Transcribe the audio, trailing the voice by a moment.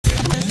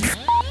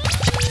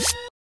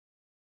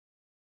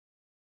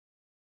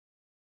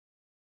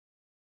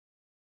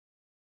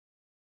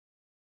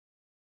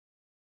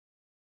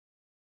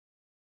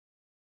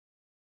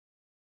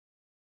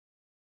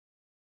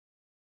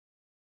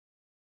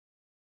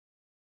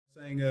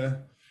Saying,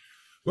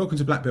 welcome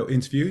to Black Belt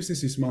Interviews.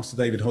 This is Master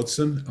David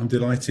Hodson. I'm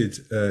delighted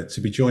to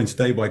be joined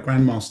today by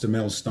Grandmaster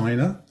Mel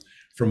Steiner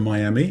from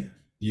Miami,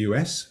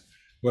 US.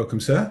 Welcome,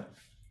 sir.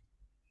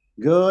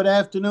 Good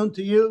afternoon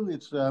to you.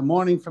 It's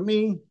morning for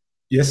me.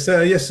 Yes,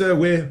 sir. Yes, sir.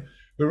 We're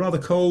rather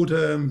cold.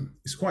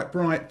 It's quite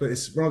bright, but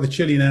it's rather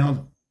chilly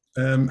now.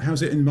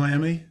 How's it in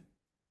Miami?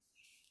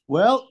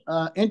 Well,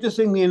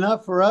 interestingly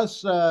enough, for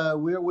us,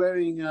 we're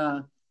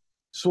wearing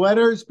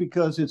sweaters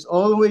because it's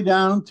all the way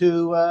down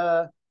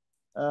to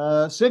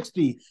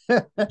 60.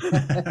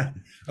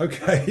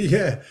 Okay.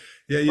 Yeah.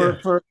 Yeah. For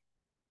Yeah. for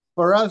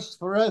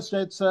for us,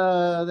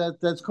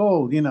 that's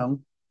cold, you know.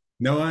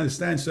 No, I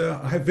understand, sir.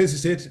 I have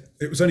visited.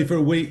 It was only for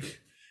a week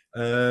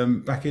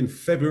back in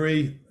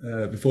February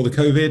before the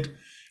COVID.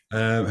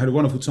 Had a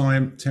wonderful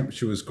time.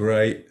 Temperature was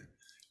great.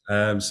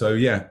 So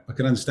yeah, I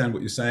can understand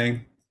what you're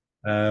saying.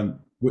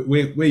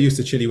 We're used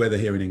to chilly weather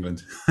here in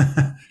England.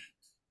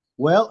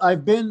 Well,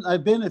 I've been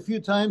a few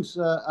times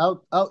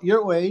out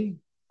your way,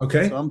 so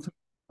Okay. I'm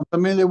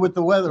familiar with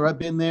the weather. I've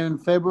been there in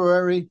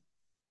February,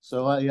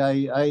 so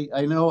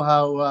I know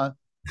how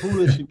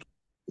foolish it.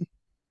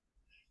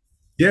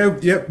 Yeah.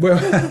 Yeah. Well,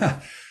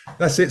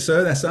 that's it,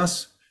 sir. That's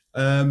us.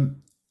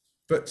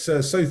 But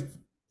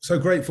so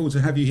grateful to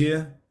have you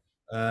here.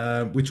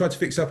 We tried to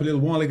fix up a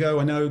little while ago.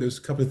 I know there's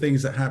a couple of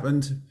things that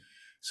happened,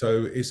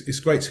 so it's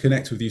great to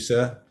connect with you,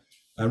 sir.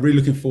 I'm really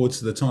looking forward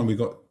to the time we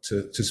got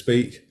to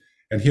speak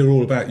and hear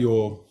all about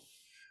your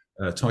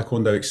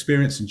Taekwondo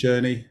experience and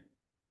journey.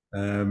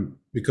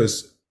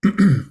 Because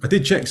I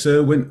did check,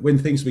 sir, when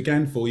things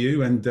began for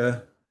you, and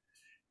it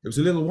was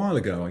a little while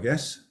ago, I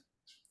guess.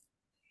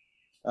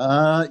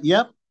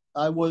 Yep,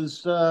 I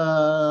was.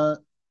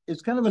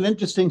 It's kind of an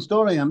interesting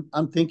story.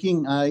 I'm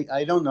thinking.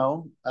 I don't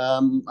know.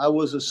 I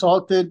was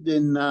assaulted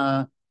in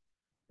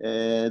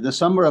the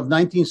summer of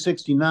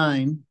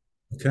 1969.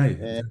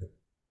 Okay. Uh,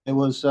 it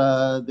was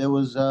there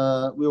was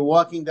we were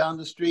walking down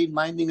the street,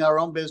 minding our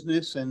own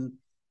business, and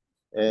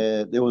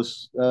there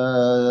was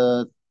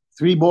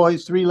three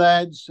boys, three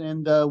lads,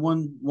 and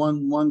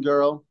one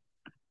girl,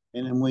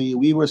 and then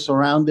we were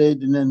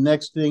surrounded. And then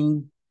next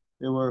thing,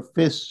 there were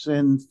fists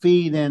and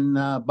feet and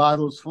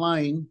bottles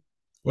flying,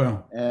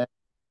 Well. uh,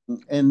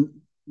 and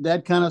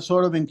that kind of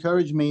sort of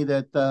encouraged me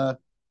that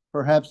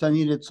perhaps I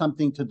needed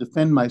something to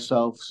defend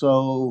myself.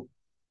 So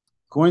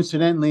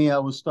coincidentally, I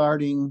was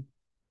starting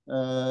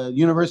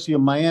University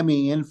of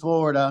Miami in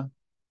Florida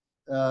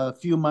a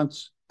few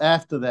months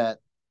after that,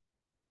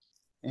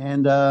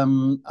 and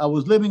I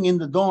was living in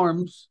the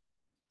dorms,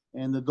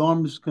 and the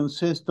dorms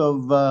consist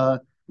of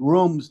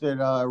rooms that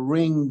are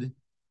ringed.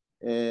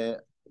 Uh,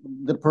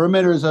 the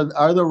perimeters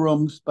are the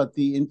rooms, but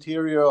the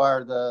interior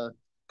are the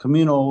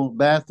communal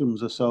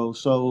bathrooms or so.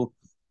 So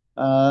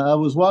I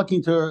was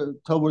walking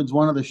towards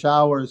one of the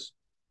showers,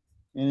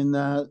 and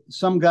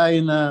some guy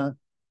in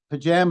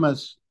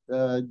pajamas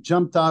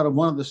jumped out of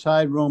one of the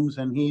side rooms,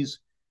 and he's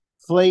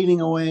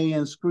flading away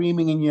and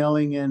screaming and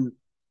yelling and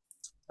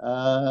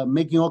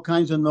making all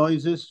kinds of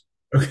noises.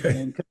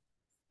 Okay. And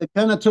it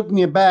kind of took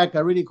me aback. I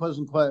really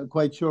wasn't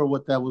quite sure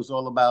what that was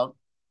all about.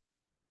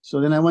 So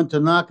then I went to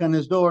knock on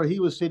his door. He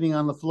was sitting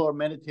on the floor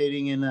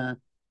meditating in a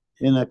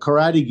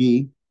karate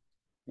gi.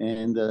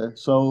 And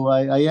so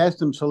I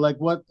asked him, so like,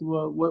 what's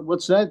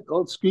that?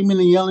 Oh, screaming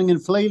and yelling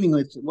and flailing.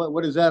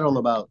 What is that all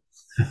about?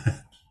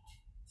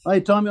 He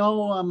told me,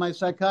 oh, my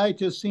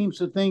psychiatrist seems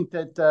to think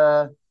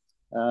that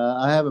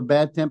I have a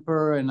bad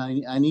temper, and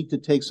I need to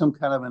take some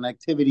kind of an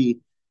activity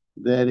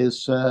that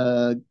is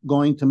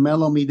going to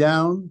mellow me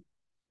down.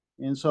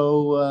 And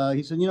so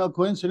he said,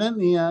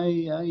 coincidentally,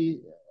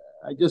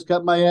 I just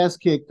got my ass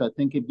kicked. I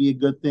think it'd be a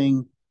good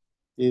thing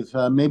if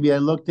maybe I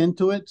looked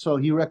into it. So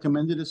he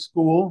recommended a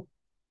school,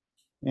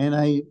 and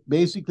I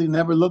basically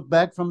never looked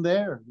back from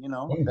there.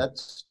 Oh,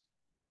 That's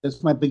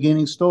my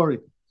beginning story.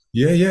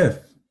 yeah. Yeah.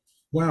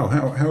 Wow.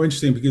 How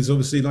interesting. Because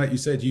obviously, like you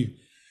said, you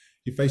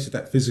faced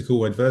that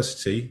physical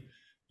adversity,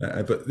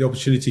 but the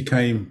opportunity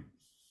came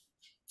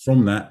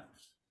from that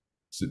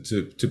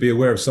to be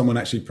aware of someone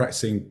actually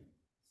practicing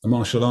a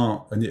martial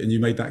art, and you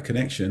made that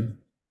connection,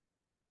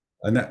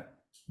 and that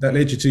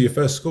led you to your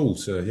first school,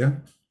 sir. Yeah.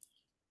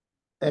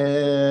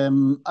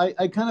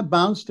 I kind of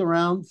bounced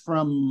around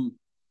from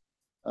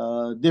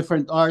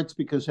different arts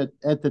because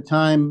at the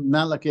time,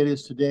 not like it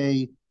is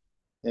today,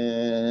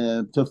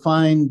 to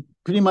find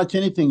pretty much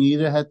anything, you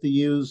either had to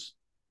use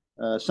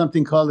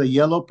something called the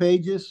Yellow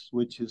Pages,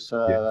 which is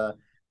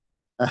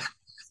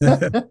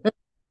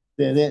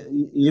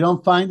you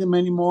don't find them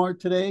anymore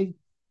today.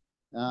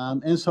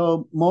 And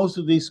so most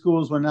of these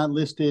schools were not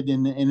listed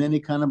in any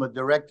kind of a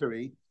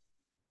directory.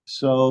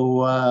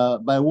 So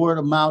by word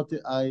of mouth,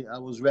 I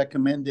was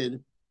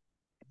recommended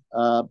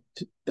uh,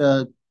 to,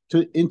 uh,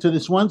 into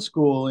this one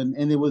school, and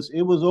it was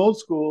old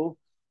school.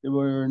 There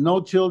were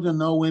no children,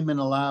 no women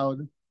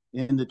allowed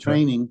in the Right.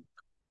 training,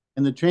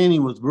 and the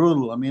training was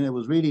brutal. I mean, it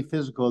was really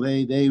physical.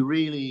 They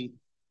really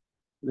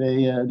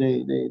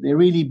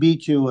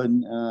beat you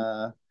and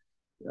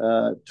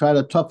try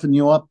to toughen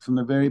you up from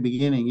the very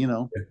beginning.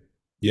 Yeah.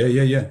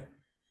 Yeah. Yeah.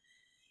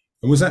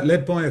 And was that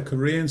led by a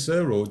Korean,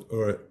 sir,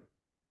 or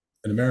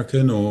an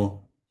American,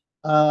 or?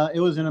 It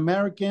was an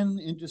American,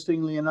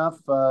 interestingly enough.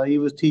 He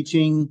was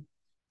teaching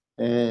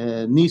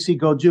Nisi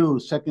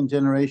Goju, second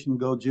generation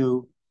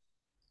Goju.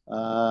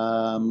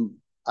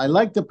 I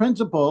liked the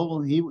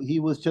principal. He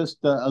was just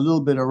a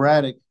little bit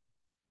erratic,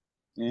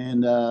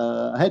 and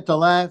I had to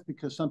laugh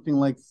because something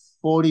like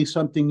 40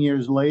 something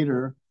years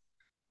later,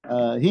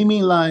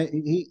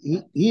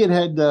 he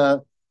had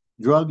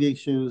drug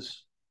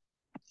issues,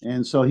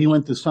 and so he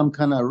went to some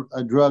kind of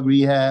a drug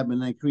rehab,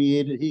 and he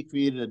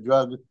created a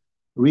drug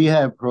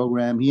rehab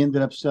program. He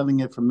ended up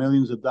selling it for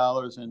millions of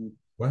dollars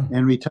Wow.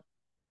 and retired.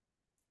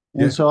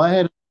 And Yeah. so I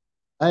had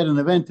an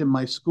event in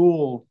my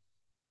school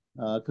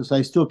because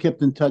I still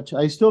kept in touch.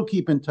 I still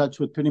keep in touch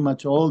with pretty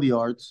much all the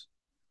arts,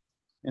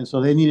 and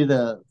so they needed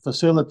a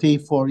facility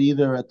for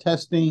either a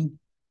testing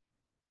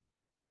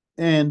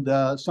and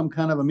some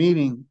kind of a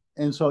meeting.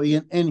 And so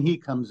he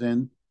comes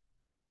in.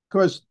 Of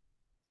course,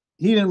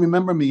 he didn't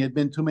remember me. It had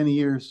been too many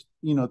years,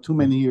 too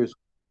many years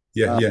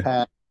Yeah. Yeah.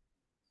 past.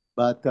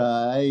 But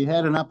I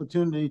had an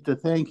opportunity to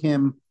thank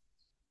him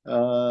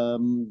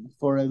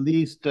for at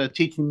least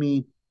teaching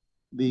me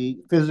the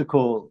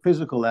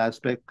physical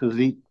aspect, because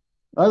the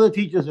other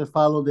teachers that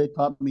followed, they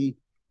taught me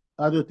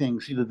other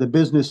things, either the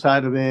business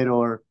side of it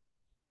or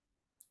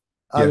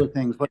Yeah. other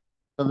things, what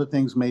other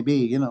things may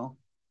be. Yeah.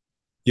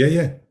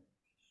 Yeah.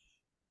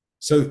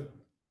 So,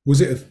 was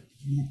it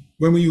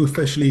when were you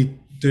officially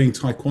doing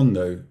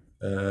Taekwondo?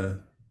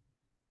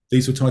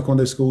 These were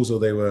Taekwondo schools, or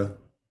they were?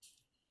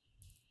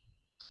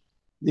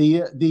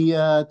 The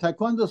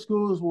Taekwondo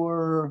schools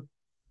were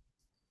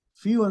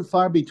few and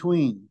far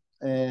between.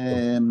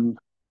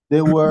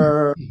 There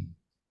were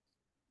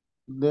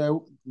there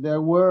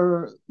there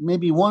were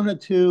maybe one or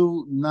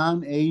two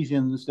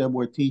non-Asians that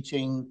were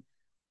teaching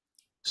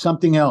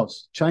something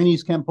else,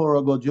 Chinese Kempo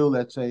or Goju,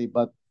 let's say,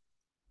 but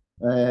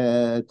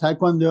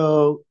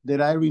Taekwondo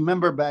that I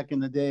remember back in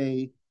the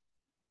day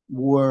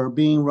were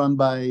being run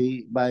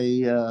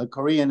by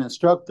Korean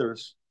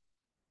instructors,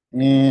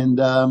 and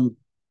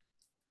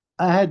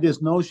I had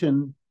this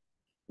notion,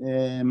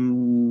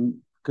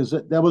 because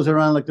that was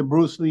around like the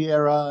Bruce Lee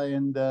era,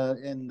 and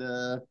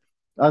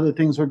other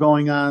things were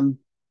going on.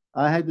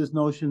 I had this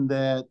notion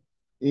that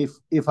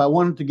if I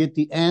wanted to get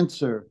the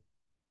answer,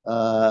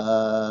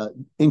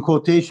 in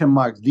quotation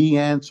marks, the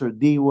answer,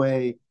 the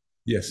way,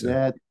 Yes, sir.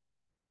 that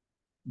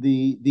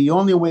the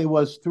only way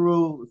was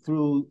through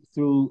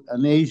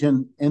an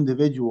Asian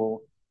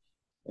individual.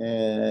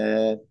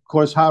 Of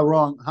course, how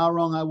wrong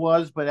I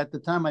was, but at the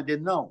time I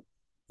didn't know.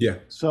 Yeah.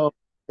 So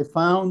I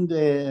found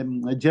a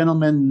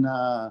gentleman,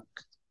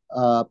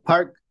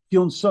 Park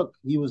Kyun Suk.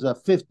 He was a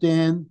fifth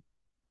Dan,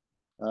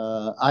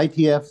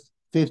 ITF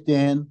fifth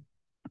Dan.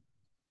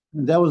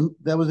 And that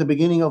was the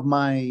beginning of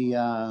my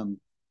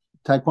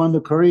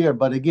Taekwondo career.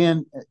 But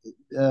again,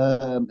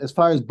 as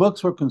far as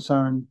books were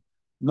concerned,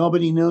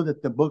 nobody knew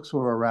that the books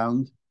were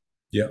around.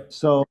 Yeah.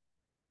 So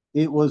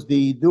it was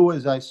the do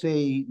as I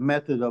say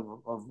method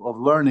of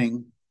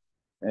learning.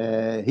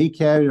 He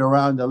carried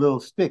around a little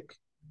stick,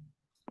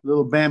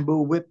 little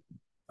bamboo whip,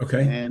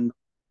 Okay. and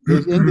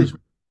his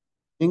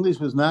English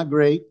was not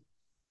great,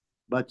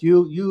 but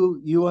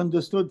you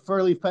understood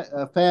fairly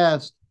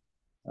fast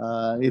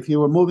if you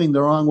were moving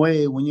the wrong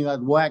way when you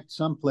got whacked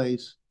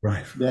someplace,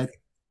 Right. that,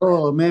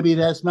 oh, maybe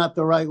that's not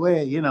the right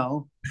way.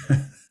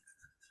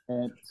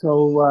 And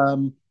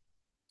so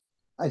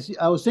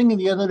I was thinking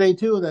the other day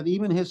too that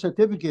even his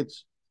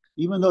certificates,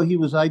 even though he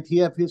was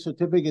ITF, his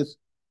certificates,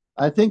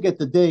 I think at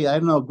the day, I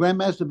don't know,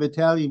 Grandmaster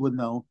Vitali would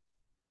know.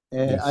 I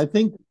Yes.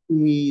 think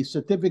the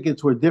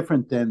certificates were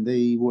different then.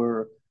 They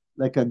were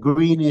like a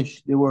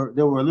greenish. They were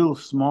a little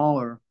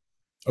smaller.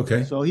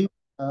 Okay. So he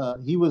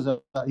was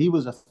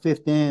a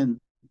fifth Dan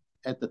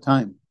at the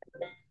time,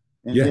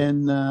 and Yeah.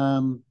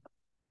 then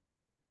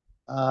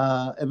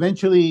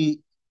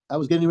eventually I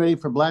was getting ready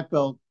for black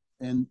belt,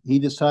 and he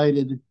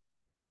decided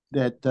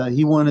that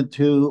he wanted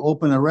to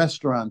open a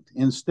restaurant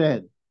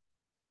instead.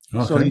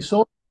 So Okay.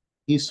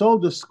 he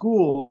sold the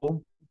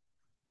school,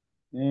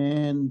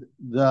 and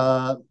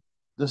the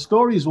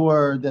stories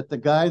were that the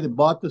guy that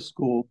bought the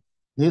school,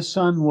 his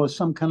son was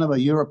some kind of a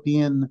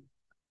European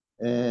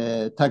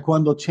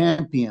Taekwondo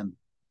champion.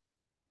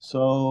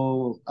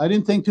 So I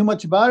didn't think too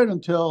much about it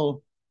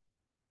until,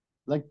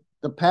 like,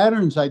 the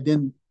patterns, I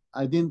didn't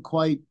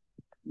quite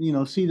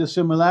see the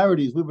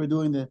similarities. We were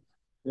doing the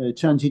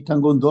Chi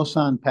Taekwon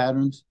Do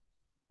patterns,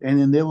 and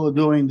then they were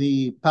doing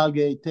the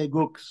Palge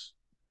Teguks.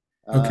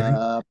 Okay.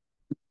 Uh,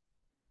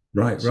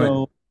 Right. Right.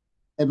 so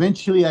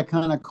eventually I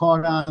kind of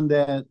caught on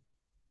that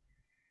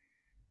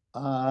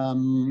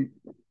um,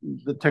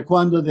 the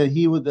taekwondo that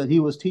he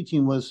was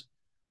teaching was,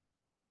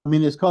 I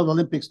mean, it's called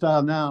Olympic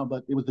style now,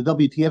 but it was the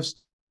WTF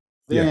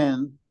Yeah.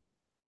 then.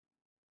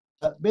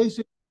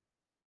 Basically,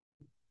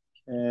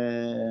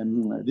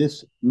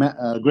 this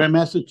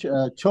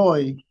Grandmaster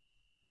Choi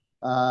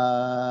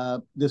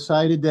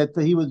decided that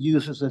he would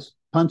use this as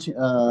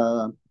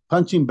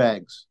punching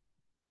bags.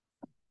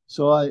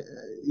 So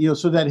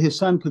so that his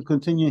son could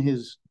continue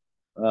his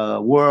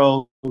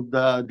world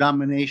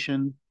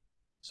domination.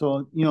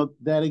 So,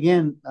 that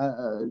again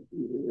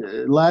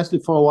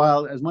lasted for a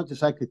while, as much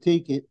as I could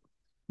take it.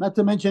 Not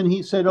to mention,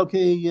 he said,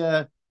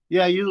 okay,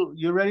 yeah,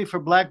 you're ready for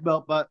black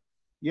belt, but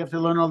you have to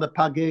learn all the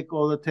pagek,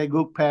 all the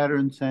teguk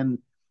patterns, and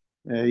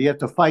you have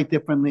to fight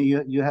differently.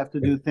 You have to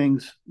do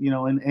things, in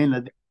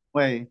a different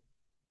way.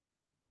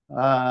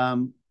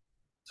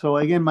 So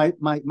again,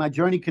 my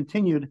journey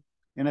continued,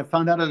 and I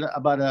found out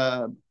about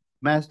a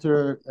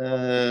master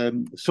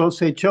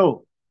Sosei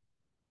Cho,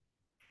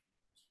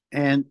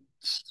 and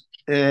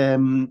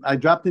I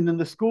dropped in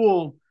the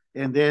school,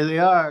 and there they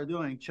are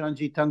doing Chi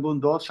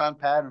Taekwon Do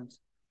patterns.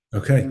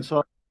 Okay. And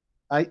so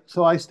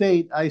I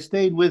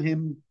stayed with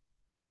him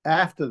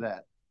after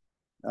that.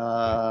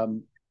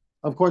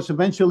 Of course,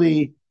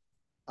 eventually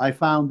I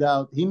found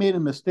out he made a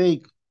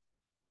mistake.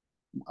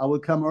 I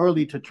would come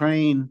early to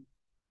train.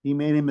 He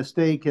made a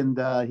mistake, and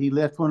he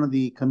left one of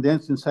the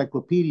condensed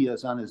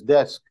encyclopedias on his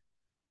desk.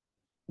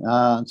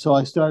 So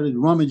I started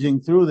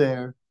rummaging through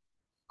there.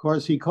 Of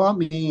course, he caught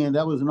me, and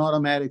that was an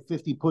automatic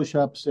 50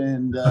 push-ups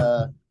and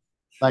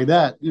like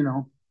that.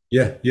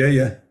 Yeah, yeah,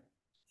 yeah.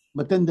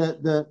 But then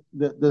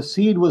the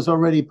seed was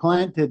already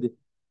planted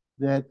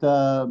that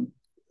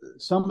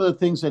some of the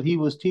things that he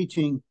was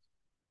teaching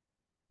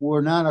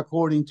were not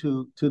according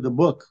to the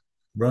book.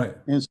 Right.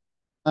 And so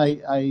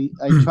I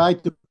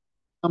tried to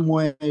some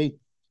way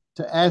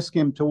to ask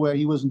him to where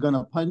he wasn't going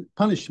to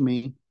punish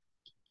me.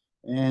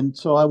 And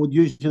so I would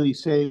usually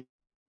say,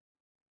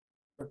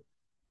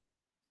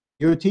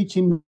 you're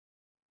teaching,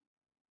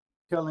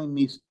 telling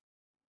me,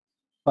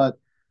 but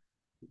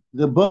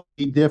the book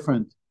be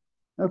different.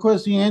 And of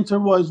course, the answer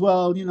was,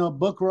 well,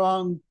 book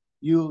wrong,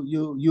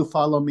 you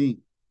follow me.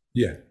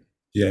 Yeah,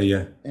 yeah,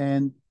 yeah.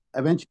 And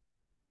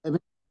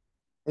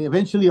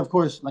eventually, of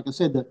course, like I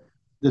said,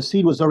 the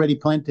seed was already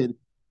planted.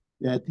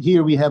 That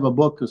here we have a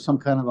book or some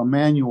kind of a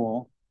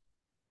manual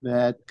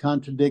that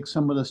contradicts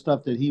some of the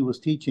stuff that he was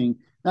teaching.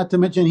 Not to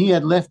mention, he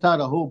had left out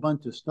a whole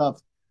bunch of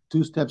stuff.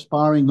 Two-step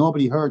sparring.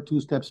 Nobody heard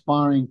two-step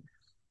sparring.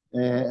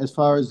 As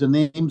far as the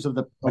names of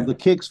the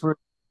kicks,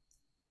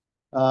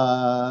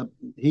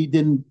 he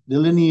didn't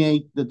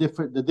delineate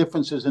the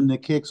differences in the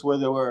kicks, where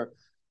there were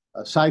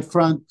side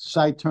front,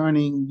 side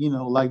turning,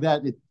 like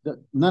that.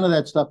 None of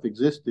that stuff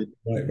existed.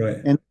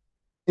 Right.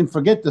 And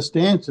forget the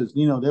stances.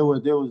 There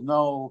was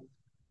no,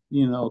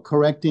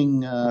 correcting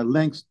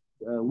lengths,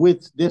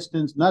 width,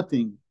 distance,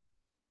 nothing.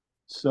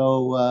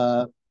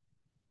 So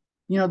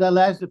that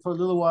lasted for a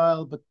little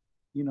while, but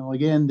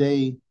again,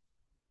 I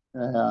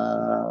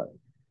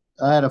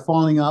had a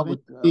falling out with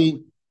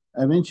me.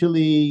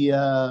 Eventually,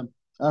 I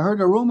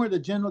heard a rumor that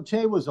General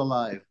Che was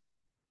alive.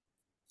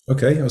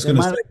 Okay, I was going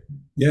to say,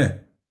 yeah.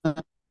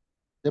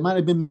 There might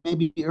have been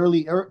maybe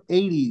early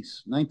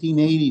 80s,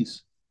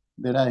 1980s,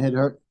 that I had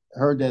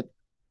heard that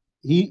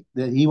he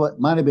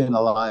might have been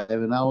alive,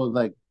 and I was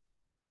like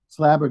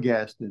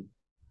flabbergasted.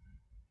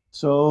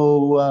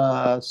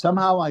 So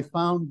somehow I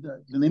found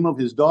the name of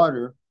his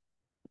daughter,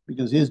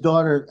 because his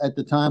daughter at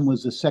the time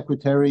was the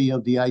secretary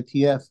of the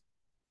ITF.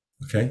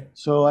 Okay.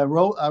 So I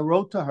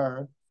wrote to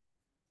her,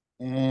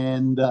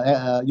 and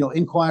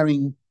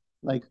inquiring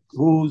like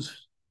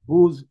who's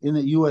in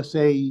the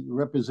USA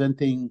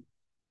representing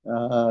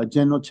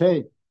General Che.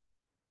 And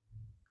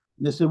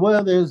they said,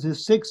 well, there's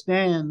this sixth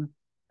Dan,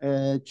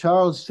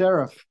 Charles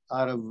Seraph,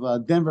 out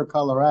of Denver,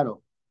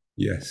 Colorado.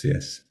 Yes.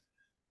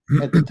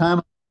 At the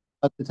time,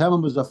 it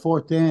was the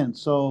fourth Dan.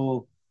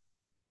 So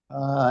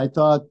I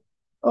thought,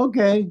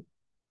 okay.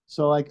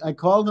 So I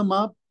called them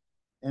up,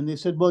 and they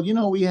said, well,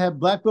 we have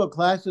black belt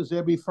classes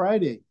every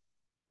Friday.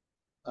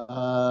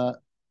 Well,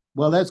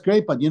 that's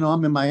great, but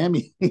I'm in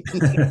Miami.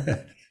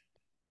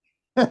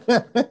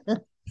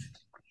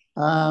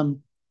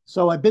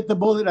 So I bit the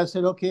bullet. I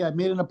said, okay, I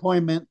made an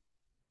appointment,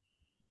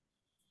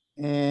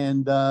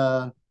 and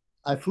I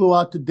flew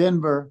out to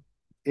Denver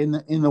in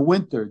the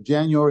winter,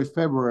 January,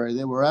 February.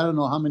 There were, I don't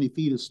know how many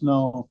feet of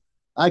snow.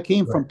 I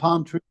came from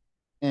palm trees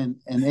and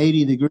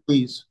 80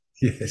 degrees.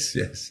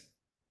 Yes.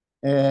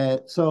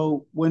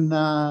 So when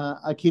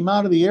I came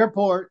out of the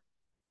airport,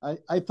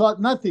 I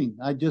thought nothing.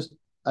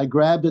 I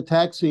grabbed a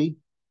taxi,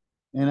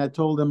 and I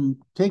told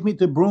him, take me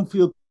to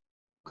Broomfield,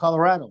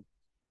 Colorado.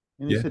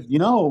 And he said,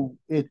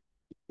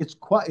 it's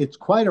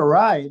quite a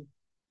ride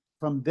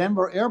from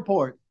Denver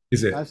Airport.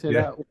 Is it? I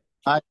said,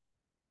 I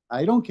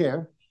don't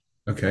care.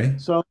 Okay.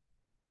 So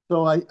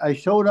I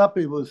showed up.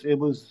 It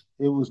was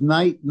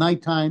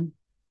nighttime.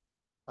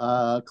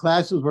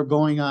 Classes were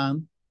going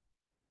on.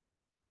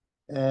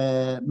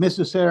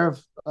 Mrs.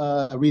 Seraph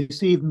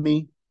received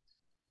me,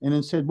 and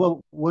then said,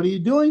 well, what are you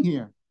doing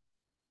here?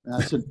 And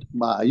I said,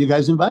 you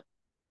guys invited?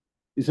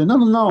 He said,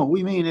 no.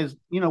 We mean is,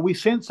 we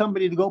sent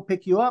somebody to go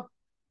pick you up.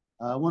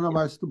 One of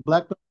our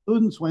black belt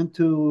students went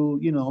to,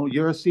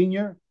 you're a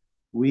senior.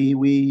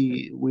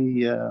 We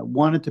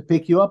wanted to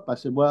pick you up. I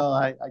said, well,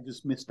 I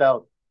just missed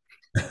out.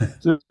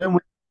 So then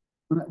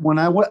when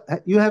I went,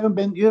 you haven't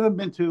been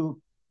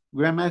to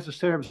Grandmaster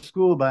Seraph's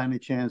school by any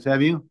chance,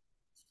 have you?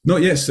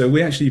 Not yet. So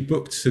we actually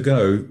booked to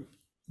go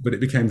but it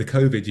became the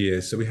COVID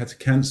year, so we had to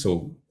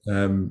cancel.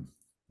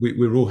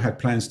 We all had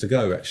plans to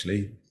go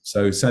actually,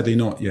 so sadly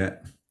not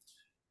yet.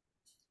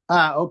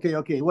 Ah, okay,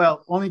 okay.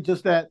 Well, only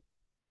just that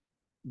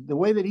the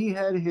way that he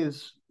had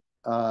his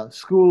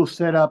school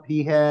set up,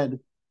 he had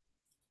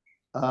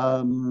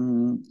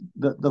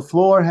the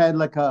floor had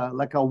like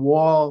a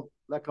wall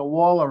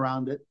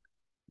around it,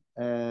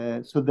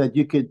 so that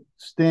you could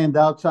stand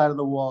outside of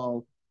the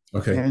wall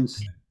Okay. and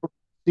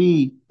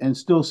see and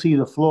still see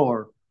the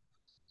floor.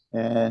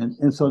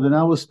 And so then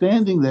I was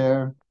standing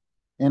there,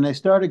 and I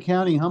started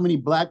counting how many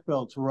black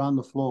belts were on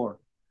the floor.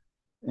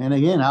 And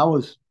again, I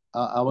was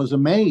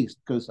amazed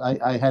because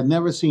I had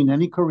never seen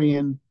any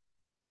Korean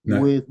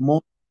No. with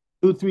more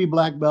 2, 3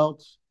 black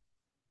belts,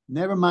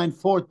 never mind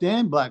fourth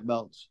dan black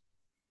belts.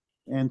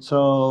 And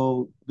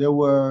so there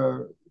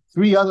were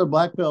 4 other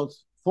black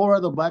belts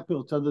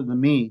other than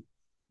me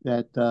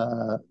that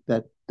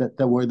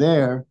were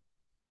there.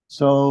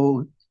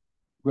 So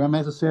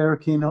Grandmaster Sarah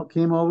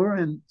came over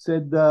and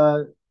said,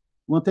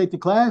 "Want to take the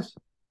class?"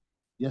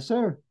 Yes,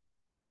 sir.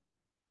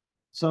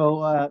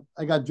 So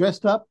I got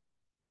dressed up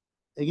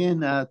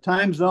again.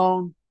 Time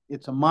zone.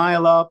 It's a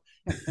mile up.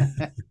 It's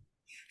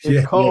Yeah,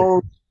 yeah.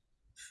 cold.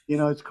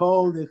 It's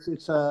cold.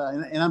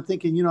 And I'm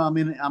thinking, I'm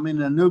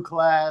in a new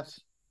class.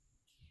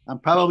 I'm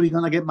probably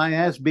gonna get my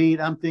ass beat.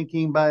 I'm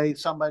thinking by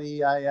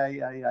somebody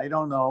I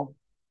don't know.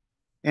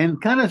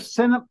 And kind of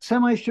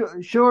semi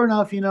sure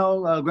enough,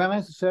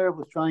 Grandmaster Sarah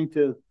was trying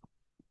to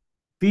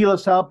feel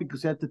us out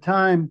because at the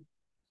time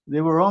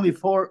there were only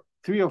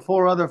 3 or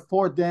 4 other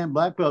fourth dan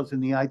black belts in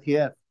the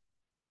ITF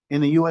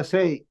in the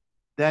USA.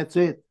 That's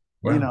it.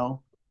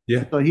 Wow.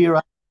 Yeah. So here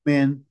I'm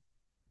in.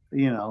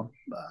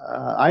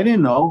 I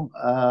didn't know.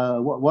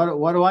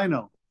 What do I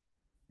know?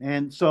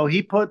 And so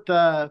he put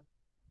a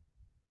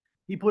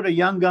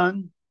young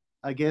gun,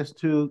 I guess,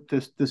 to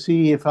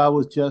see if I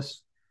was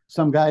just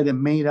some guy that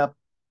made up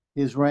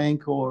his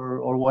rank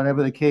or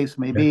whatever the case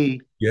may Yeah.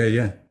 be. Yeah.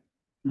 Yeah.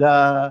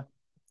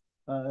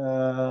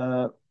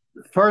 The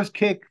first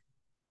kick,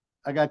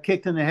 I got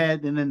kicked in the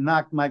head and then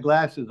knocked my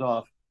glasses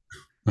off.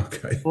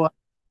 Okay. So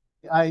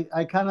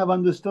I kind of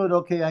understood.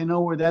 Okay, I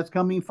know where that's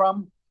coming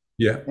from.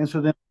 Yeah. And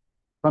so then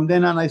from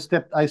then on, I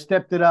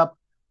stepped it up,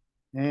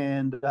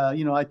 and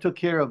I took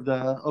care of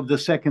the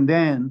second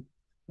dan.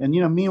 And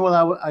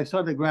meanwhile, I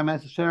saw the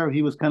Grandmaster Sarah.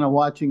 He was kind of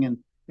watching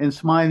and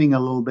smiling a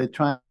little bit,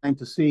 trying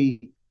to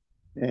see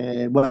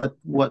what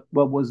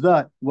was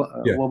that,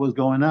 Yeah. what was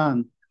going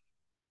on.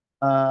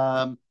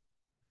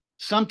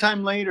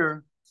 Sometime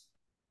later,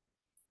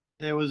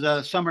 there was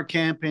a summer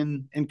camp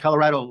in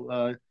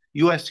Colorado.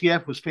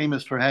 USCF was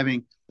famous for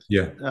having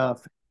Yeah.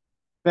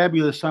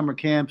 fabulous summer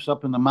camps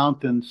up in the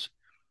mountains.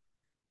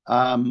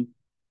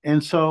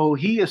 And so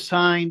he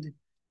assigned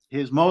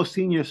his most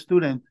senior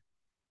student,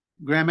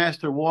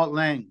 Grandmaster Walt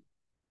Lang,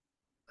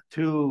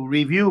 to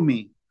review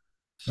me.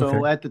 Okay.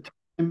 So at the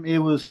time, it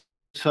was,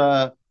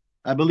 I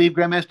believe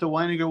Grandmaster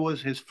Weiniger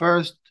was his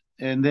first,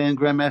 and then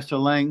Grandmaster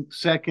Lang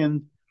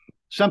second,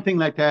 something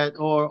like that,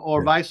 or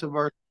Yeah. vice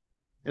versa.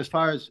 As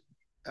far as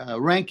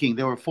ranking,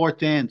 there were 4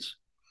 dans.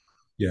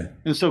 Yeah.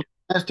 And so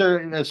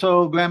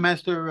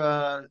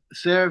Grandmaster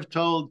Serv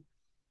told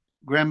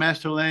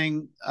Grandmaster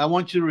Lang, "I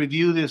want you to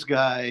review this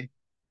guy,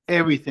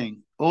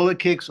 everything, all the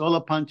kicks, all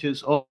the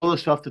punches, all the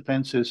self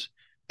defenses,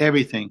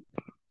 everything."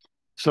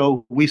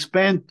 So we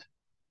spent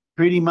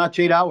pretty much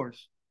 8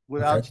 hours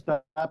without Okay.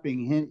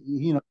 stopping.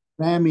 He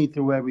ran me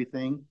through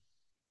everything,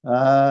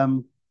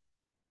 and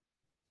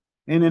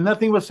then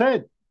nothing was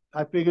said.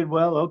 I figured,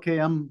 well, okay,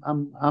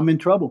 I'm in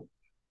trouble,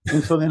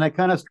 and so then I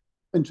kind of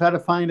and try to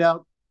find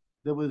out.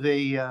 There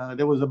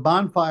was a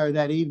bonfire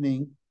that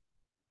evening,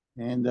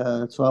 and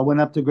so I went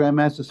up to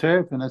Grandmaster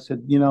Seraph and I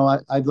said,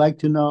 I'd like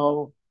to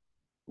know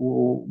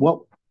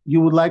what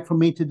you would like for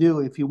me to do.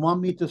 If you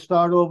want me to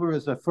start over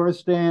as a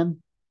first dan,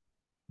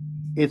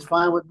 it's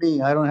fine with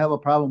me. I don't have a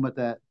problem with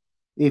that.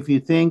 If you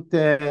think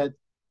that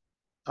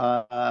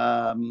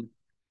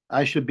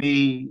I should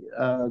be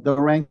the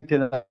rank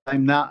that I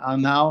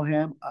now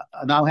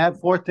have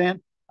fourth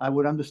dan, I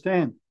would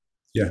understand.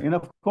 Yeah. And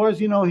of course,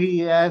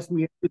 he asked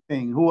me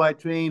everything: who I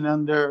trained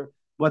under,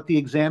 what the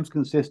exams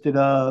consisted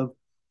of,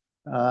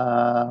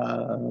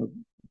 uh,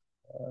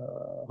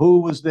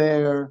 who was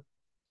there,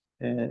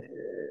 uh,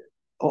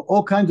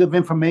 all kinds of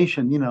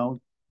information,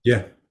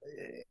 Yeah.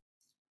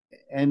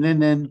 And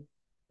then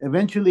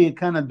eventually it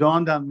kind of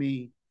dawned on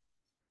me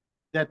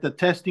that the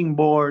testing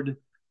board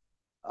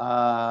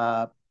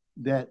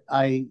that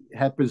I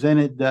had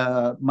presented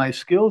my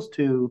skills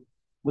to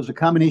was a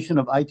combination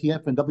of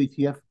ITF and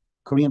WTF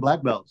Korean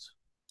black belts.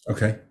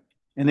 Okay.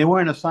 And they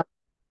were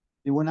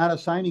not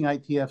assigning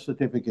ITF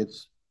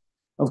certificates.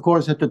 Of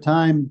course, at the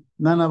time,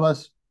 none of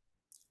us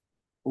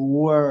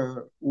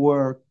were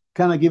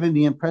kind of given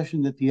the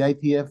impression that the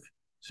ITF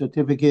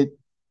certificate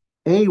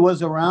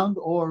was around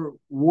or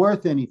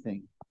worth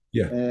anything.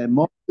 Yeah.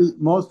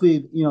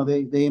 Mostly,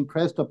 they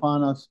impressed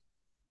upon us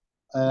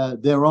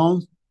their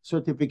own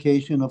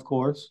certification, of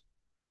course.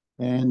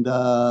 And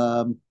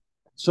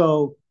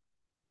so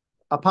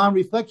upon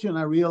reflection,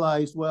 I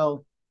realized,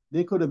 well,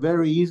 they could have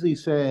very easily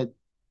said,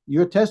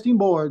 your testing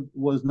board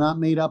was not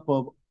made up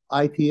of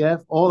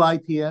ITF, all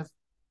ITF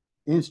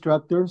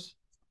instructors.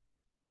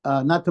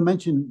 Not to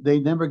mention, they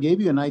never gave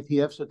you an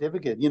ITF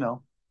certificate, you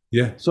know.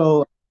 Yeah.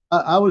 So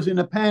I was in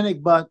a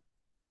panic, but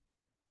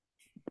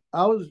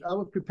I was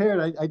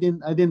prepared. I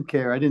didn't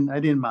care. I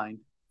didn't mind.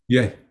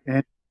 Yeah.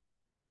 And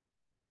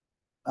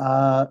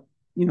uh,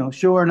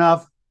 sure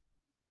enough,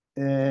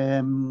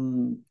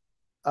 um,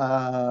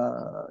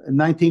 in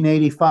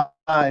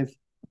 1985,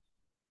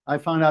 I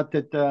found out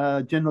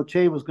that General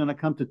Che was going to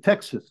come to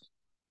Texas.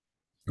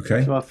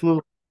 Okay. So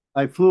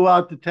I flew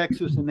out to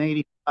Texas in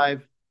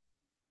 '85,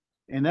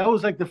 and that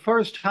was like the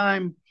first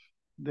time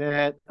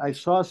that I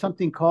saw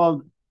something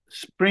called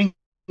spring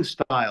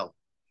style.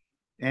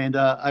 And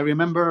I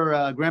remember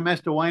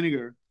Grandmaster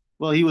Weiniger.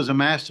 Well, he was a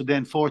master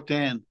then, fourth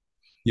dan.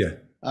 Yeah.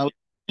 I was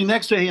sitting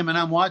next to him, and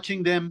I'm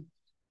watching them,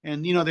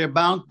 and they're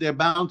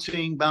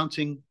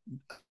bouncing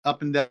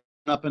up and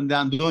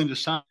down, doing the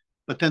sound.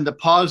 But then the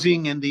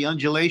pausing and the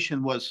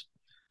undulation was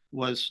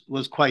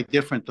quite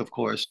different, of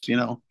course, you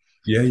know.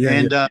 Yeah. Yeah.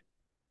 And Yeah.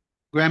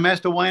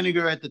 Grandmaster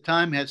Weiniger at the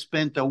time had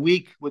spent a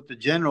week with the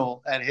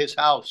general at his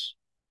house,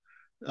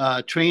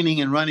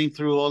 training and running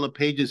through all the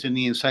pages in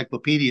the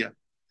encyclopedia.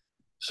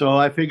 So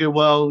I figured,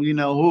 well,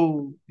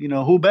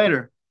 who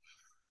better?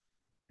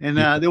 And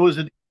Yeah. there was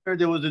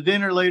a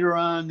dinner later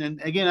on,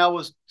 and again, I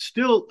was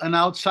still an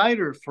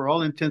outsider for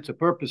all intents and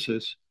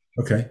purposes.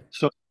 Okay.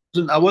 So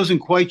I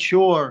wasn't quite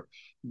sure.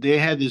 They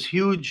had this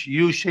huge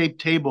U-shaped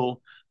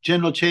table.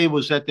 General Che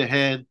was at the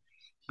head,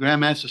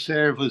 Grandmaster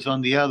Serv was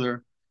on the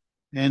other,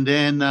 and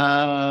then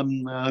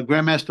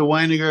Grandmaster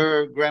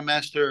Weiniger,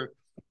 Grandmaster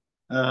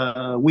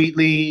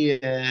Wheatley,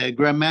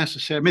 Grandmaster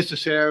Serv, Mr.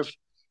 Serv,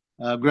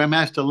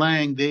 Grandmaster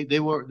Lang. They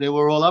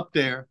were all up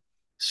there,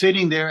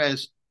 sitting there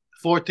as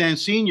fourth dan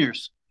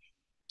seniors.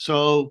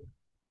 So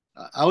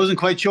I wasn't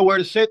quite sure where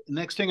to sit. The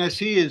next thing I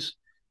see is,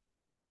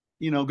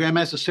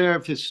 Grandmaster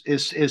Seraph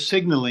is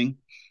signaling.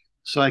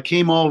 So I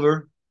came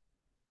over,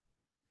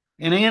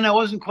 and again, I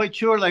wasn't quite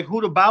sure like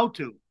who to bow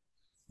to,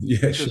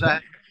 Yeah. because Sure.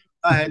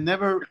 I had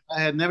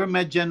never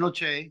met General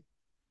Che.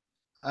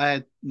 I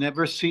had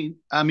never seen.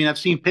 I mean, I've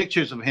seen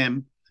pictures of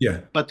him,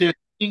 Yeah. but they're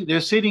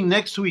sitting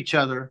next to each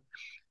other,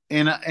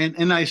 and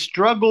I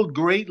struggled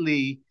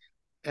greatly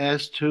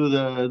as to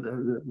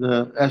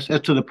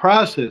the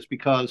process,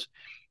 because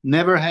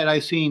never had I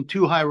seen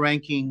two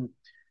high-ranking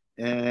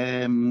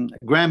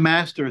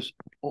grandmasters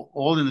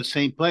all in the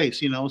same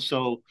place,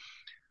 So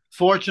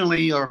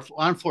fortunately or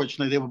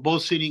unfortunately, they were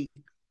both sitting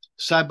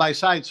side by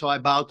side. So I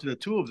bowed to the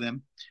two of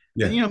them.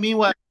 And, Yeah.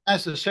 meanwhile,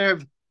 Master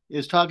Serv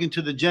is talking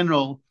to the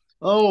general.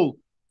 Oh,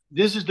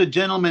 this is the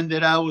gentleman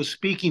that I was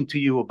speaking to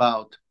you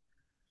about.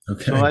 So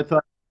Okay. I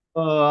thought,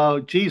 oh,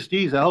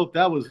 geez, I hope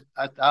that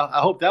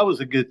was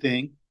a good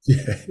thing.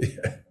 Yeah.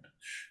 Yeah.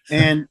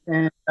 And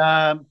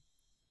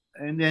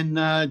then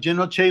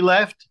General Che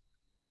left.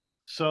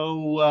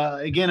 So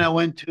again, I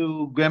went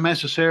to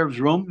Grandmaster Serv's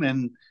room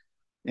and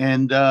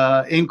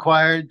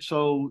inquired.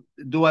 So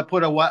do I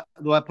put a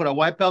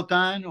white belt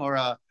on, or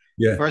a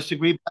Yeah. first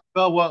degree black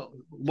belt?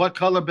 What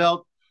color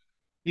belt?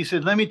 He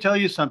said, "Let me tell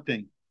you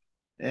something.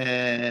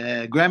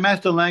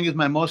 Grandmaster Lang is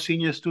my most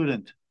senior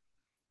student.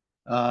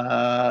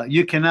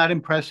 You cannot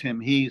impress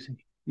him.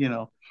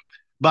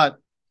 But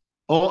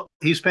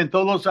he spent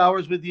all those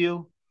hours with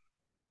you.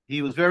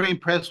 He was very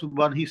impressed with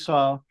what he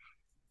saw.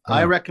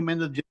 I Wow.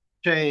 recommended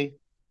Che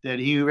that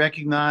he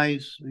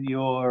recognize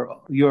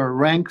your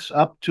ranks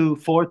up to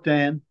fourth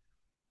dan,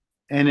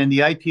 and then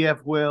the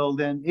ITF will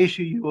then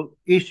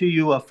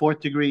issue a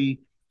fourth degree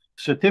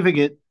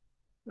certificate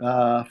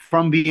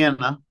from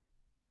Vienna.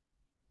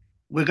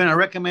 We're going to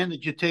recommend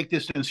that you take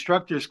this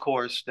instructor's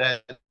course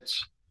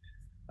that's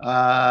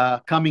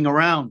coming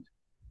around."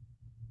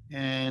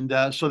 And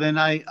so then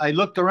I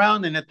looked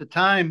around, and at the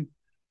time,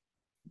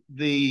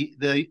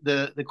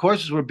 the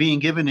courses were being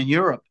given in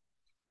Europe,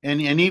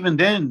 and even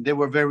then there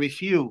were very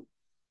few,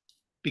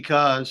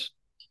 because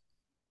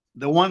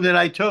the one that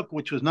I took,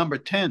 which was number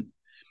 10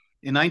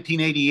 in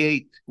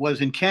 1988, was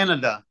in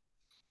Canada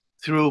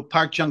through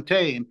Park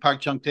Chung-tae, and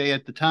Park Chung-tae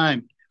at the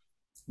time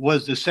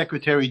was the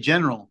Secretary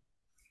General,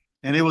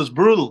 and it was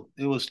brutal.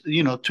 It was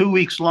 2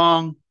 weeks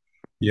long.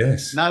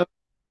 Yes. Not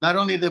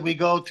only did we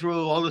go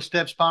through all the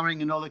steps,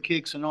 powering, and all the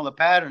kicks and all the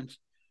patterns,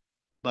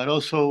 but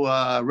also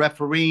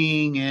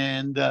refereeing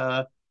and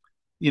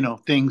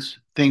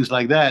things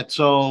like that.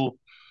 So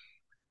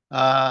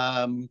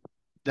that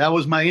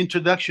was my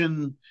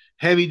introduction,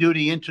 heavy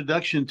duty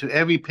introduction to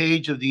every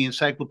page of the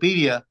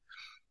encyclopedia.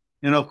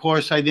 And of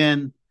course, I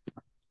then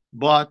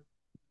bought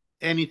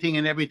anything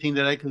and everything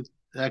that I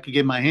could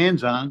get my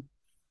hands on.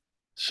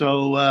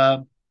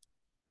 So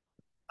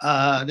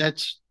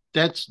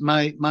that's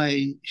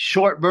my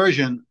short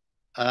version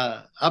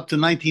up to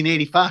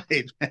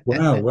 1985.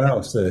 Wow.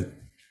 Wow. So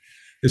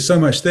there's so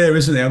much there,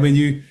 isn't there? I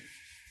mean,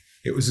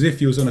 it was as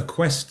if you was on a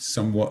quest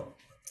somewhat,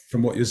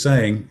 from what you're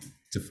saying,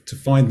 to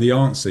find the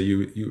answer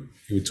you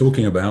were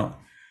talking about.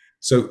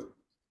 So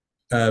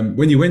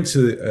when you went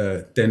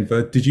to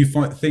Denver, did you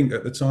think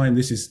at the time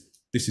this is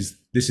this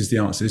is the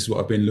answer. This is what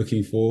I've been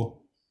looking for.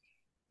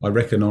 I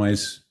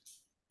recognize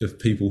the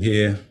people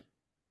here.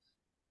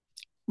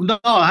 No,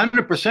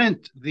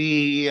 100%.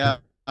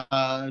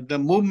 The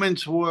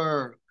movements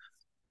were,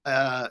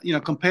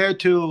 compared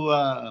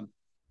to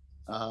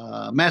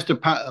Master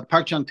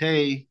Park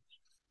Chung-tae,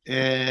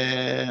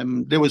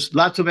 there was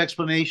lots of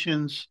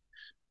explanations.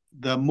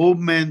 The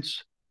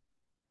movements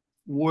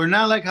were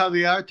not like how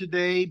they are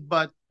today,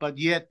 but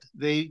yet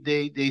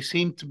they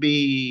seem to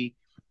be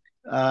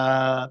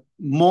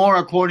more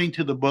according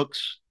to the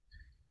books.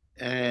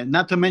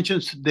 Not to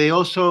mention, they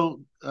also,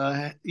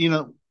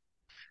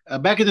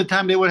 back at the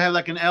time, they would have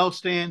like an L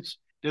stance.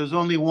 There was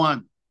only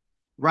one.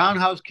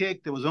 Roundhouse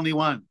kick, there was only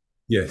one.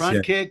 Yes.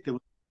 Front kick, there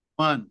was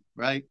one,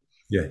 right?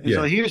 Yeah. And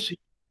so here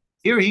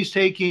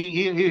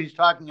he's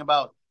talking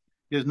about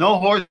there's no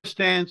horse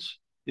stance,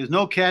 there's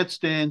no cat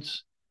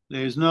stance,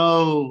 there's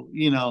no,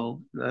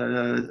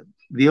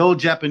 the old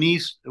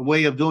Japanese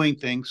way of doing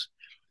things.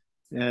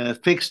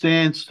 Fixed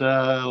stance,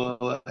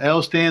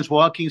 L stance,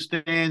 walking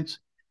stance,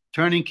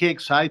 turning kick,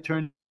 side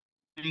turning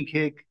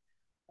kick.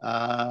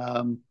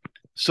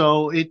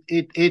 So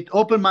it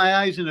opened my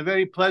eyes in a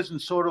very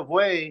pleasant sort of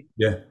way.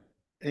 Yeah.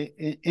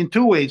 In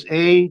two ways.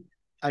 I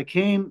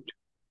came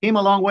a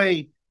long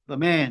way, but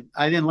man,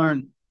 I didn't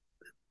learn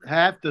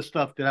half the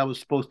stuff that I was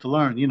supposed to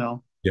learn. Yeah.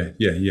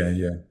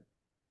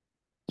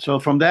 So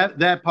from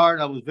that part,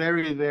 I was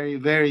very, very,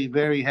 very,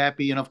 very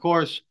happy, and of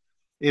course,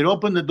 it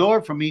opened the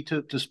door for me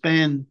to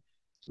spend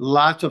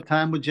lots of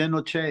time with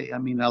General Che. I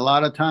mean, a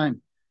lot of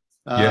time.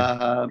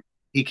 Yeah.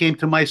 He came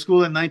to my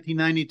school in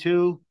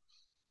 1992.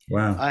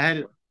 Wow.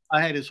 I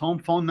had his home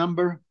phone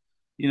number.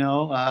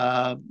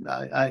 I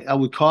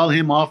would call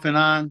him off and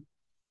on,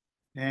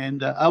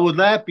 and I would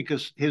laugh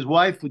because his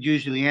wife would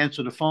usually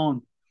answer the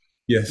phone.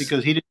 Yes.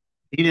 Because he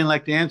didn't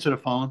like to answer the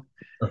phone.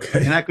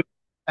 Okay. And I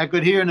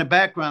could hear in the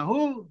background,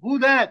 who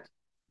that?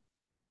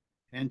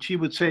 And she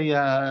would say,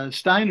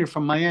 Steiner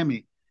from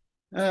Miami.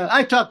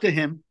 I talked to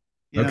him.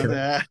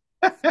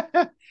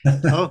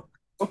 Oh,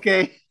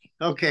 okay.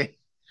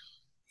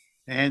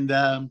 And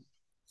of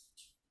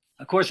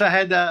course, I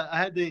had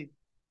the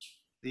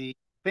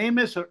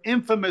famous or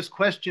infamous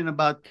question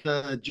about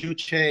Ju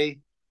Che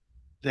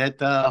that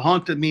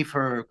haunted me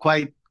for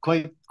quite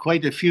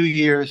a few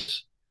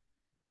years.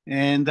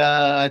 And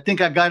I think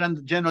I got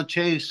under General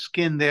Che's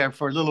skin there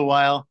for a little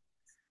while.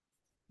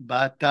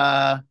 But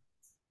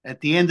at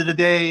the end of the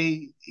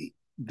day,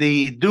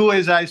 the do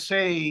as I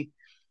say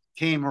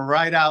came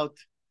right out.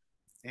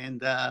 And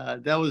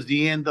that was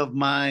the end of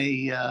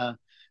my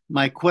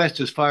my quest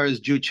as far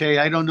as Ju Che.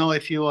 I don't know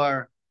if you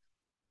are,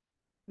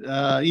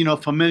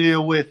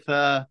 familiar with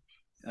the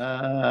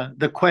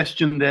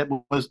question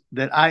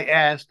that I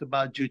asked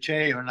about Ju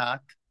Che or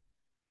not.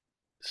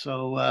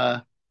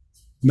 So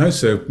no,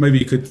 sir. Maybe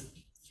you could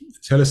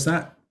tell us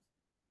that.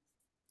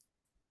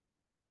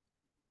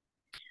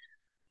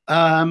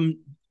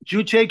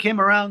 Ju Che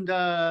came around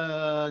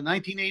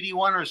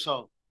 1981 or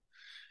so.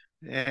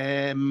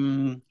 There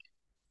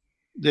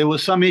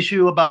was some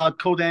issue about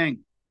Kodang,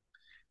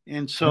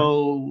 and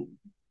so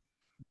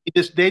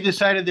they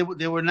decided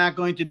they were not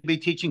going to be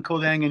teaching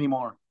Kodang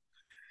anymore.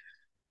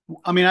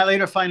 I mean, I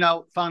later found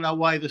out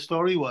why the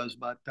story was,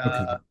 but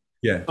Okay.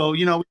 Yeah. so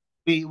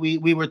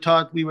we were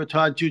taught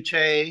Ju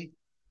Che,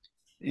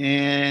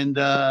 and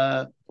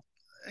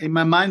in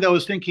my mind I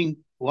was thinking,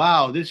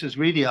 wow, this is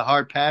really a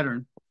hard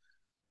pattern.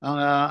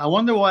 I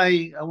wonder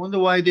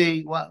why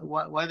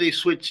they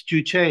switched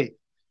Ju Che.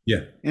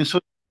 Yeah. And so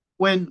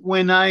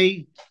when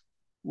I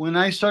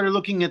started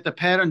looking at the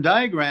pattern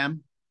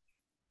diagram,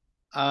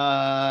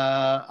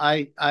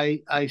 I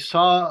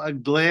saw a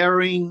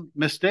glaring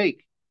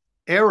mistake,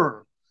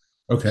 error.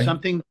 Okay.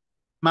 Something in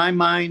my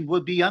mind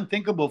would be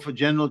unthinkable for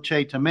General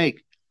Che to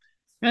make.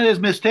 And there's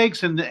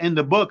mistakes in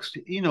the books,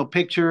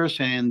 pictures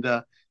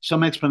and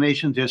some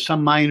explanations. There's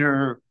some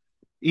minor,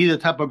 either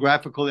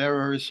typographical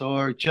errors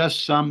or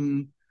just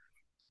some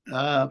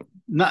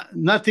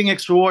nothing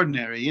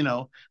extraordinary,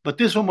 But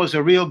this one was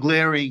a real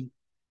glaring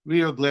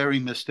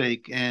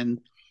mistake.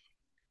 And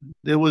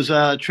there was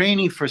a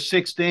training for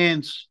 6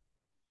 dance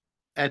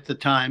at the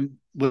time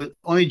with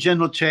only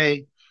General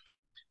Che,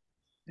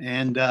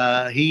 and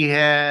he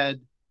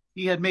had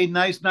made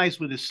nice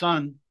with his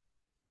son,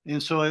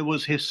 and so it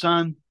was his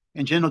son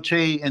and General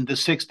Che and the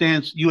 6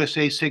 dance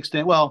USA 6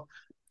 dance. Well,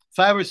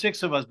 5 or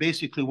 6 of us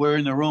basically were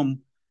in the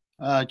room,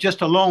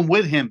 just alone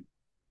with him.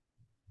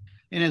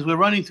 And as we're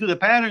running through the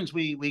patterns,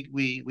 we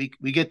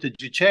get to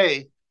Ju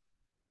Che.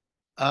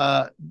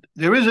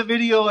 There is a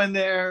video, and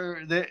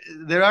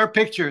there are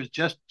pictures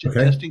just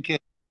in case.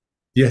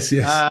 Yes.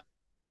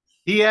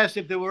 He asked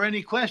if there were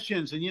any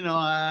questions, and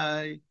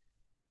I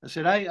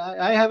said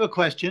I have a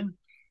question,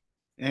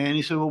 and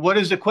he said, well, what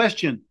is the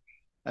question?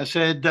 I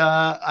said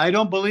I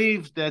don't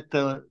believe that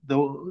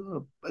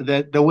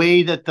the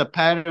way that the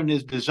pattern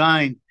is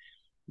designed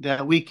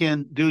that we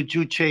can do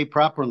Ju Che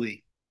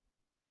properly.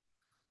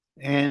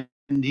 And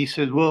he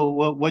said,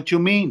 well, what you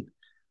mean?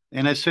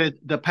 And I said,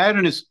 the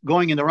pattern is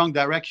going in the wrong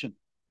direction.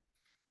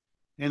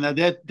 And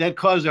that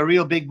caused a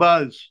real big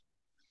buzz.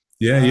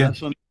 Yeah, yeah,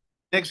 So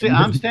next thing,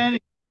 I'm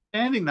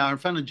standing now in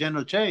front of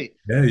General Che,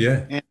 yeah,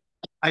 yeah, and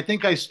I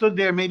think I stood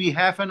there maybe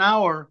half an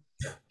hour.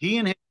 He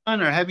and his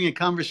son are having a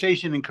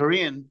conversation in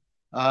Korean,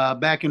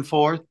 back and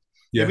forth.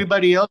 yeah.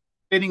 Everybody else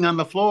sitting on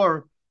the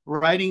floor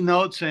writing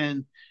notes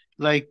and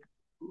like,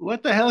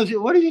 what the hell is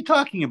it? What is he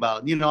talking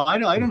about? I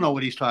don't know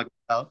what he's talking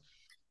about.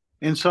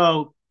 And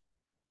so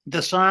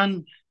the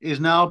son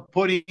is now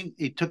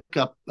he took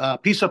a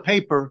piece of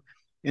paper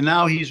and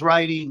now he's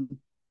writing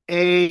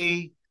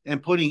A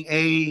and putting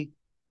A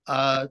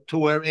to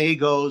where A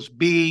goes,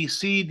 B,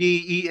 C,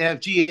 D, E, F,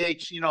 G,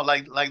 H,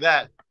 like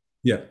that.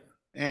 Yeah.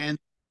 And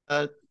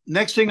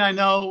next thing I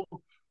know,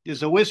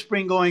 there's a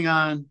whispering going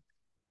on,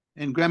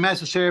 and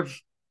Grandmaster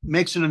Sheriff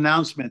makes an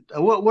announcement.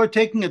 We're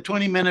taking a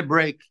 20-minute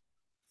break.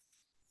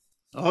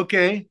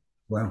 Okay.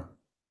 Wow.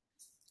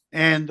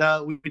 And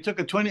we took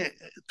a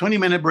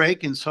 20-minute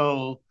break. And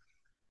so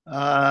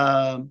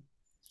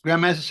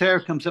Grandmaster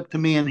Sheriff comes up to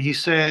me and he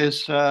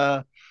says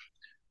something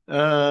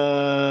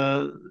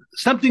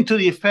to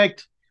the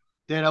effect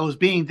that I was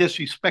being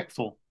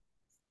disrespectful.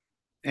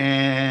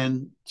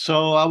 And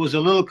so I was a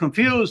little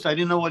confused. I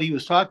didn't know what he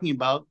was talking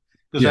about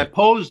because I Yeah,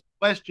 posed the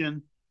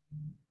question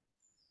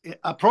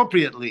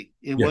appropriately.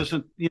 It yeah,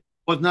 wasn't,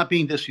 was not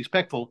being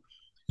disrespectful.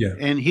 yeah,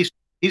 And he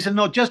said,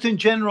 no, just in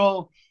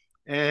general,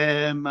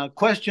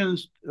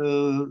 questions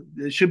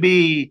should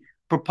be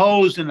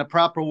proposed in a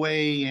proper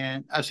way.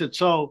 And I said,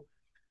 so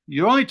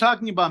you're only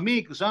talking about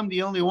me because I'm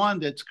the only one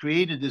that's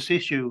created this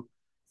issue,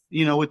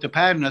 with the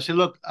pattern. I said,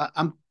 look,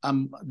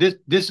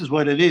 this is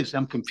what it is.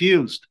 I'm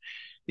confused.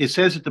 It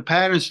says that the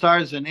pattern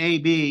starts in A,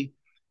 B,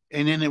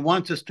 and then it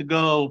wants us to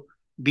go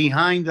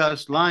behind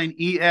us, line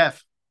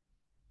EF.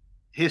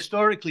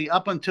 Historically,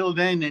 up until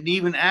then, and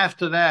even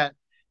after that,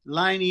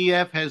 line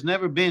EF has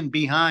never been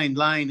behind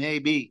line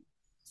AB.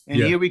 And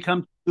yeah, here we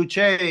come to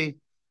Juche,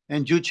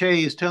 and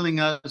Juche is telling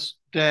us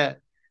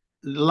that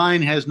the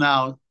line has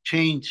now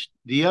changed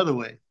the other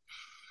way.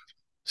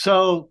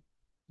 So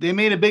they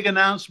made a big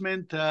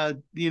announcement,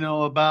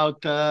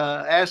 about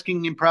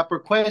asking improper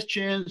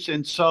questions,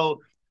 and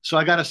so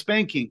I got a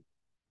spanking.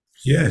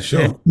 yeah. And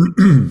Sure.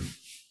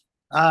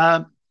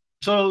 uh,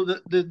 so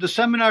the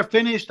seminar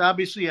finished.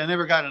 Obviously, I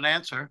never got an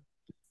answer,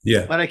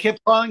 Yeah, but I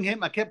kept calling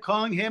him. I kept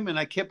calling him, and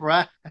I kept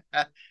I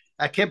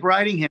kept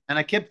writing him, and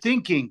I kept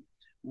thinking,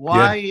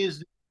 yeah,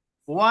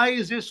 why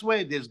is this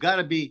way?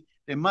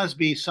 There must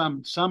be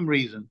some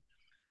reason.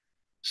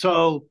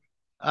 So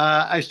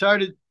I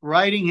started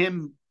writing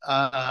him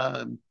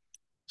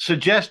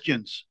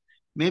suggestions.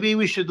 Maybe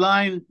we should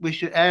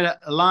add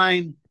a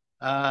line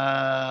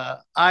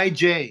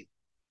IJ.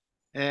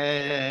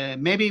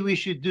 Maybe we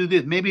should do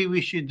this. Maybe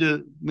we should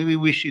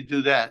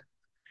do that.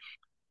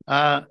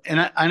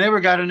 And I never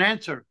got an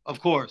answer, of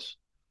course.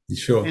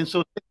 sure. And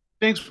so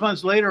 6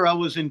 months later, I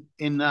was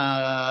in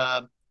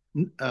uh,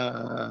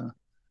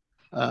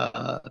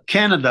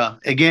 Canada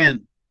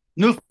again,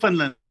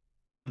 Newfoundland,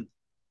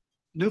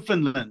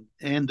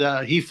 and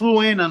he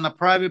flew in on a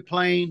private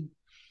plane,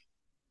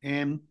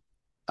 and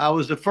I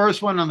was the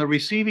first one on the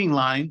receiving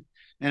line.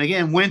 And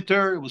again,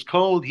 winter, it was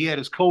cold. He had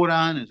his coat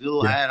on, his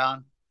little Yeah, hat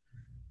on,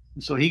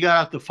 and so he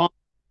got off the phone,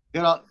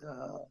 got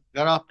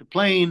off the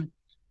plane,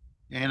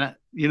 and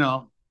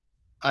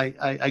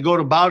I go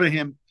to bow to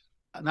him.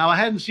 Now I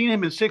hadn't seen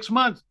him in 6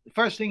 months. The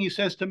first thing he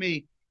says to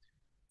me,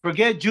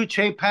 "Forget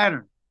Juche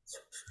pattern."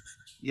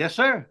 Yes,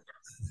 sir.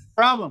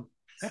 Problem.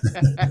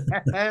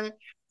 That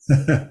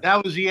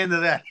was the end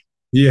of that.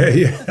 yeah,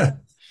 yeah,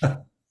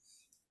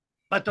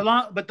 But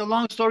the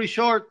long story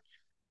short,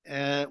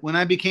 when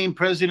I became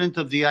president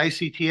of the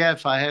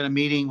ICTF, I had a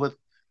meeting with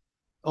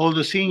all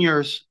the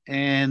seniors,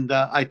 and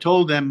I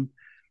told them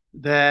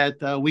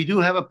that we do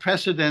have a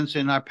precedence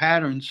in our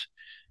patterns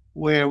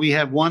where we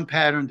have one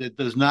pattern that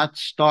does not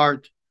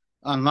start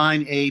on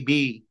line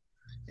AB.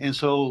 And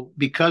so,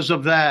 because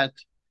of that,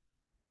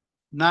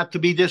 not to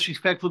be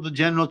disrespectful to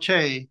General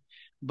Che,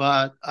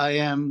 but I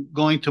am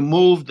going to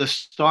move the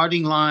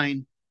starting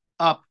line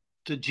up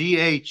to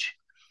GH.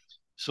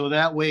 So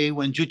that way,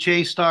 when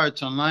Juche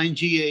starts on line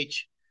GH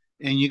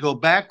and you go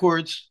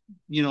backwards,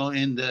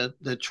 in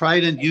the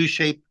trident U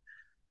shape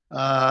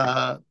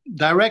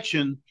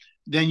direction,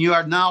 then you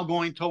are now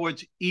going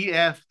towards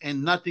EF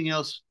and nothing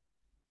else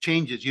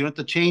changes. You don't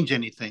have to change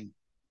anything.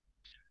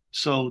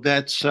 So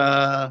that's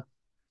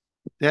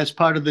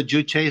part of the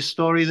Juche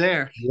story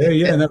there. yeah,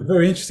 yeah. And that's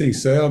very interesting,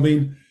 sir. I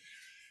mean,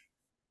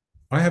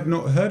 I have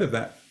not heard of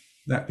that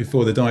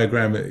before. The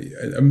diagram.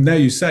 Now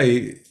you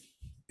say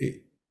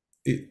it,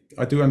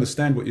 I do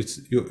understand what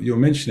you're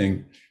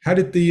mentioning. How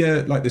did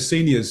the like the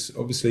seniors,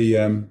 obviously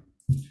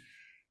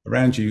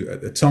around you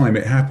at the time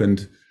it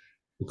happened,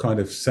 were kind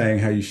of saying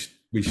how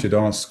we should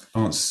ask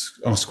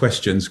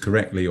questions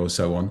correctly or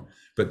so on.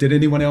 But did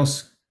anyone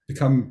else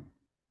become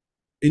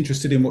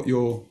interested in what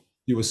you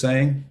were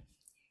saying?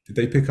 Did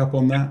they pick up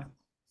on that?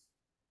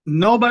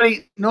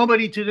 Nobody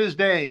to this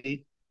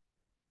day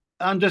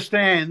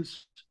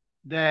understands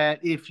that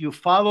if you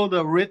follow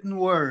the written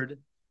word,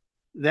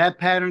 that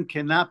pattern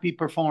cannot be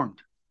performed.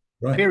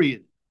 Right.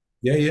 Period.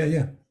 Yeah, yeah,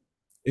 yeah.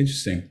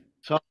 Interesting.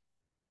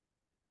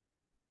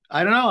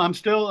 I don't know. I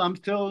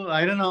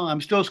don't know.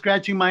 I'm still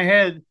scratching my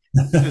head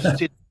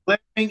because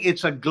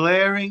it's a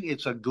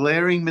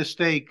glaring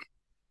mistake.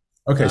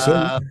 Okay, so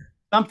Uh,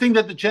 Something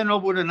that the general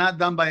would have not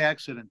done by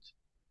accident.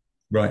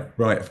 right,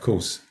 right, of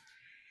course.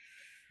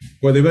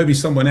 Well, there may be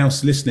someone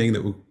else listening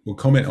that will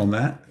comment on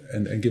that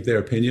and give their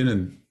opinion,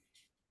 and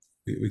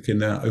we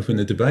can open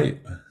the debate.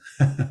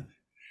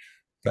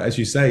 But as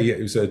you say,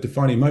 it was a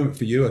defining moment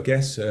for you, I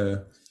guess, as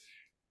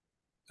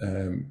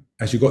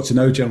you got to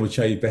know General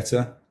Che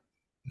better.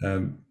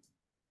 Um,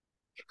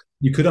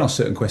 you could ask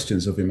certain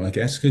questions of him, I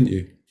guess, couldn't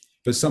you?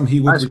 But some he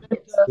would I spent,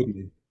 reject, wouldn't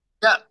he?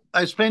 yeah,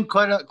 I spent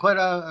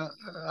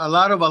a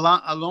lot of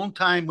a long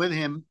time with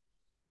him.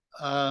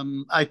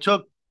 I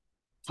took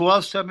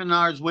 12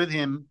 seminars with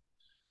him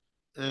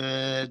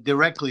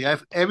directly.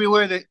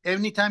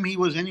 Anytime he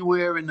was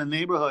anywhere in the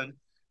neighborhood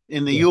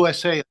in the Yeah,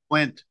 USA, I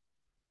went.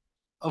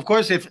 Of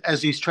course, if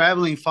as he's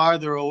traveling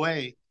farther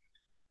away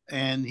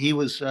and he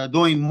was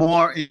doing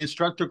more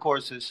instructor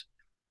courses,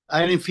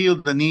 I didn't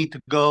feel the need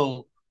to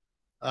go,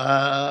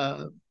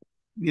 uh,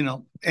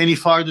 any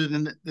farther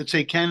than let's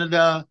say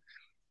Canada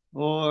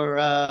or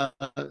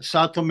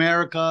South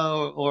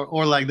America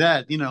or like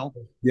that. yeah,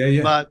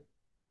 yeah. But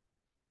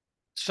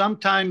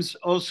sometimes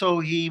also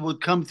he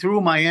would come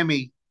through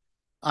Miami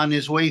on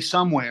his way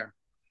somewhere,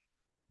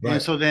 and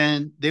Right. so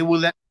then they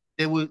would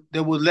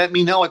let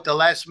me know at the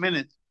last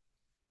minute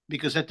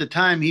because at the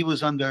time he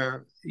was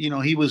under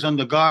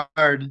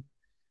guard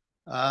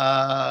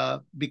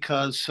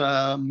because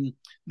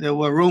there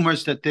were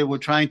rumors that they were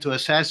trying to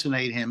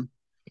assassinate him.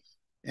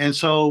 And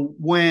so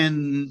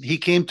when he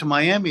came to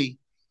Miami,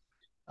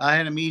 I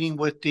had a meeting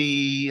with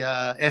the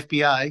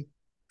FBI,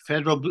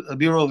 Federal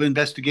Bureau of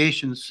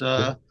Investigations,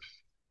 Yeah.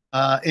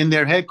 in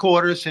their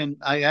headquarters, and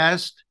I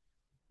asked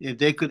if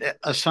they could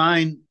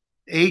assign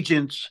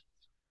agents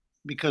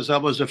because I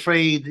was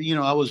afraid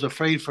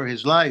for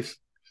his life.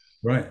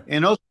 Right.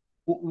 And also,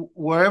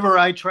 wherever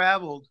I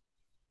traveled,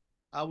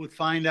 I would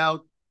find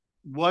out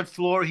what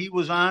floor he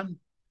was on,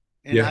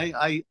 and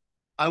Yeah.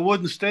 I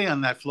wouldn't stay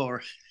on that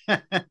floor.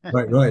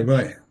 Right. Right.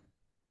 Right.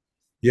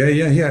 Yeah.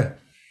 Yeah. Yeah.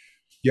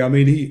 Yeah. I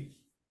mean,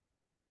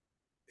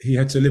 he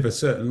had to live a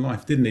certain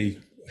life, didn't he?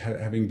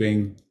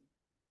 Having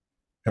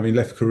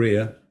left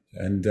Korea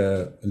and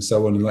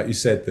so on, and like you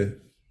said,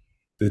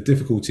 the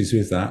difficulties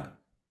with that.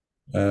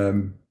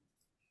 Um,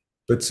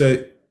 but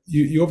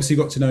you obviously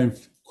got to know him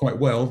quite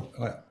well.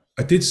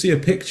 I did see a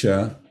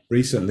picture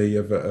recently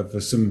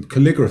of some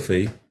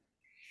calligraphy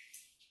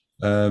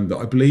that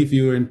I believe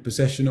you were in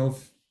possession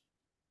of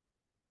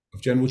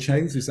General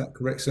Che's. Is that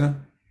correct, sir?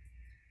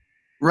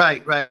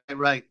 Right, right,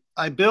 right.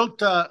 I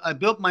built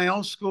my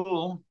own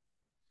school,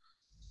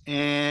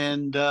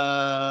 and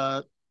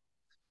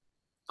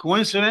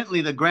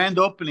coincidentally, the grand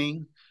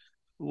opening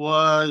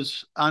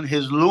was on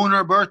his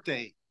lunar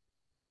birthday,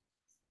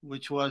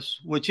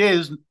 which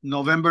is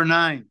November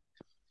 9.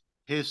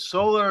 His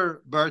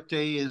solar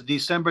birthday is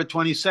December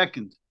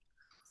 22nd.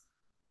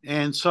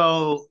 And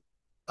so,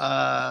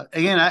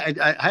 again,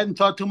 I hadn't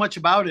thought too much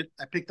about it.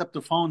 I picked up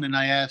the phone and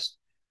I asked,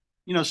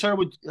 sir,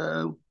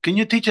 can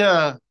you teach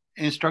a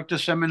instructor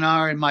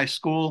seminar in my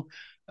school?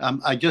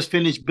 I just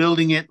finished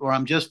building it, or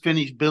I'm just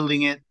finished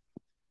building it.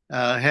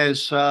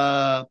 Has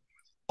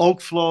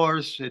oak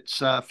floors. It's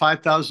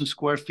 5,000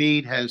 square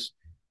feet. Has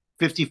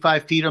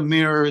 55 feet of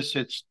mirrors.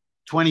 It's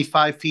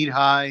 25 feet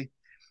high.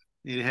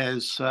 It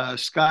has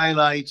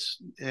skylights.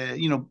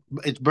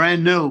 It's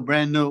brand new,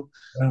 brand new.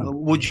 Wow.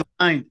 Would you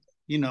mind?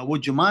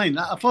 Would you mind?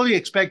 I fully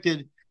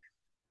expected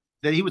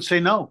that he would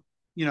say no.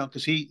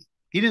 Because he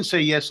didn't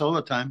say yes all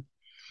the time.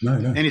 No,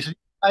 no. And he said,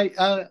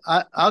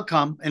 I'll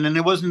come. And then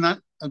it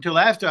wasn't until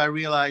after I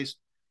realized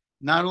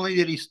not only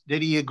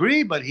did he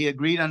agree, but he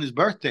agreed on his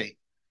birthday.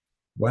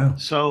 Wow.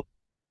 So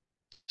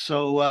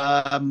so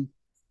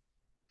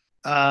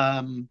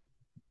um,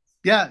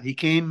 yeah, he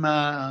came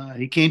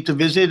to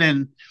visit,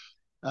 and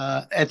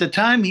at the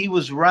time he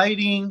was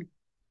writing,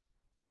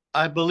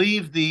 I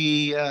believe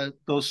the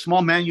those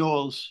small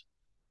manuals,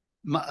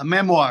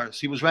 memoirs.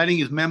 He was writing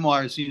his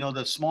memoirs.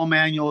 The small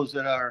manuals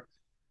that are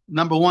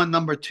number one,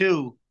 number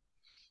two,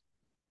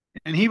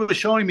 and he was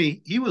showing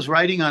me he was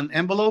writing on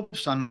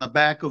envelopes on the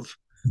back of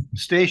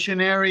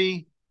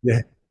stationery,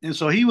 Yeah. and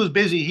so he was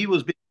busy. He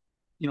was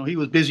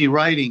busy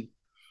writing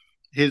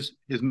his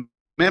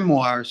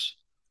memoirs,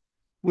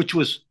 which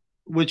was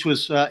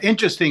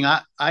interesting.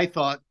 I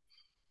thought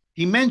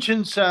he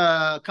mentions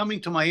coming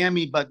to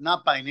Miami, but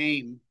not by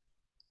name,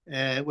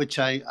 which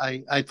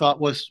I thought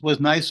was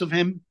nice of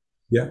him.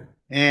 Yeah.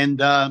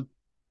 And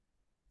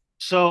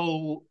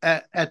so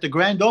at the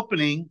grand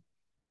opening,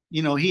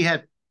 he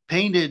had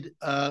painted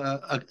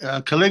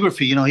a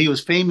calligraphy. He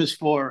was famous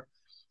for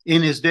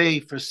in his day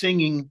for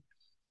singing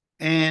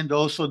and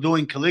also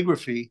doing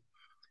calligraphy.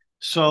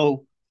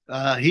 So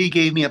he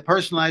gave me a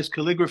personalized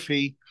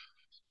calligraphy.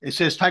 It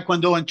says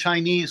Taekwondo in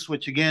Chinese,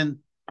 which again,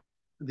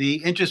 the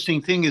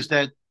interesting thing is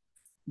that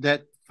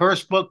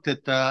first book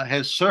that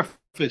has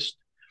surfaced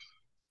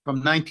from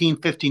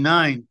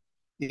 1959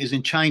 is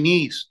in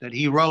Chinese that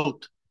he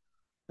wrote.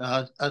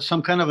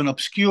 some kind of an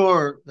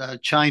obscure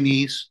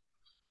Chinese,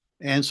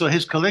 and so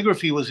his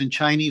calligraphy was in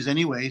Chinese,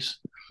 anyways.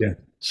 Yeah.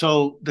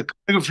 So the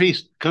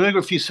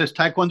calligraphy says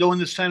Taekwondo in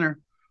the center,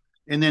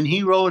 and then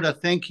he wrote a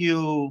thank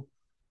you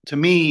to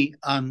me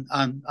on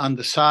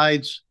the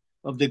sides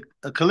of the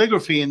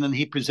calligraphy, and then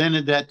he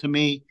presented that to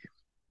me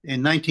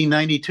in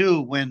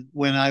 1992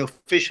 when I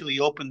officially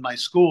opened my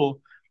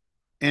school.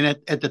 And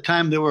at the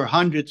time, there were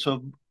hundreds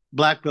of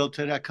black belts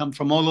that had come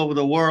from all over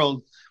the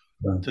world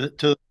Wow.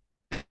 to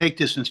take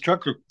this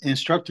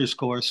instructor's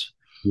course.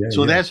 Yeah,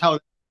 So yeah. that's how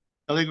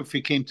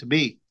calligraphy came to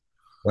be.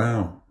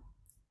 Wow.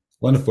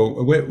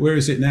 Wonderful. Where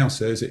is it now,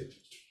 sir? Is it?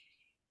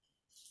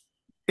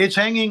 It's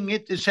hanging.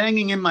 It's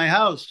hanging in my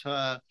house.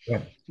 Yeah.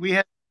 We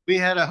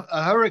had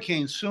a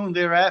hurricane soon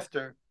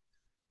thereafter,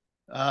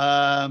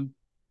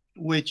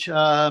 which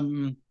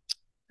even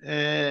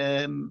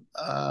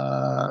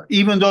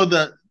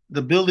though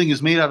the building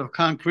is made out of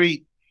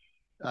concrete,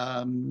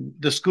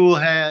 the school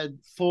had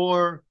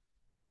 4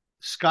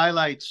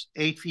 skylights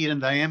 8 feet in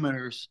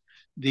diameters.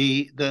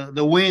 The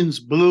winds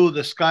blew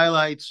the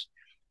skylights,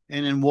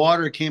 and then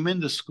water came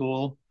into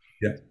school.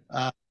 Yeah.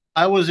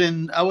 I was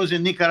in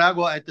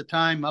Nicaragua at the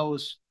time. I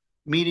was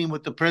meeting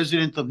with the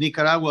president of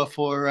Nicaragua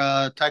for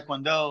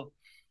Taekwondo,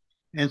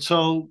 and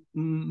so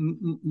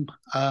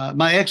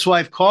my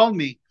ex-wife called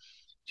me.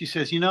 She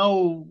says,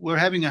 we're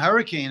having a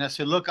hurricane. I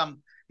said, look,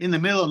 I'm in the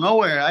middle of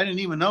nowhere. I didn't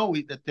even know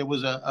that there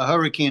was a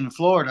hurricane in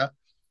Florida.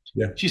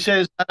 Yeah. She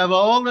says, out of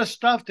all the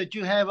stuff that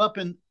you have up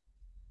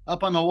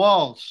on the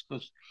walls,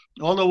 because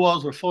all the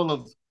walls are full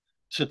of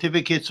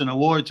certificates and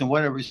awards and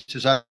whatever. She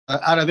says, out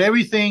of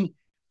everything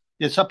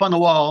that's up on the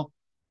wall,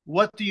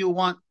 what do you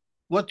want?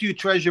 What do you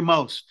treasure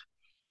most?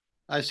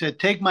 I said,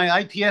 take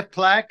my ITF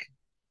plaque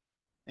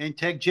and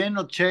take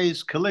General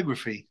Che's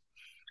calligraphy.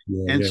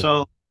 Yeah, and yeah.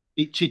 so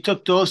she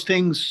took those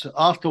things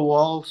off the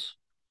walls,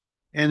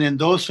 and then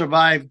those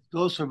survived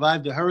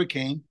the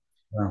hurricane.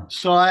 Wow.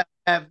 So I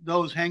have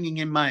those hanging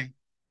in my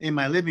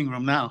living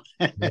room now.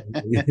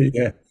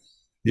 Yeah.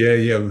 Yeah,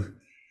 yeah.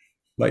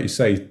 Like you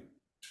say,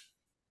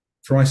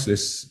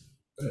 priceless.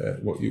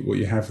 What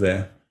you have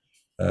there.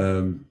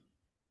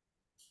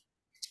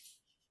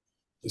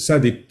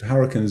 Sadly,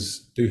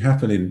 hurricanes do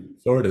happen in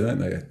Florida, don't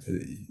they?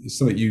 It's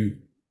something you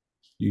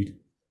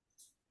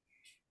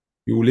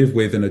will live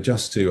with and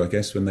adjust to, I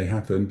guess, when they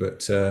happen.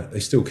 But they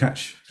still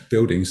catch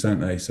buildings, don't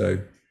they? So.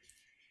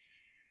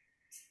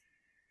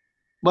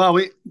 Well,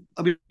 we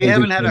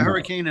haven't had a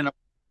hurricane in a.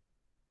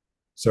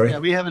 Sorry. Yeah,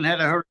 we haven't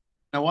had a hurricane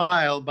in a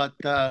while, but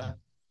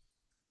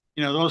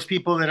those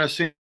people that are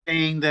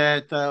saying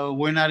that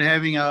we're not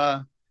having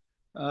a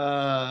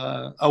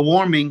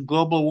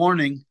global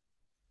warming.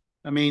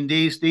 I mean,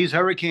 these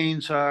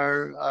hurricanes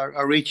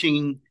are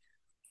reaching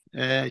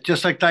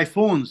just like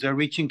typhoons. They're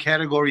reaching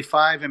Category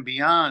 5 and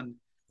beyond.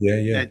 Yeah,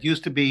 yeah. That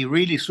used to be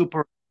really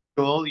super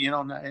cool,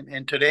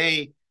 and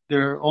today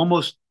they're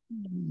almost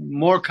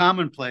more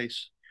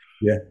commonplace.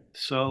 Yeah.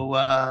 So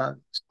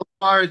so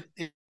far,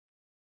 it's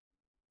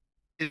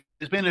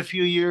been a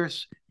few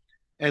years,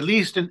 at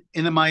least in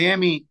the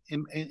Miami.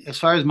 As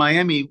far as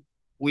Miami,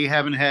 we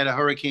haven't had a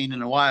hurricane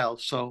in a while,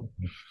 so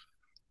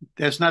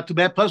that's not too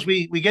bad. Plus,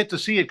 we get to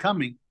see it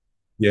coming.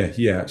 Yeah,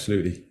 yeah,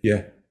 absolutely.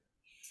 Yeah,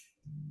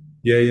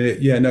 yeah, yeah,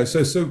 yeah. No,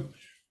 so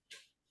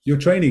your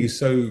training is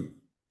so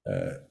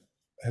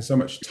has so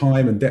much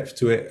time and depth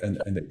to it,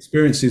 and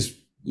experiences.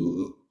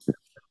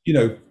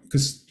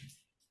 Because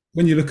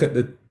when you look at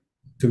the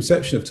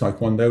conception of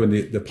Taekwondo and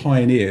the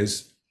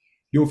pioneers,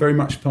 you're very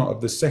much part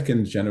of the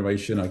second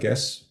generation, I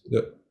guess,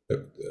 that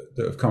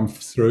have come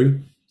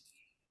through.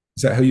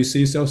 Is that how you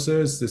see yourself,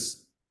 sir? Is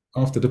this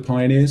after the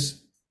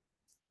pioneers?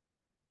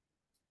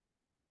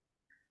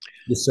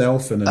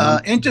 Yourself and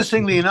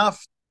interestingly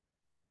enough,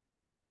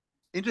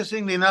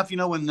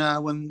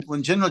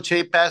 when General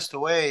Che passed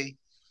away,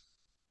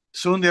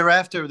 soon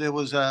thereafter there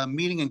was a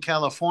meeting in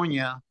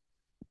California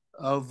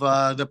of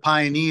the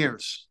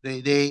pioneers.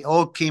 They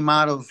all came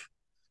out of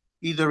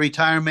either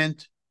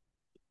retirement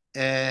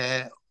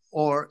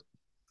or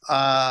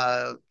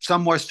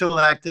some were still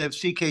active.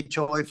 C.K.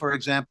 Choi, for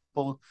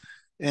example,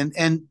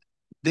 and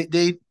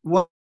they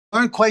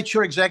weren't quite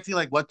sure exactly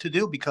like what to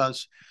do,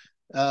 because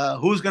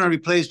who's going to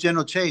replace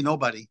General Che?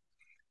 Nobody.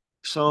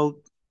 So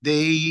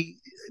they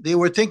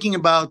were thinking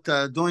about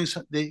to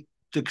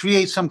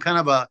create some kind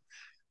of a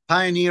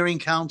pioneering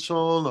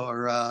council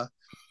or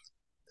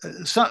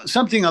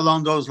something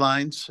along those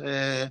lines.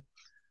 I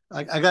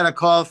got a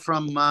call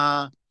from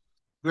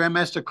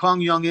Grandmaster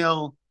Kong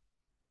Young-il,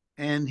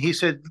 and he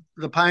said,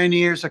 the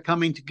pioneers are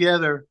coming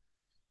together.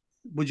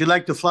 Would you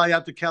like to fly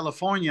out to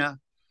California?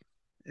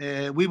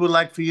 We would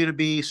like for you to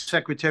be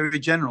Secretary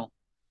General.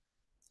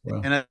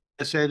 Wow. And I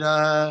said,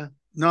 no,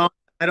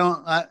 I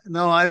don't.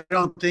 I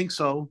don't think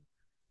so.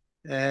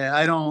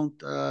 I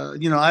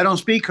don't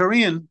speak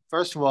Korean,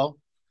 first of all,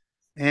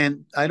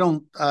 and I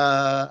don't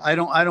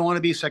want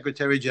to be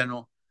Secretary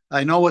General.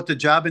 I know what the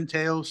job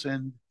entails,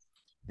 and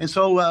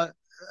so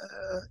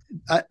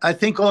I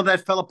think all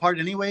that fell apart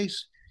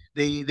anyways.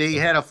 They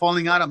had a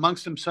falling out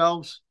amongst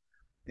themselves,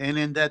 and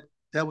then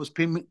that was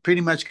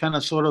pretty much kind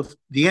of sort of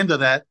the end of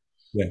that.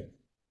 Yeah.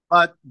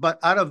 But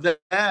out of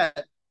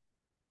that,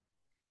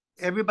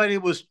 everybody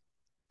was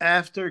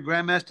after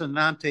Grandmaster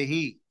Nam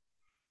Tehi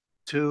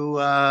to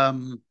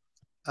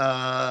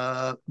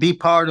be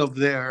part of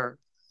their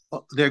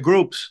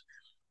groups.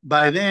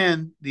 By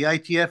then, the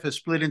ITF has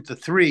split into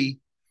three,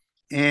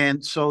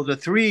 and so the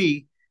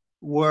three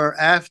were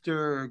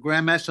after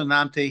Grandmaster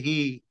Nam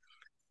Tehi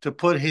to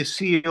put his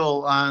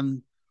seal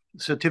on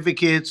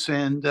certificates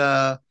and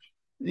as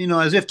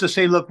if to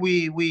say, look,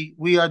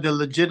 we are the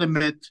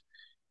legitimate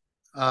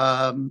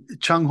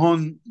Chung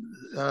Hon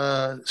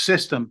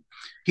system.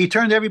 He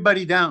turned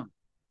everybody down.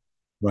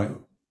 Right.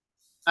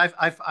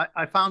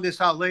 I found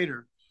this out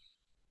later,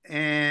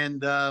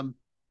 and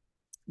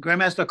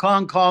Grandmaster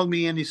Kwon called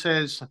me and he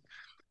says,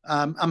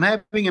 "I'm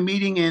having a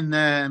meeting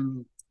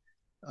in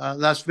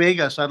Las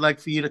Vegas. I'd like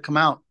for you to come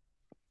out."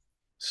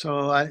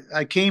 So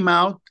I came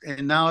out,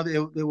 and now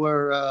there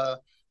were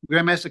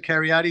Grandmaster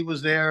Cariati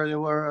was there. There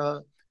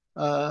were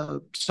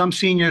some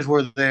seniors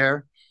were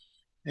there,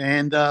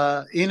 and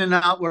in and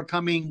out were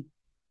coming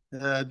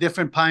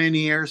different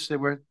pioneers. They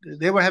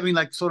were having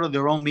like sort of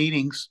their own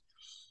meetings.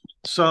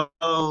 So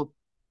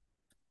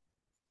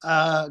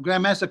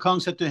Grandmaster Kong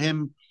said to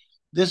him,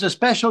 "There's a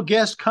special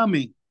guest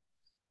coming."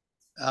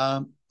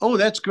 Oh,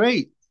 that's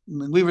great.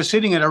 We were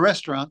sitting at a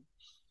restaurant,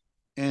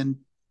 and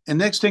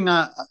next thing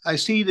I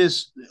see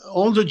this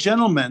older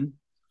gentleman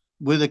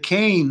with a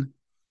cane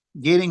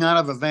getting out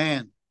of a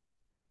van.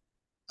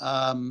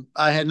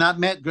 I had not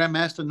met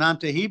Grandmaster Nam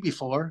Tehi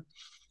before,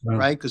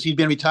 right? Because he'd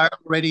been retired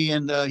already,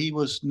 and he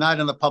was not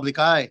in the public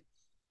eye.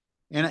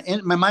 And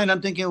in my mind,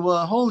 I'm thinking,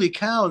 well, holy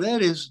cow,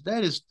 that is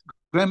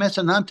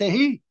Grandmaster Nam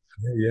Tehi.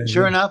 Yeah,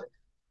 sure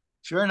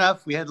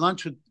enough, we had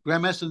lunch with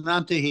Grandmaster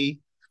Nam Tehi.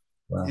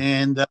 Wow.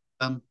 And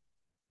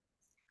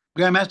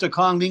Grandmaster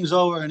Kong leans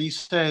over and he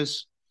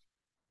says,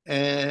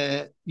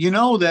 you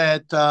know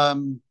that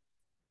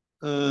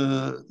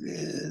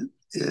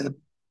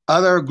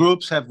other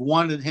groups have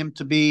wanted him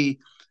to be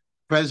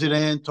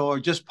president or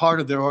just part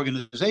of their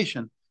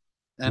organization.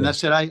 And I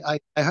said,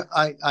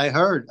 I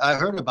heard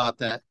about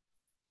that.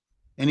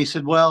 And he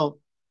said, well,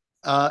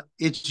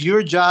 it's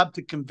your job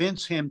to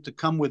convince him to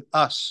come with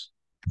us.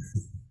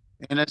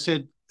 And I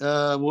said,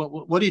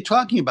 what are you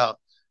talking about?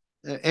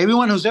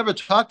 Everyone who's ever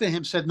talked to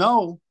him said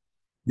no.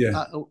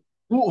 Yeah.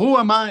 Who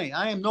am I?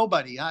 I am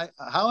nobody.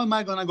 How am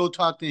I going to go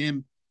talk to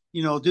him?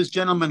 This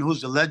gentleman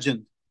who's a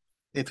legend.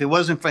 If it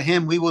wasn't for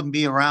him, we wouldn't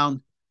be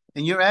around.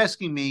 And you're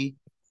asking me,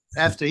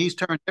 after he's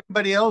turned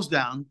everybody else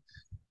down,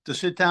 to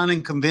sit down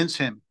and convince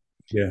him.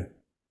 Yeah.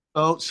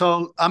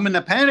 So I'm in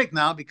a panic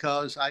now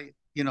because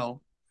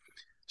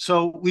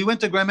So we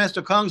went to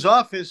Grandmaster Kong's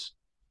office,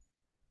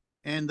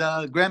 and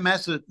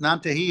Grandmaster Nam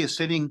Tehi is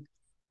sitting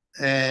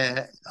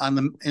on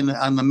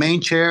the main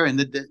chair, and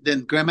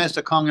then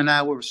Grandmaster Kong and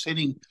I were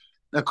sitting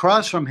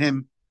across from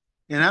him,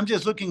 and I'm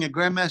just looking at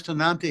Grandmaster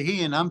Nam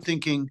Tehi, and I'm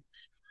thinking,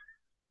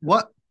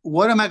 what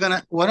am I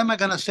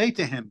gonna say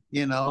to him?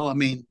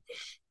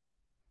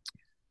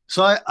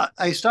 So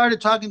I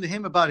started talking to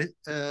him about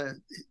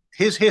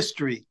his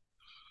history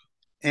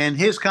and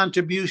his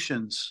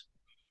contributions,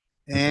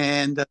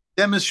 and the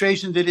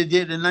demonstration that he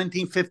did in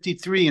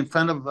 1953 in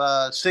front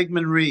of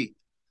Sigmund Rhee.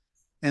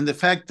 And the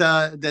fact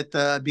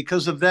that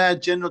because of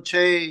that, General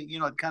Che,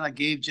 it kind of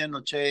gave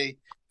General Che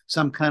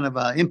some kind of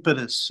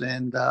impetus,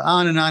 and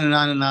on and on and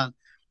on and on.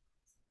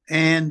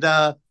 And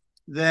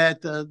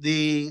that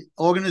the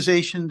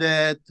organization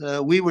that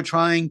we were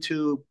trying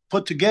to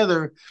put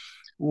together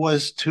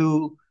was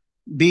to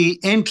be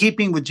in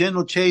keeping with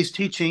General Che's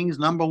teachings,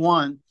 number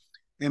one,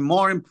 and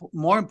more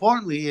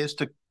importantly, is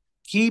to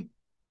keep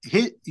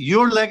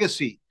your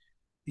legacy,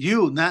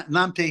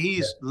 Nam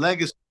Tehi's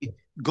legacy,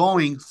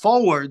 going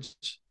forwards,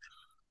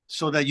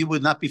 so that you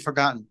would not be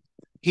forgotten.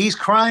 He's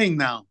crying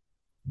now.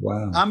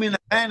 Wow. I'm in a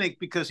panic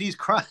because he's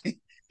crying.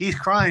 He's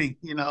crying,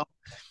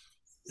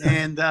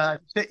 And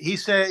he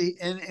said,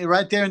 and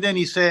right there and then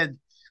he said,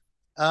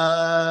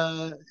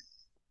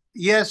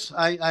 "Yes,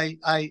 I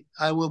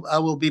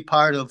will be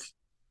part of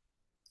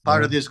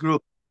this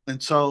group."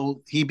 And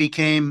so he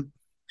became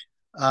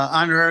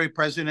honorary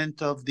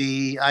president of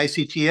the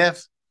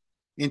ICTF,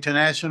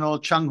 International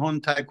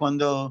Taekwon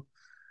Do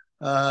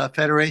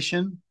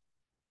Federation.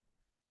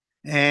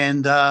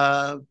 And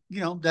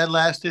that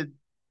lasted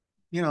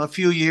a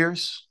few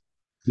years.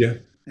 Yeah.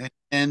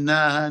 And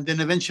then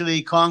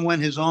eventually Kong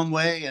went his own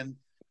way, and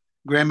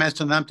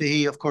Grandmaster Nam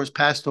Tehi, of course,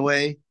 passed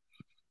away.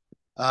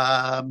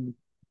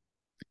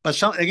 But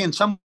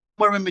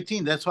somewhere in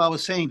between, that's why I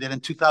was saying that in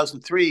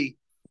 2003,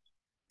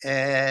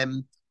 I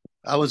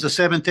was a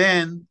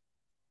 7th.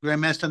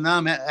 Grandmaster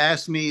Nam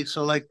asked me,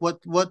 so like, what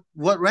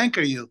rank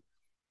are you?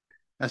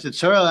 I said,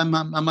 "Sir, I'm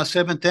a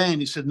 7th."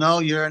 He said, "No,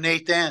 you're an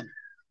 8th."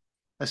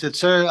 I said,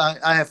 "Sir,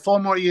 I have 4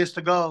 more years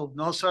to go."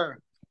 "No, sir."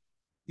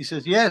 He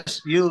says,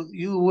 "Yes,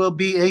 you will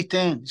be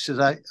 8th." He says,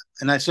 I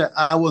said,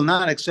 "I will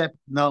not accept."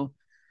 No.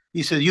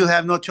 He said, "You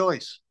have no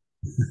choice."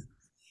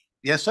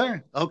 "Yes,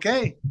 sir."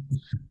 "Okay."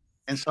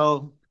 And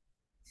so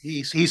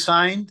he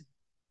signed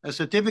a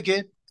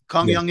certificate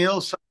Kong Yeah.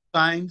 Young-il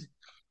signed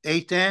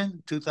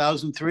 8-10,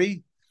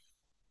 2003,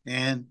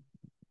 and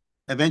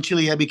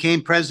eventually I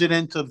became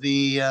president of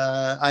the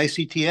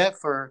ICTF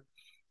for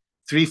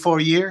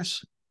 3-4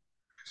 years,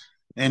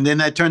 and then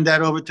I turned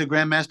that over to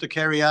Grandmaster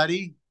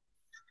Cariati,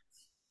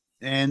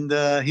 and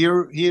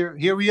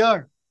here we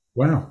are.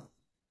 Wow.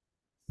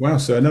 Wow.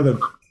 So another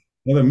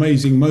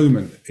amazing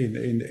moment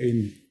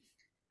in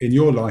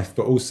your life,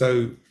 but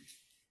also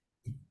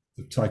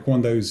the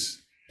Taekwondo's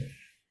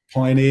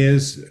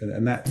pioneers,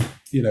 and that,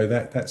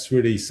 that's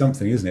really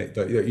something, isn't it?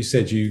 That you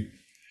said you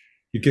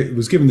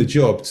was given the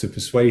job to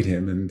persuade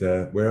him, and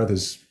where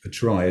others had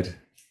tried,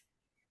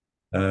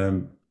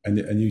 and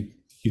you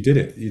did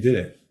it. You did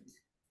it.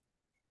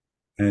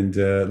 And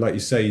like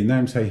you say,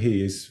 Nam Tae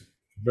Hee is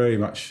very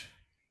much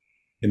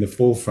in the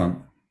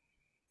forefront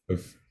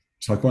of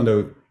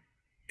Taekwondo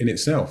in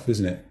itself,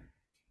 isn't it?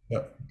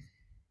 But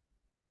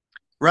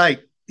Right.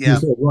 you Yeah.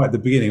 said right at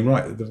the beginning,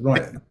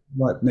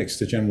 right next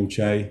to General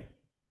Che.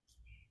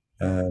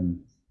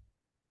 And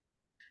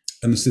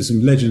there's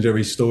some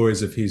legendary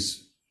stories of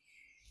his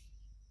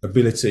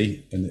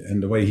ability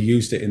and the way he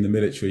used it in the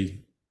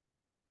military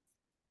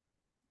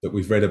that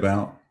we've read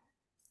about.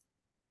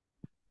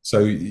 So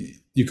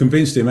you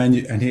convinced him, and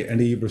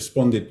he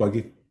responded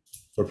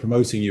for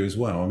promoting you as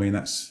well. I mean,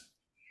 that's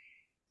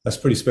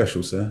pretty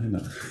special, sir, isn't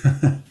it?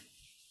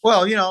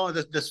 Well,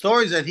 the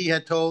stories that he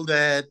had told,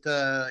 that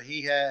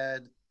he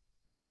had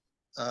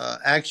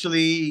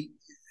actually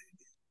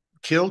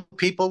killed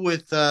people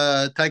with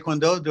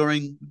Taekwondo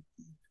during,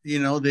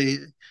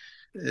 the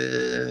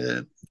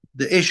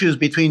issues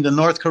between the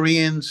North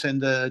Koreans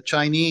and the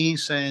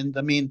Chinese, and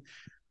I mean,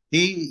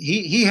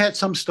 he had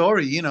some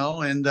story,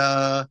 and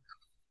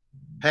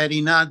had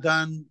he not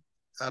done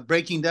a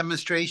breaking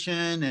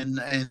demonstration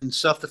and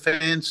self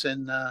defense,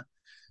 and of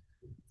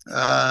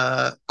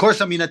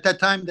course, I mean, at that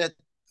time, that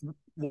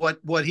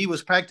what he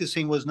was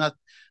practicing was not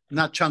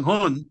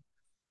Changhun,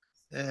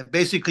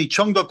 basically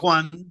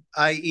Chongdokwon,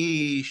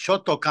 i.e.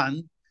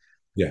 Shotokan.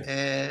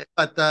 Yeah.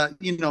 But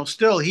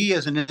still, he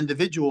as an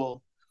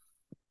individual,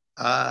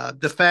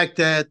 the fact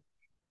that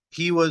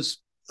he was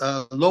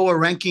lower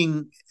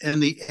ranking in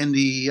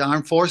the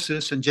armed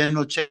forces, and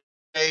General Che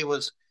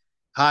was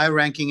high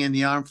ranking in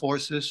the armed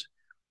forces.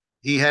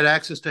 He had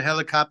access to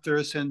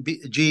helicopters and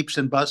jeeps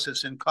and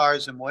buses and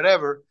cars and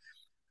whatever.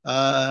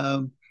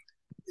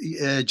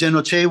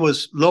 General Che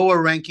was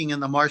lower ranking in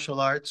the martial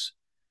arts.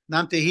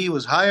 Nam Tae Hee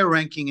was higher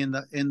ranking in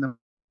the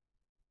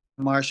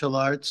martial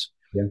arts.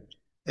 Yeah.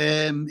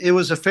 And it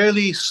was a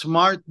fairly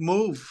smart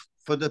move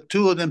for the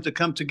two of them to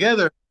come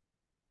together,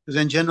 because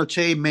then General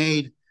Che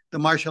made the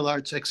martial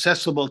arts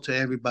accessible to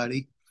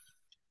everybody.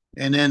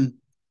 And then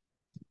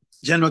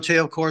General Che,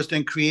 of course,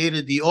 then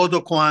created the Odo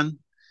Kwon,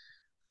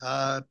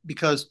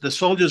 because the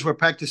soldiers were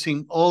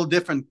practicing all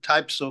different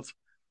types of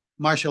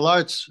martial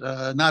arts,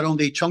 not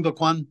only Chongdo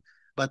Kwon,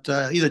 but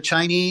either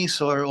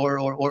Chinese or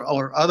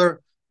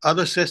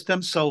other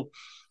systems. So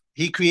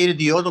he created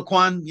the Odo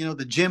Kwon,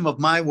 the gym of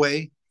my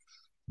way.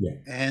 Yeah.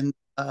 And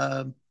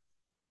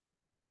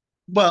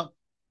well,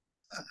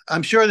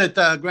 I'm sure that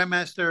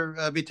Grandmaster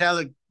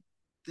Vitalik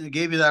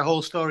gave you that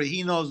whole story.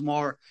 He knows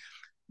more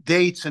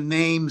dates and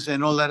names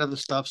and all that other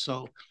stuff.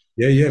 So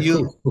Yeah,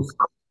 of course.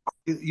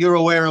 You're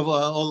aware of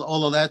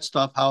all of that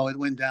stuff, how it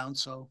went down.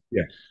 So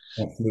Yeah,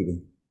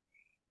 absolutely.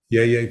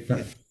 Yeah,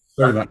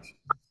 very much.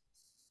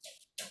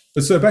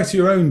 But so back to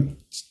your own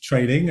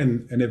training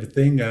and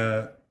everything.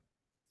 I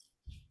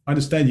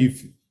understand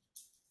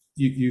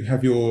you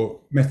have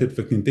your method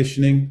for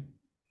conditioning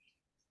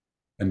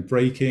and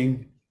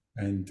breaking,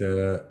 and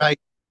right.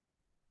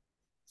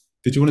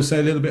 Did you want to say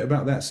a little bit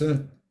about that,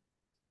 sir?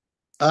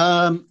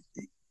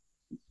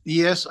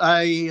 Yes,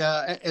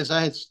 as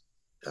I had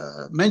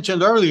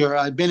mentioned earlier,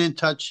 I've been in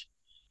touch.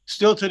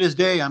 Still to this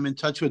day, I'm in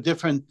touch with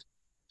different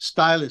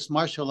stylists,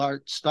 martial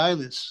arts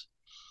stylists.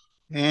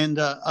 And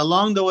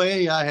along the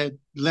way, I had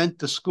lent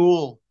the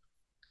school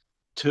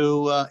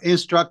to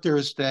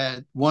instructors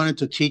that wanted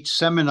to teach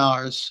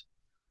seminars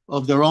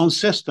of their own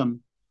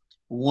system.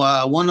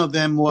 One of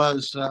them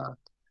was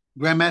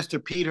Grandmaster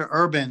Peter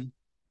Urban.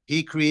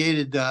 He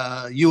created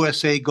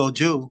USA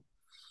Goju.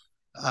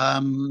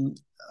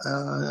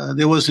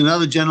 There was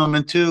another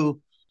gentleman too,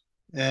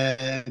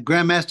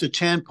 Grandmaster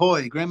Chan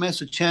Poi.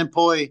 Grandmaster Chan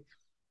Poi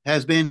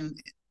has been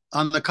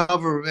on the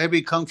cover of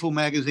every Kung Fu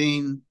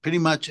magazine pretty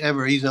much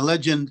ever. He's a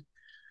legend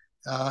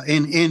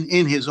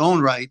in his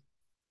own right.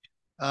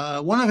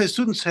 One of his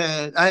students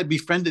I had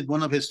befriended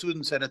one of his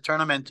students at a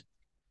tournament,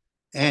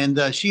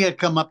 and she had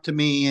come up to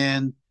me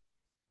and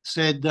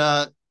said,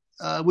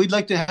 we'd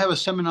like to have a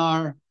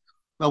seminar,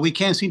 but we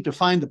can't seem to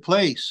find a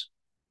place.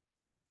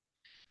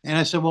 And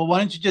I said, well, why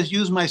don't you just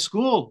use my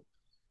school?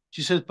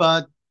 She said,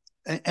 but,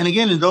 and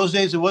again, in those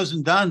days, it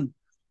wasn't done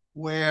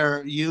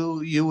where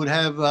you would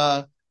have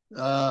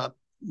not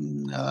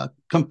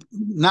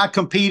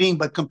competing,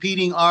 but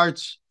competing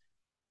arts,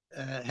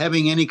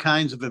 having any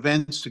kinds of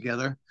events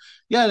together.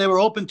 Yeah, they were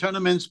open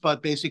tournaments,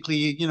 but basically,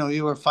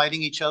 you were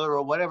fighting each other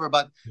or whatever.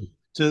 But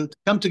to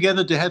come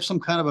together to have some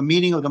kind of a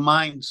meeting of the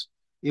minds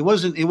it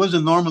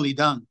wasn't normally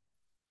done.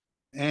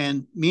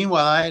 And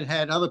meanwhile, I had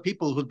had other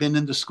people who'd been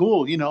into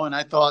school, and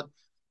I thought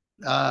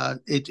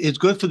it's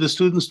good for the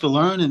students to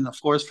learn, and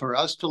of course for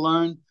us to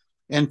learn,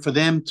 and for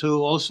them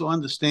to also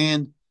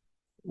understand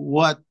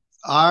what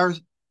our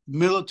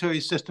military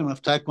system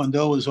of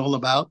Taekwondo is all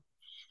about.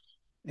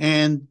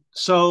 And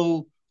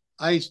so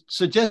I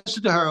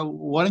suggested to her,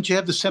 why don't you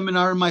have the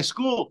seminar in my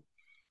school?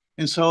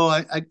 And so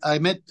I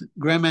met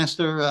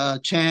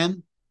Grandmaster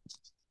Chan,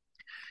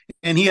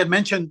 and he had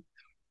mentioned,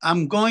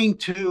 I'm going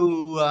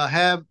to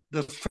have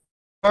the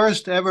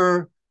first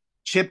ever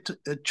trip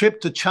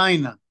to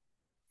China.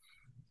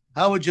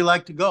 How would you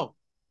like to go?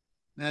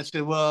 And I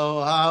said,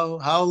 well,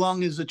 how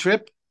long is the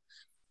trip?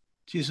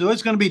 She said, well,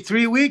 it's going to be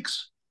 3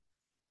 weeks.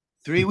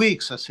 3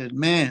 weeks. I said,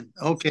 man,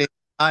 okay.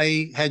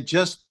 I had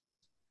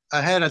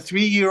a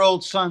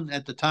 3-year-old son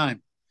at the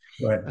time.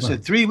 Right. I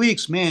said, 3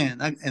 weeks,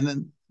 man. And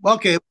then,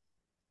 okay,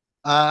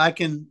 I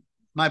can,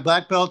 my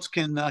black belts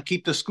can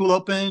keep the school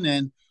open.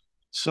 And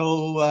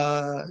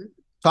so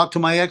talked to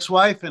my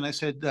ex-wife, and I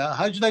said,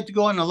 how'd you like to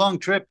go on a long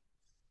trip?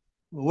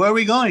 Where are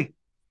we going?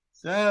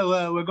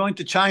 We're going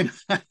to China.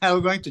 We're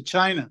going to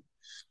China.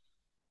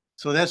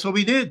 So that's what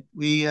we did.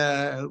 We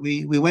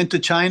went to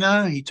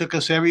China. He took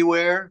us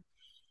everywhere.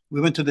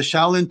 We went to the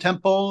Shaolin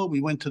Temple.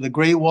 We went to the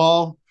Great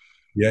Wall.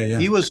 Yeah.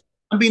 He was,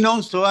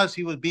 unbeknownst to us,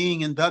 he was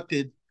being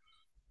inducted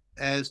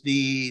as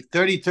the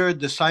 33rd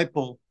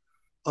disciple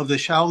of the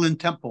Shaolin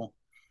Temple.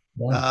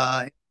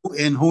 Wow.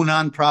 In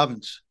Hunan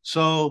province.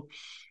 So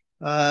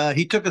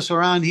he took us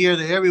around here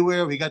to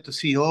everywhere. We got to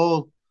see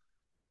all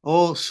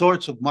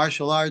sorts of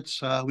martial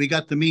arts. We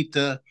got to meet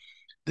the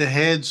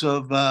heads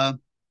of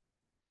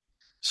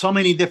so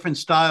many different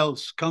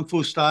styles, kung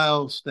fu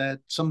styles that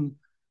some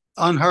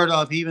unheard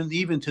of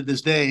even to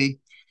this day.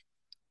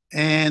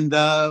 And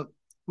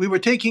we were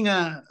taking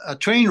a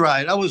train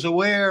ride. I was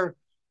aware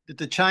that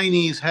the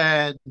Chinese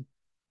had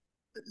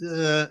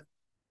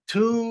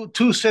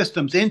two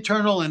systems,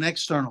 internal and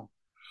external.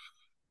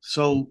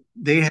 So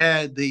they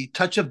had the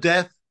touch of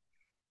death,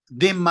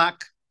 dim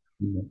mak,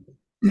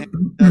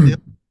 and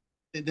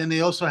then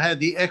they also had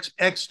the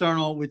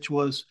external, which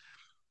was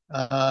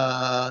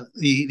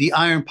the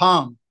iron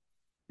palm.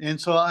 And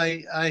so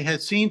I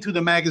had seen through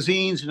the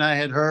magazines, and I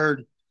had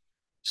heard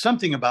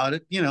something about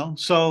it,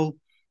 So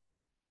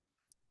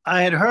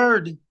I had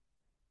heard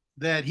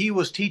that he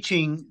was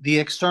teaching the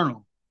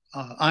external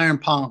iron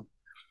palm.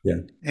 Yeah.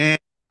 And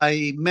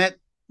I met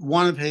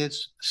one of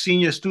his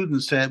senior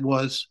students that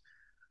was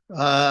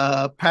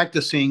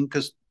practicing,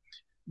 because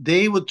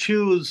they would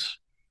choose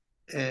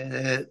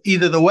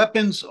either the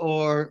weapons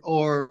or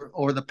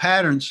the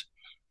patterns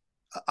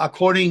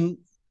according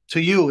to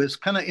you. It's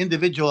kind of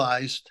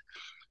individualized.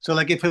 So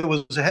like if it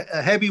was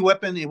a heavy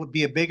weapon, it would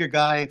be a bigger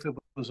guy. If it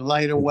was a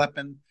lighter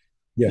weapon,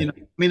 I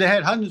mean, they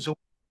had hundreds of,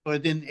 so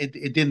it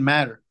didn't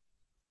matter.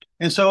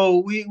 And so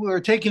we were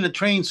taking a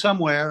train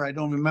somewhere, I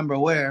don't remember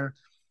where,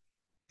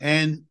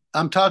 and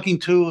I'm talking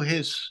to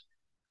his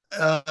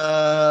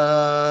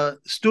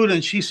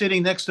student. She's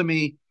sitting next to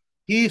me.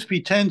 He's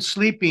pretend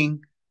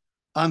sleeping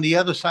on the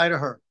other side of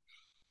her.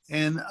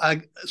 And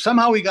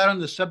somehow we got on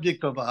the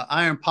subject of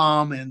iron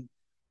palm and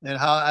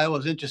how I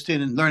was interested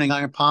in learning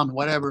iron palm and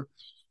whatever.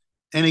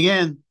 And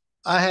again,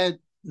 I had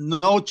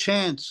no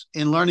chance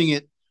in learning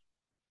it,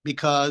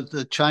 because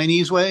the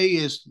Chinese way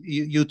is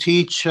you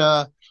teach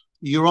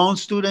your own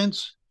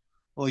students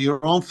or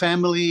your own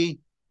family,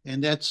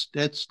 and that's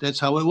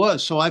how it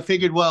was. So I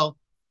figured, well,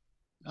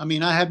 I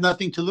mean, I have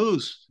nothing to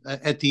lose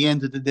at the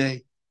end of the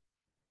day.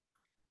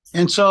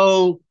 And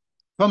so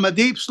from a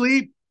deep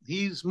sleep,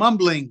 he's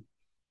mumbling,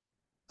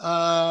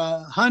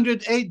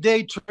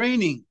 108-day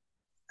training.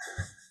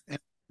 And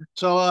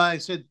so I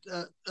said,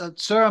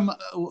 sir,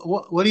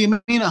 what do you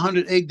mean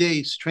 108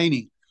 days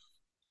training?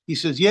 He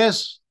says,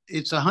 yes,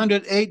 it's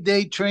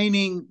 108-day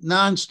training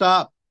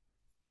nonstop.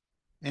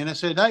 And I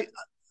said,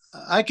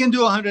 I can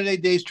do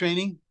 108 days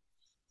training.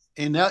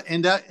 And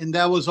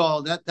that was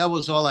all. That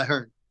was all I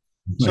heard.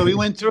 So we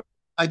went through.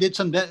 I did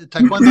some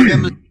taekwondo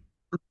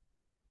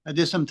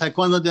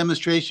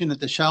demonstration at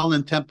the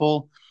Shaolin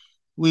Temple.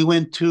 We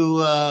went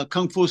to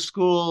kung fu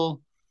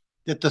school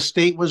that the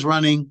state was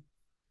running.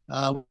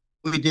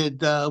 We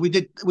did a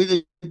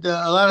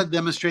lot of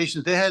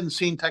demonstrations. They hadn't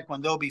seen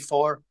taekwondo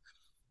before.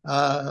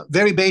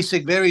 Very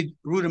basic, very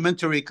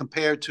rudimentary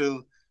compared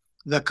to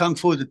the kung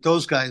fu that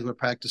those guys were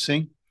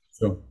practicing.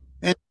 Sure.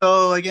 And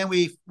so again,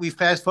 we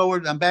fast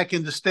forward. I'm back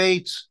in the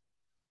States.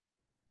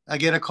 I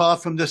get a call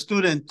from the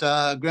student.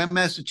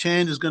 Grandmaster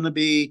Chen is going to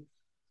be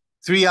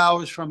 3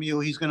 hours from you.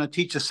 He's going to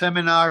teach a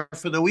seminar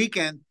for the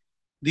weekend.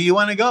 Do you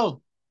want to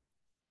go?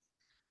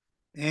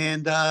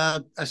 And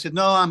I said,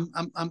 no,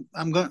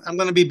 I'm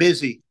going to be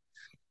busy.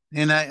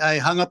 And I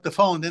hung up the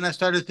phone. Then I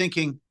started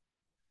thinking,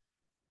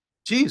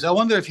 geez, I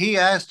wonder if he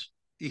asked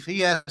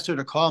her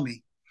to call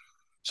me.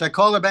 So I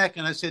called her back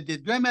and I said,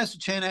 did Grandmaster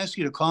Chen ask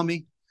you to call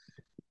me?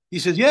 He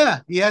says,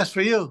 yeah, he asked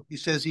for you. He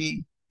says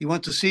he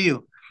wants to see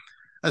you.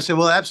 I said,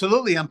 well,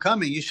 absolutely, I'm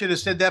coming. You should have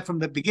said that from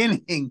the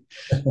beginning.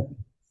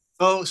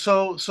 So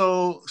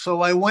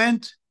I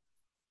went,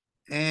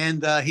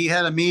 and he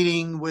had a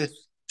meeting with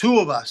two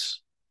of us.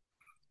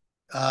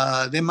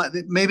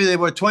 Maybe they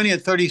were 20 or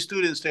 30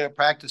 students there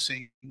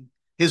practicing,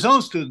 his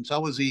own students. I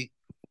was the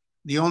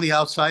only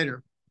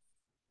outsider,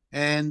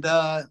 and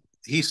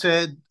he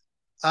said,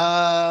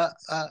 I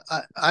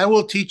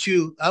will teach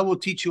you. I will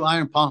teach you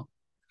iron palm.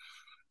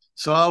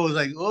 So I was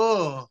like,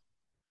 oh,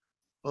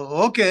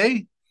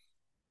 okay.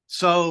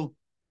 So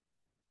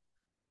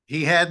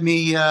he had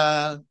me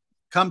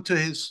come to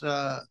his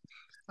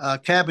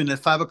cabin at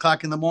 5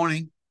 o'clock in the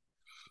morning.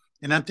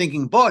 And I'm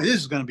thinking, boy, this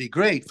is going to be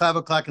great. 5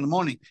 o'clock in the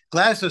morning.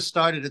 Classes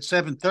started at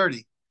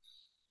 7:30.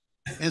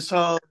 And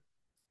so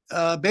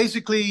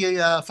basically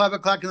 5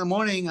 o'clock in the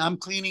morning, I'm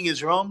cleaning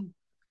his room.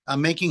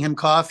 I'm making him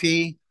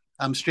coffee.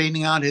 I'm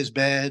straightening out his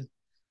bed.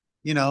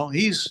 You know,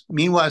 he's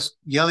meanwhile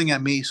yelling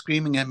at me,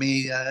 screaming at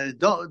me,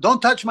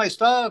 don't touch my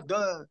stuff.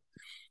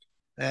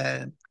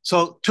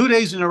 So 2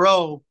 days in a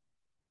row,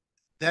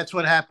 that's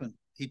what happened.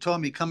 He told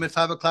me, come at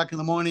 5 o'clock in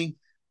the morning,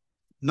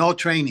 no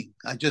training.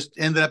 I just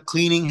ended up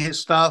cleaning his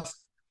stuff.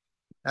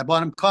 I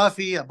bought him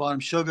coffee. I bought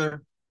him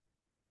sugar.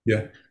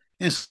 Yeah.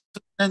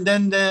 And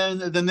then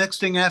the next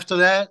thing after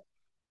that,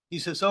 he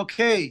says,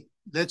 okay,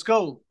 let's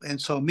go. And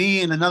so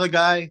me and another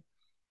guy,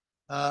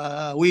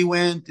 we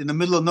went in the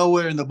middle of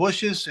nowhere in the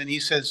bushes. And he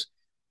says,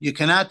 you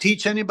cannot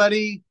teach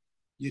anybody.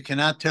 You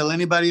cannot tell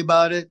anybody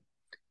about it.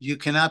 You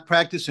cannot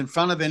practice in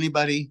front of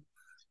anybody.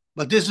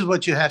 But this is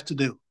what you have to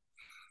do.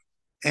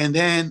 And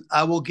then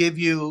I will give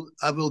you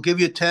a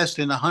test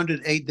in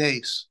 108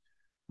 days,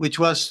 which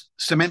was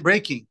cement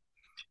breaking.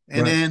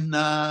 And then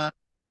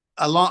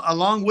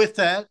along with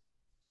that,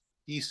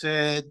 he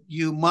said,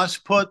 you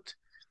must put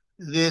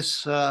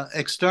this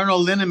external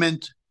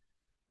liniment,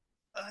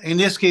 in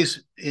this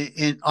case,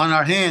 on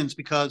our hands,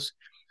 because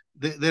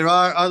there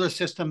are other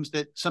systems,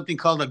 that something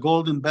called a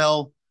golden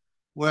bell,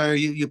 where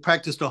you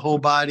practice the whole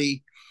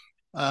body.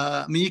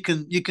 I mean,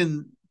 you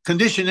can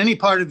condition any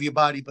part of your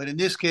body, but in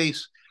this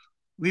case,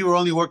 we were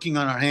only working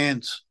on our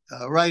hands,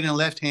 right and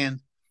left hand.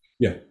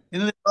 Yeah.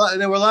 And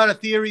there were a lot of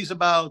theories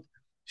about,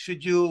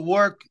 should you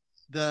work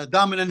the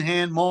dominant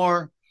hand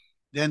more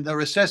than the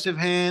recessive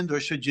hand, or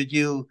should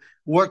you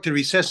work the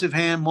recessive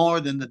hand more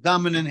than the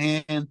dominant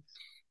hand?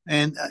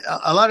 And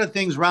a lot of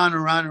things round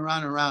and round and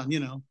round and round, you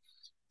know.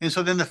 And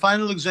so then the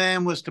final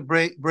exam was to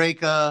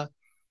break a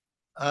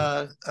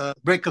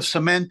brick of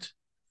cement,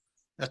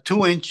 a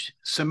 2-inch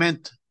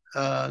cement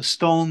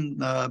stone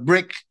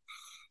brick.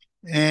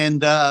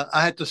 And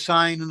I had to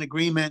sign an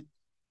agreement,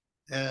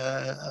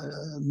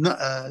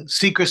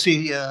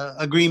 secrecy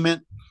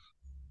agreement.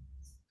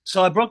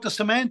 So I broke the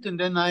cement, and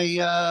then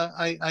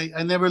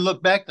I never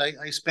looked back. I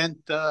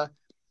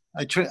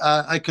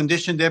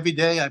conditioned every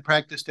day. I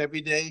practiced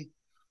every day.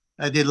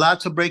 I did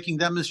lots of breaking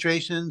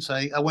demonstrations.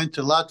 I went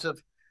to lots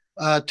of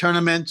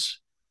tournaments.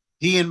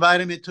 He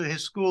invited me to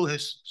his school.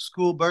 His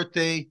school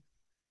birthday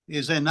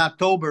is in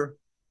October,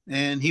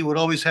 and he would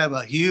always have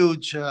a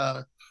huge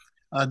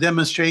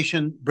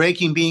demonstration,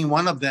 breaking being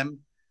one of them.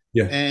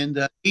 Yeah.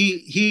 And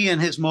he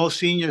and his most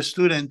senior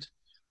student,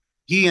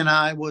 he and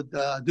I would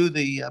do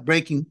the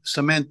breaking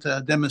cement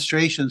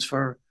demonstrations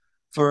for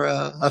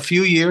a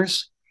few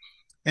years.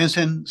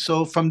 And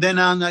so from then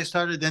on, I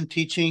started then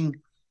teaching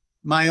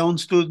my own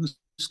students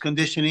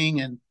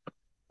conditioning, and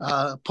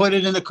put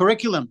it in the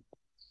curriculum.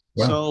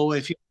 Wow. So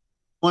if you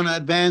want to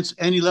advance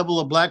any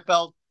level of black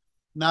belt,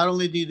 not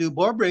only do you do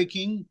board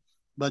breaking,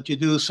 but you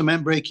do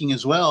cement breaking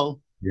as well,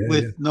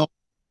 with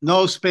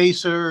no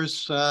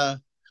spacers,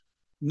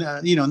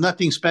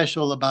 nothing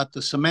special about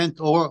the cement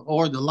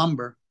or the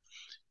lumber.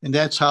 And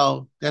that's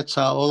how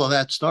all of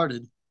that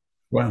started.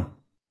 Wow.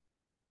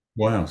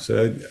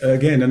 So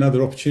again,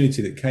 another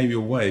opportunity that came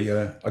your way.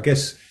 I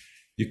guess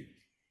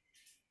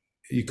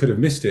you could have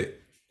missed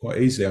it quite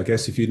easily, I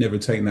guess, if you'd never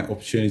taken that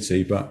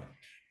opportunity. But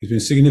there's been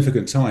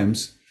significant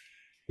times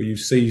where you've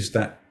seized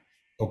that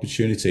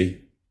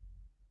opportunity,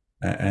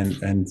 and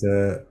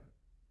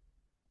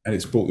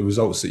it's brought the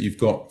results that you've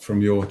got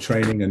from your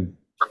training and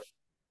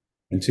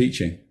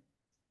teaching.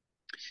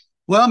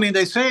 Well, I mean,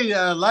 they say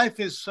life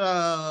is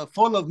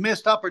full of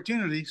missed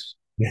opportunities.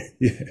 Yeah.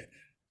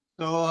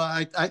 So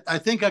I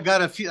think I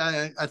got a few.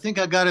 I think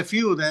I got a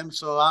few of them.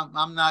 So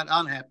I'm not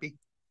unhappy.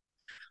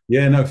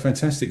 Yeah. No.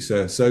 Fantastic,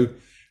 sir. So,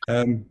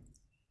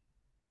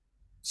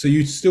 so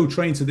you still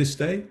train to this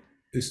day?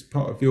 This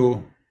part of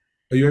your.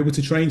 Are you able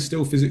to train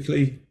still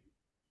physically?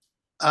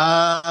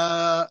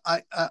 I'm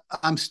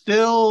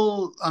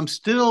still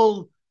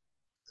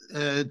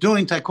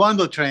doing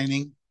Taekwondo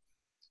training,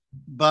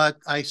 but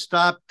I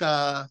stopped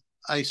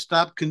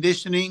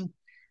conditioning,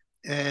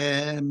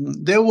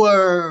 and there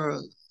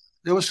were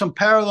some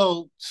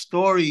parallel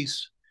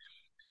stories.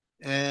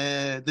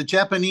 The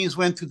Japanese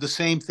went through the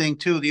same thing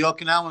too. The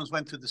Okinawans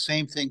went through the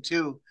same thing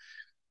too,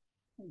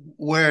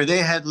 where they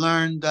had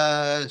learned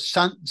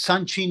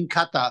sanchin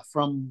kata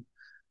from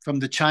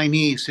the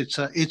Chinese.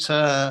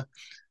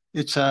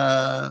 It's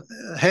a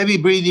heavy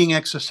breathing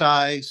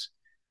exercise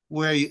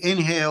where you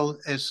inhale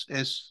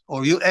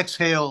or you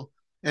exhale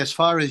as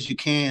far as you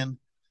can,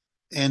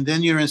 and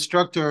then your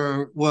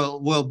instructor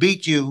will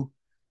beat you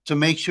to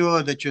make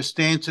sure that your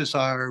stances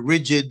are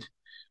rigid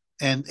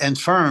and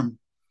firm.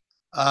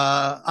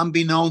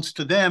 Unbeknownst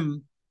to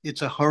them,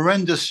 it's a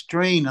horrendous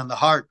strain on the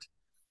heart.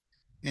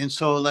 And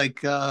so,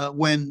 like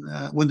when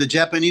the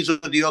Japanese or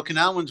the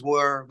Okinawans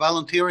were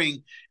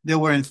volunteering, they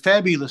were in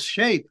fabulous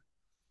shape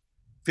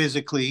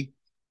physically,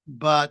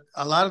 but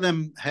a lot of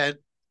them had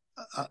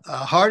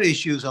heart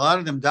issues. A lot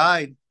of them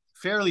died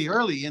fairly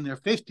early in their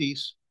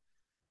 50s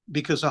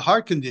because of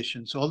heart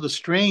conditions, all the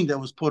strain that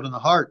was put on the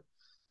heart.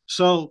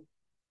 So,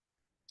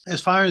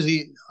 as far as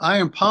the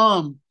iron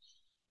palm,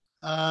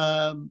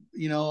 I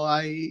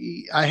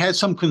had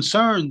some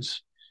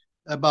concerns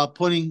about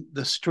putting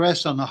the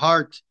stress on the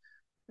heart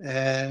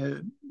uh,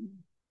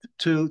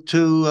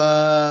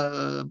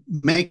 to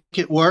make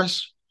it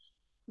worse,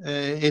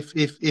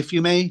 if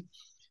you may.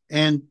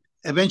 And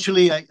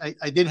eventually,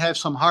 I did have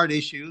some heart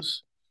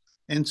issues,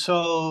 and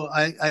so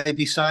I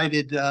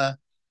decided, I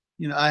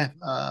have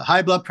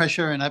high blood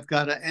pressure, and I've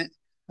got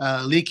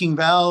a leaking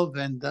valve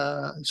and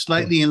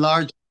slightly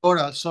enlarged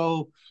aorta.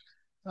 So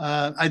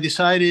I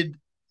decided,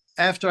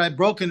 after I'd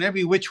broken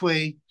every which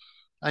way,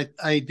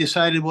 I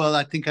decided, well,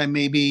 I think I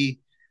maybe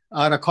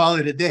ought to call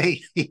it a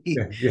day.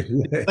 Yeah, yeah,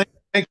 yeah.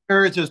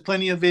 Pictures, there's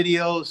plenty of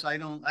videos. I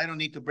don't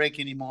need to break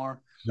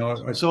anymore.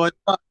 No, So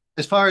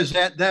as far as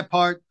that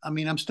part, I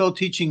mean, I'm still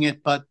teaching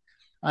it, but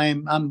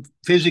I'm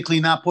physically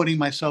not putting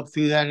myself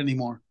through that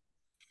anymore.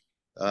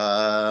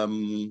 I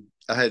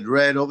had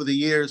read over the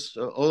years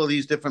all of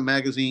these different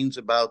magazines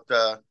about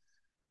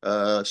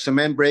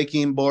cement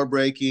breaking, bore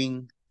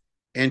breaking,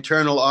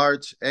 internal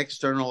arts,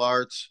 external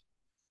arts.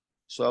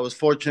 So I was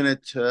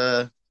fortunate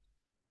to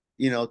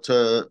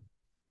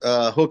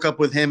hook up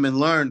with him and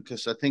learn,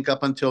 because I think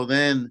up until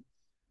then,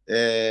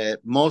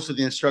 most of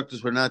the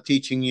instructors were not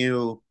teaching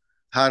you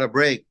how to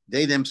break.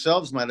 They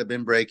themselves might have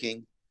been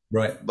breaking,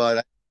 right.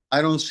 but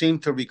I don't seem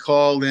to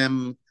recall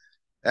them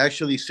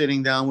actually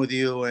sitting down with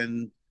you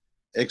and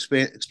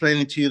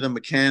explaining to you the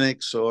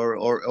mechanics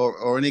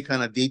or any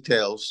kind of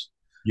details.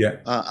 Yeah.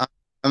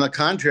 On the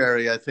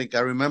contrary, I think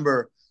I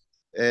remember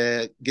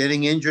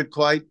getting injured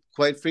quite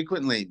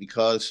frequently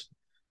because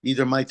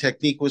either my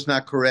technique was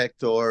not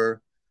correct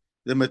or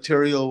the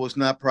material was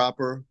not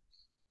proper.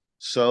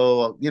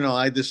 So,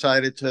 I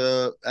decided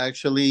to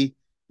actually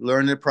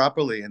learn it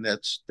properly, and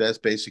that's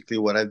basically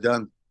what I've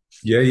done.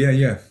 Yeah, yeah,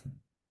 yeah.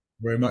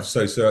 Very much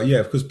so. So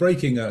yeah, because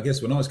breaking, I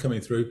guess when I was coming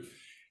through,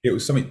 it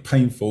was something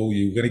painful.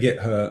 You're going to get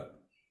hurt.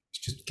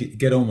 Just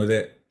get on with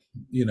it.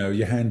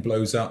 Your hand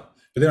blows up.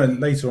 But then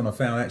later on, I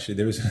found actually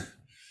there's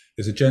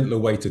a gentler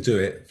way to do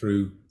it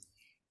through,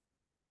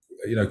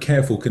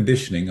 careful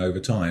conditioning over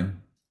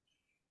time.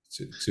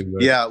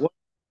 Yeah, well,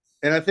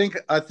 and I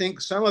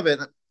think some of it,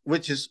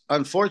 which is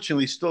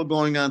unfortunately still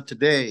going on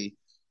today,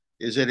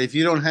 is that if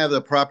you don't have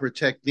the proper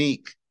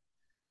technique,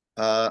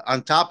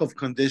 on top of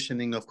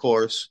conditioning, of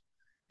course,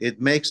 it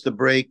makes the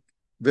break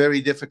very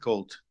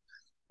difficult.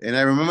 And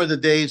I remember the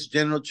days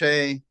General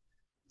Che,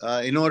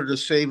 in order to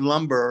save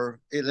lumber,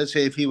 let's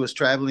say if he was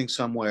traveling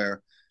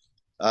somewhere,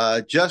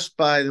 just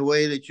by the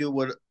way that you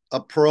would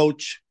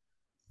approach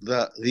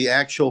the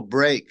actual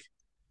break,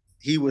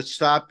 he would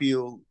stop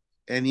you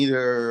and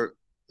either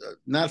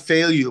not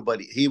fail you,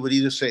 but he would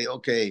either say,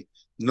 okay,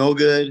 no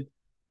good,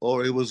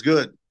 or it was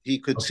good. He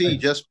could see Okay.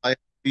 just by how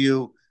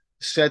you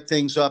set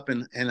things up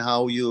and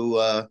how you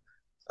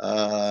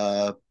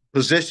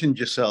positioned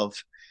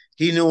yourself.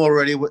 He knew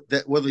already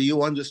that whether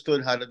you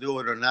understood how to do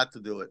it or not to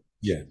do it.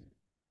 Yeah.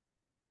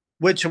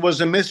 Which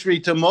was a mystery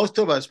to most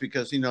of us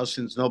because,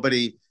 since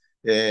nobody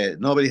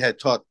had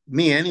taught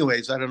me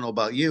anyways. I don't know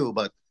about you,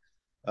 but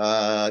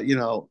I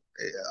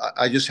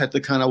just had to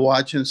kind of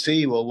watch and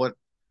see, well,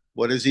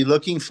 what is he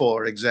looking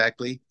for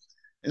exactly?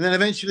 And then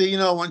eventually,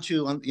 once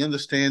you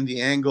understand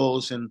the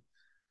angles and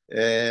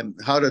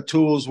how the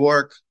tools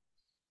work,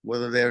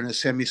 whether they're in a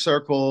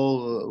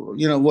semicircle,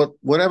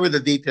 whatever the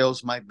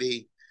details might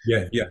be,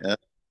 Yeah. Yeah.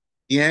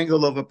 the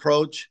angle of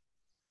approach.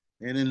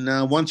 And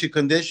then once you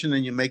condition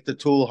and you make the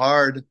tool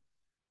hard,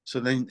 so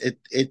then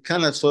it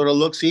kind of sort of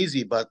looks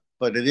easy, but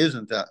it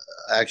isn't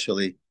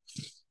actually.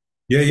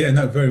 Yeah. Yeah.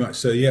 No, very much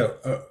so. Yeah.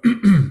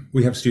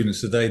 We have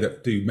students today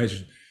that do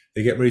measure.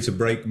 They get ready to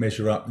break,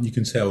 measure up, and you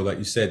can tell, like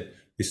you said,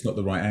 it's not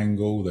the right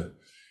angle,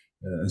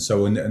 and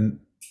so on. And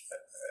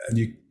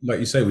you, like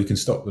you say, we can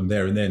stop them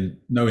there and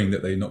then, knowing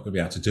that they're not going to be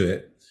able to do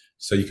it,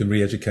 so you can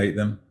re-educate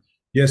them.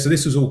 Yeah. So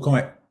this was all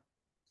quite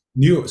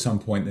new at some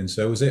point. Then,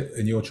 so was it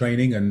in your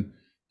training, and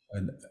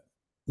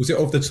was it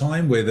of the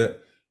time where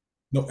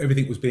not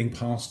everything was being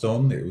passed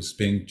on? It was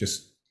being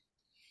just,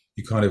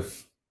 you kind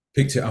of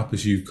picked it up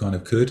as you kind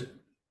of could.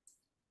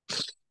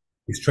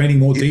 Is training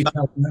more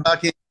detailed now?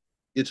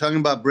 You're talking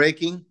about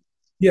breaking?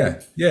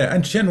 Yeah, yeah.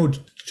 And general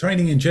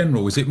training in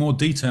general, is it more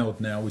detailed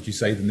now, would you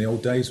say, than the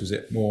old days? Was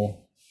it more?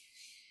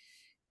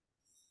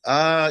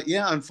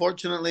 Yeah,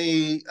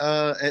 unfortunately,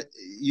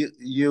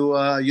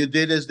 you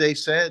did as they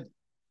said.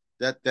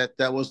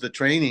 That was the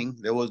training.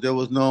 There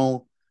was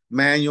no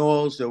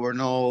manuals, there were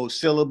no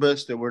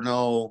syllabus, there were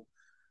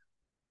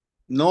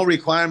no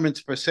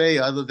requirements per se,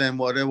 other than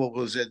whatever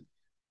was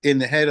in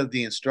the head of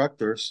the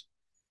instructors.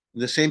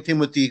 The same thing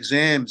with the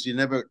exams. You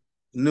never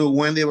knew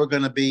when they were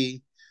going to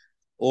be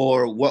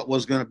or what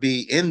was going to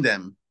be in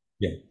them.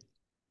 Yeah.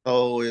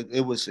 So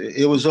it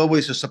was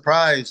always a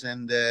surprise,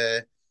 and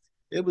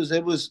it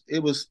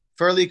was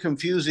fairly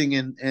confusing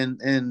and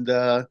in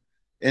the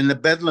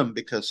bedlam,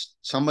 because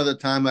some of the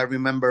time I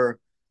remember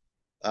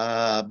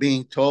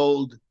being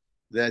told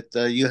that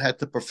you had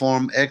to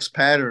perform X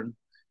pattern,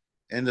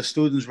 and the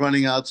students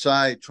running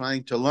outside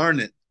trying to learn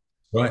it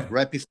Right.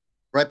 right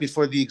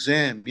before the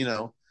exam.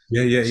 Yeah.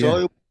 Yeah. So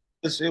Yeah.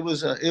 it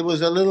was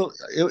a little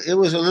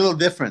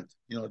different.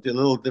 A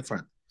little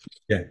different.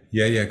 Yeah.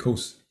 Yeah. Yeah. Of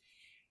course.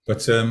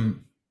 But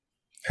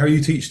how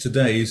you teach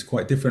today is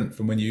quite different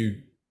from when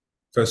you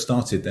first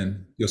started.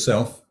 Then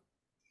yourself.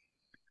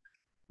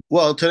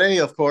 Well, today,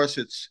 of course,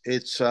 it's you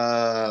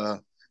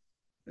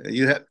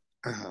have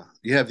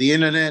you have the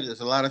internet.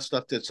 There's a lot of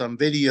stuff that's on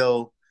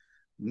video.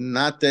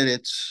 Not that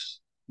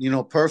it's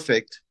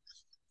perfect.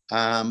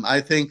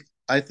 I think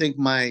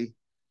my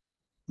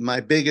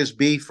biggest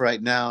beef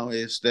right now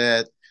is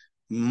that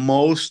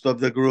most of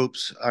the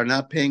groups are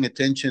not paying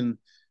attention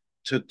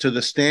to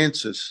the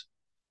stances,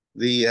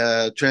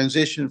 the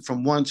transition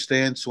from one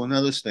stance to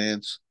another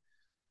stance.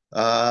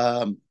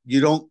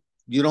 You don't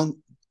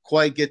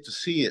quite get to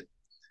see it,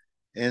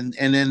 and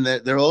then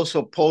they're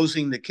also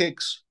posing the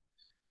kicks,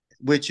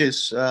 which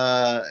is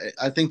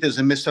I think there's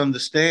a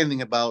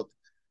misunderstanding about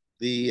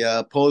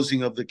the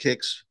posing of the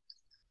kicks,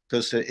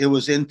 because it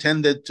was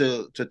intended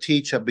to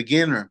teach a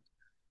beginner.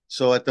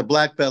 So at the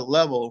black belt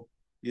level,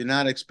 you're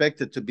not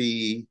expected to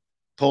be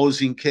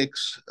posing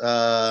kicks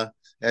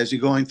as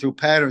you're going through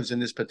patterns. In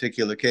this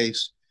particular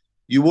case,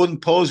 you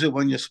wouldn't pose it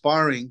when you're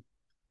sparring.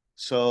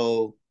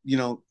 So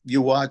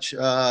you watch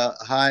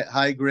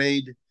high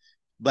grade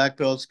black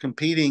belts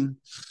competing,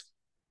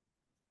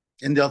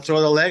 and they'll throw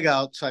the leg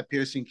out, side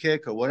piercing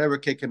kick or whatever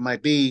kick it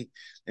might be,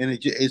 and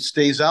it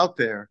stays out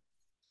there.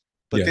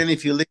 But Yeah. then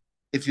if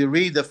you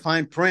read the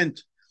fine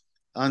print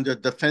under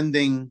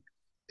defending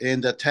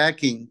and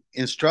attacking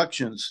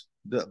instructions,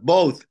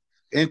 both,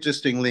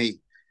 interestingly,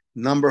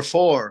 number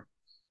 4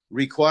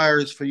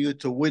 requires for you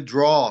to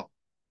withdraw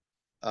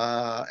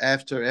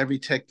after every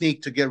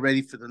technique to get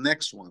ready for the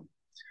next one.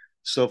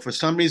 So for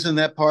some reason,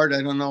 that part,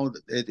 I don't know,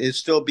 it is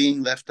still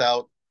being left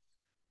out.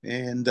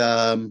 And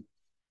I've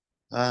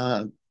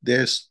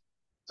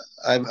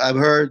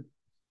heard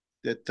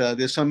that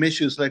there's some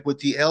issues like with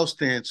the L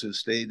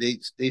stances.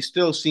 They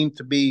still seem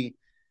to be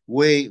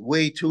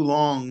way too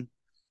long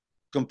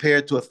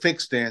compared to a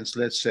fixed stance,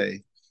 let's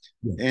say.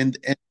 Yeah. And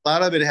a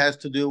lot of it has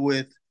to do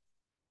with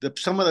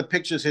some of the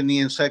pictures in the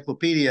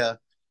encyclopedia.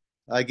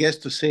 I guess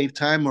to save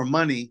time or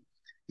money,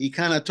 he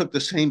kind of took the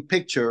same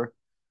picture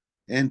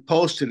and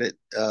posted it.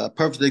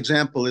 Perfect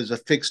example is a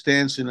fixed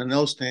stance and a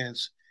no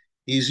stance.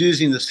 He's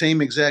using the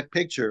same exact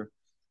picture,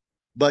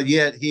 but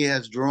yet he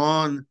has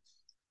drawn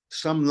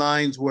some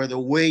lines where the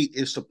weight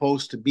is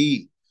supposed to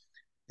be.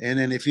 And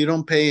then if you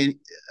don't pay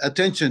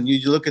attention,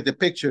 you look at the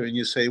picture and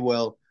you say,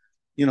 well,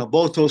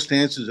 both those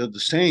stances are the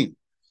same.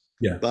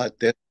 Yeah. But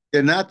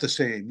they're not the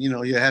same.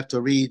 You have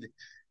to read,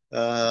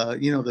 the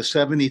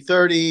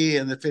 70-30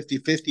 and the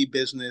 50-50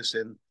 business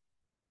and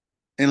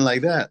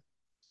like that.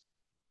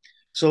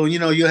 So,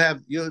 you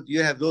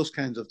have those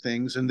kinds of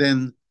things. And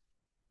then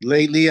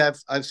lately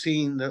I've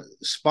seen the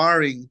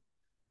sparring.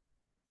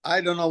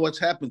 I don't know what's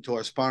happened to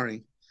our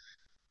sparring.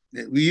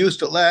 We used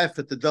to laugh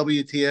at the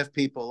WTF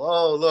people.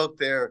 Oh, look,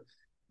 they're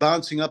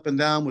bouncing up and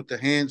down with the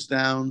hands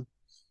down,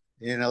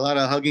 and a lot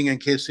of hugging and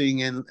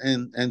kissing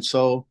and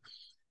so.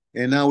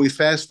 And now we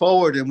fast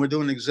forward and we're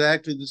doing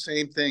exactly the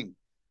same thing.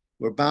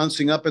 We're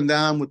bouncing up and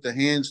down with the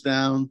hands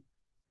down.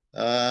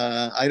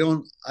 I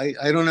don't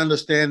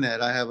understand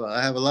that. I have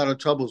a lot of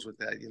troubles with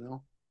that.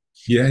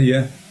 Yeah.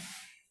 Yeah.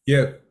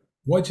 Yeah.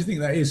 Why do you think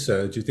that is,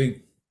 sir? Do you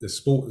think the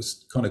sport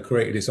has kind of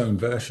created its own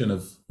version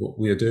of what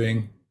we are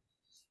doing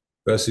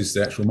versus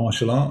the actual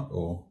martial art,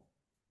 or?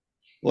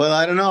 Well,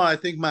 I don't know. I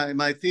think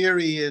my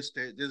theory is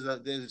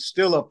there's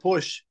still a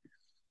push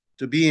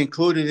to be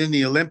included in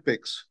the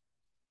Olympics.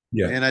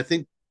 Yeah. And I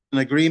think an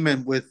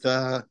agreement with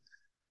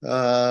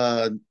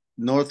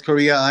North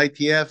Korea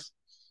ITF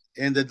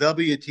and the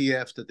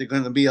WTF that they're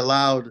going to be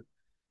allowed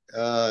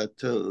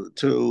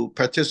to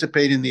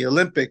participate in the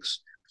Olympics.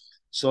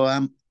 So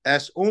I'm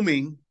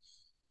assuming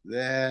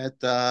that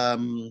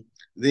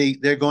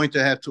they're going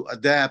to have to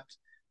adapt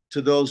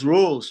to those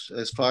rules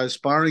as far as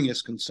sparring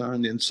is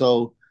concerned. And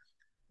so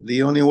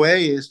the only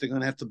way is they're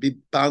going to have to be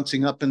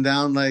bouncing up and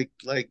down like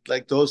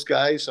those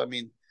guys. I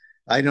mean,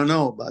 I don't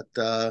know, but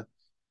to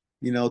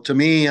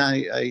me,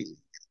 I'm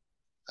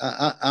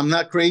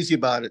not crazy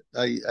about it.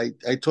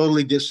 I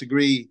totally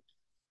disagree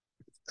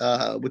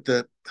with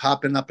the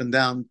hopping up and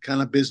down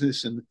kind of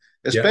business, and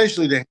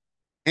especially the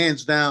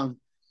hands down.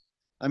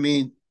 I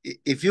mean,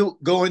 if you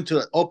go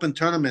into open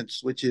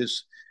tournaments, which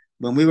is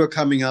when we were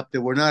coming up,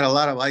 there were not a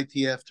lot of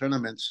ITF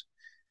tournaments.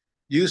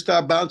 You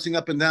start bouncing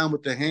up and down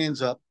with the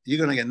hands up, you're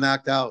going to get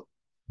knocked out.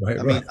 Right.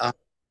 I mean,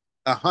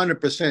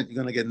 100% you're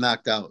going to get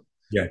knocked out.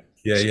 Yeah.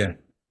 Yeah. Yeah.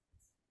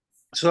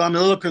 So I'm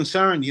a little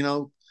concerned,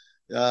 you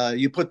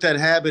put that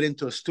habit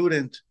into a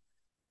student,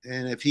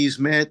 and if he's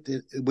met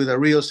with a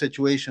real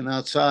situation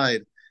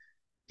outside,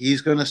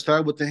 he's going to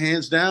start with the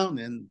hands down.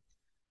 And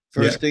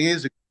Yeah. first thing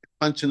is a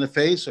punch in the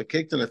face or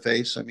kick to the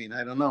face. I mean,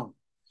 I don't know.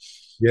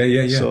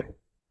 Yeah. So,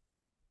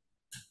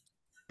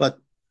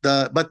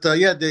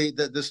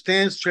 the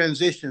stance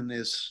transition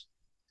is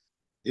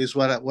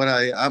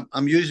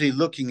I'm usually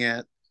looking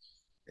at,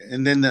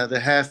 and then the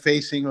half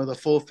facing or the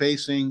full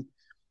facing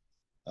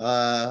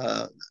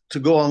to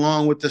go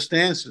along with the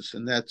stances,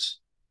 and that's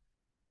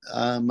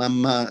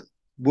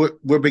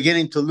we're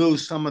beginning to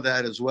lose some of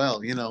that as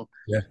well,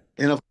 Yeah.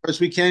 And of course,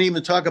 we can't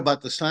even talk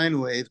about the sine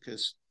wave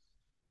because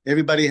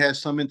everybody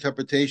has some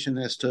interpretation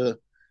as to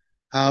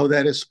how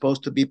that is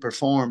supposed to be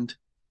performed.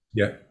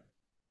 Yeah.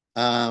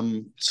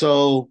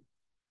 So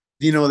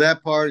that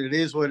part, it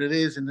is what it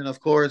is, and then of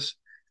course,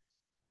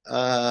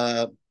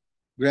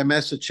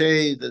 Grandmaster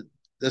Che,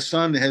 the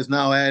son, has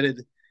now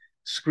added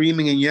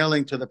screaming and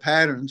yelling to the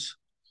patterns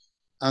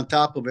on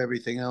top of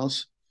everything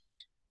else,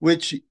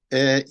 which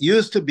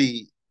used to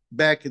be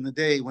back in the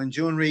day when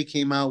Junri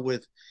came out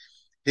with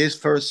his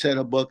first set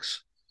of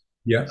books.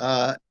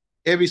 Yeah.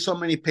 Every so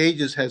many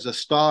pages has a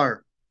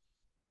star,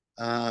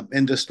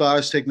 and the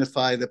stars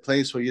signify the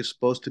place where you're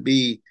supposed to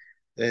be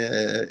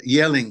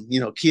yelling,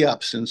 key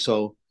ups, and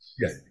so.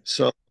 Yeah.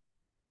 So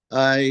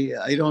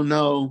I don't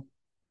know.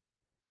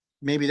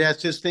 Maybe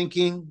that's his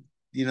thinking,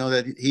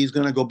 that he's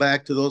going to go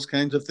back to those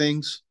kinds of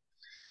things.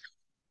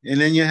 And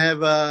then you have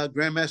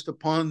Grandmaster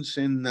Pons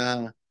in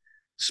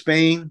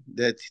Spain,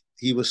 that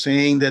he was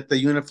saying that the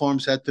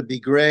uniforms had to be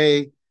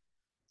gray,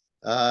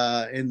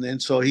 and then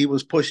so he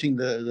was pushing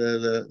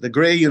the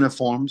gray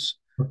uniforms.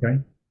 Okay.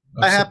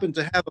 I happen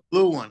to have a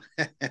blue one.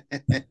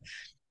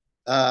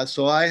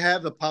 So I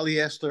have the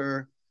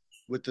polyester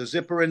with the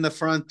zipper in the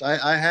front.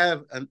 I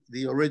have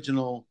the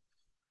original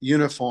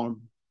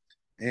uniform.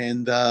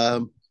 And,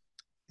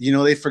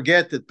 they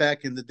forget that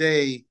back in the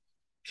day,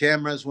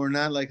 cameras were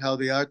not like how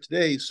they are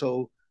today.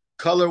 So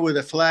color with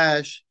a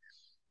flash,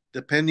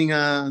 depending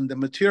on the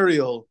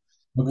material,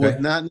 would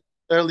not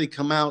necessarily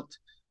come out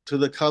to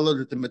the color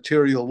that the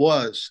material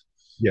was.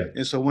 Yeah.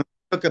 And so when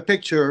I took a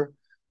picture,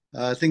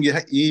 I think you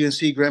even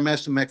see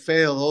Grandmaster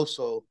MacPhail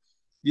also.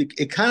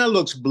 It kind of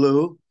looks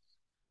blue,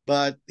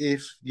 but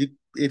if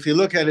you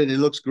look at it, it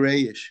looks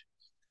grayish,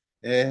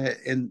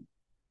 and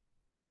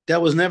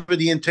that was never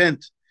the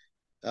intent.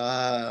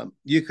 I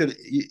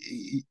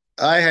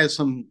had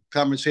some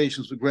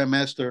conversations with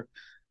Grandmaster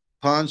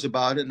Pons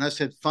about it, and I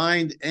said,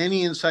 find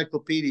any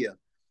encyclopedia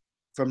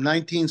from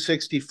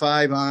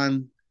 1965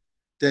 on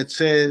that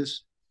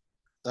says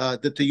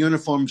that the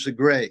uniforms are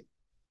gray.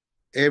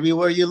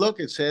 Everywhere you look,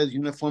 it says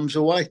uniforms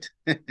are white.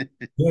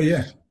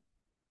 Yeah.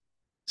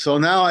 So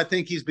now I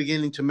think he's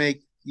beginning to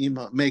make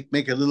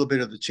a little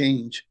bit of the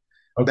change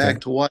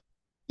back to what,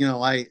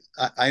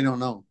 I don't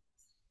know.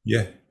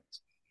 Yeah.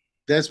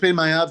 That's been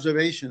my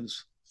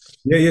observations.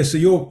 Yeah. So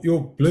your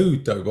blue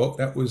Dobok,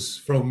 that was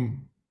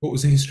from, what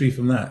was the history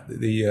from that?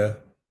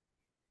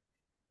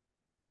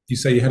 You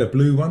say you had a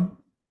blue one?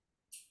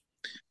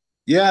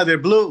 Yeah, they're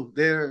blue.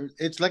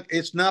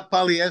 It's not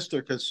polyester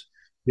because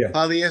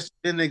polyester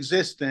didn't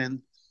exist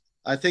then.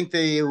 I think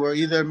they were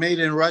either made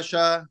in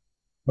Russia.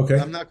 Okay.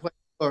 I'm not quite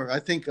sure. I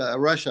think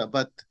Russia,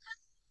 but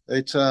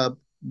it's a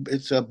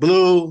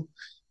blue.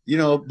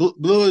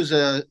 Blue is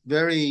a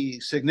very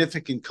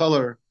significant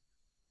color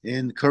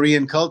in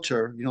Korean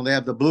culture. They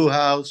have the blue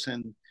house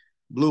and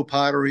blue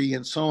pottery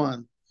and so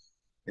on.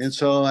 And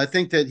so I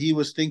think that he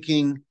was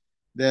thinking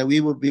that we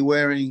would be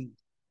wearing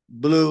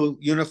blue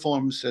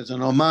uniforms as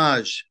an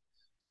homage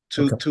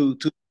to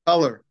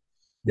color.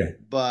 Yeah.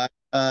 But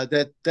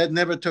that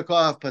never took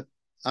off. But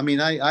I mean,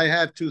 I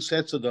have two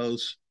sets of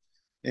those.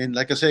 And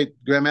like I say,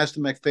 Grandmaster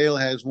MacPhail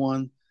has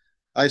one.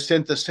 I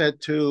sent the set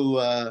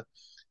to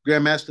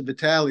Grandmaster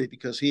Vitali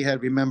because he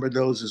had remembered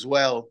those as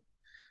well.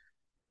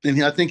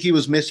 And I think he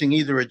was missing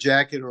either a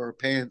jacket or a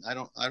pant. I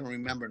don't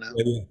remember now.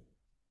 Yeah.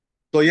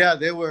 So yeah,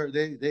 they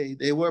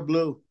were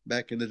blue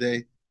back in the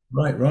day.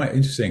 Right.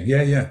 Interesting.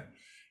 Yeah.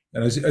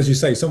 And as you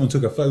say, someone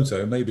took a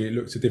photo. Maybe it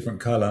looked a different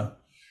color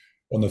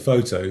on the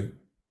photo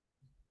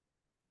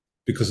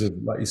because of,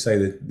 like you say,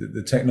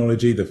 the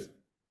technology, the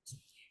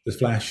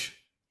flash,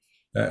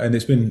 and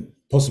it's been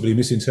possibly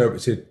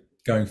misinterpreted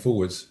going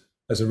forwards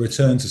as a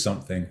return to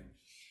something.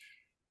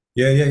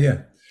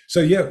 Yeah. So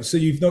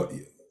you've not,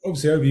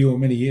 obviously, over your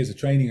many years of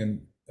training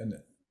and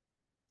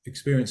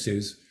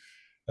experiences,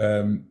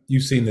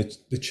 you've seen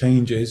the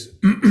changes.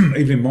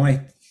 Even in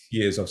my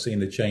years, I've seen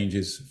the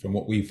changes from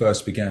what we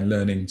first began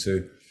learning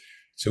to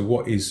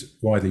what is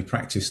widely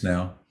practiced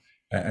now.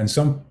 And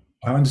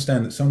I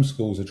understand that some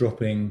schools are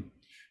dropping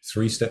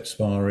 3-step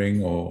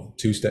sparring or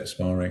 2-step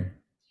sparring.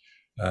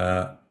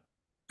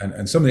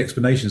 And some of the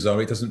explanations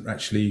are it doesn't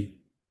actually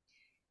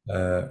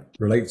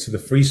relate to the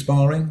free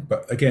sparring.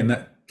 But again,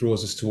 that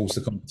draws us towards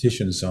the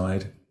competition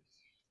side,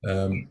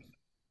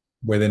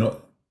 where they're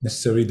not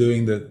necessarily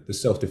doing the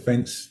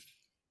self-defense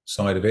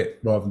side of it,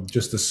 rather than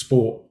just the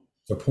sport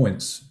for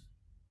points.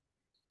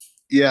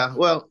 Yeah,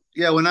 well,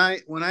 yeah, when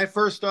I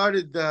first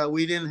started,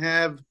 we didn't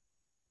have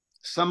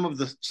some of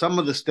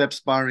the step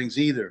sparrings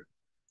either.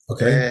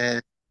 Okay.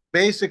 And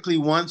basically,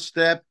 one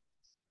step.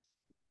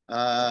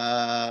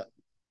 Uh,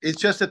 it's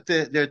just that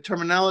their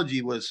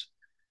terminology was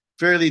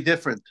fairly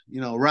different.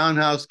 You know,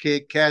 roundhouse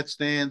kick, cat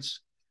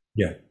stance,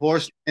 Yeah.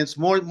 horse stance,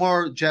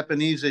 more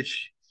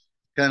Japanese-ish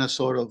kind of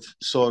sort of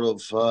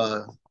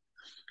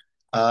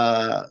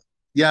uh,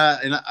 yeah.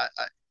 And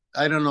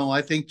I don't know.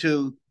 I think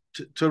to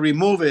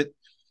remove it.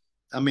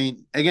 I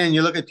mean, again,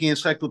 you look at the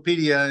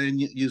encyclopedia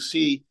and you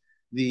see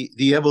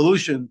the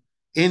evolution.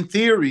 In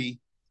theory,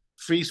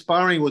 free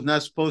sparring was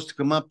not supposed to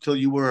come up till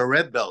you were a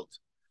red belt.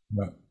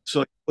 Right. So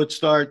you would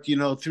start, you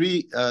know,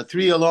 three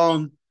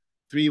alone,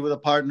 three with a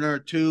partner,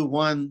 two,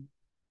 one,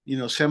 you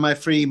know,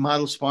 semi-free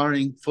model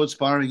sparring, foot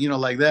sparring, you know,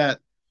 like that.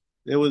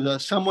 There was a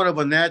somewhat of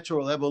a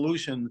natural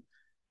evolution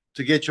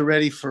to get you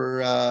ready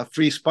for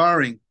free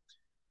sparring.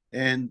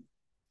 And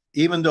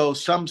even though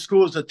some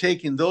schools are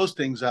taking those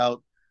things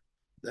out,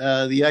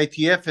 the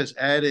ITF has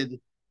added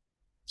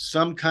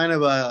some kind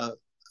of a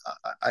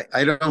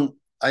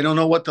I don't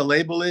know what the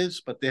label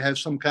is, but they have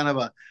some kind of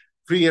a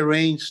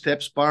prearranged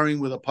step sparring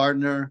with a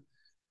partner.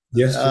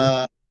 Yes.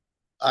 Uh,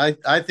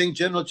 I think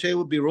General Che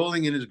would be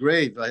rolling in his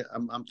grave.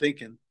 I'm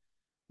thinking,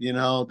 you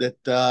know, that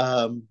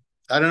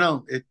I don't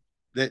know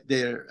that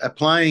they're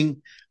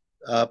applying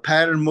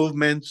pattern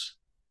movements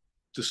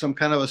to some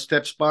kind of a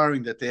step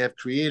sparring that they have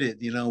created.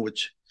 You know,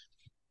 which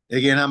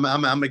again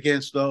I'm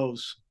against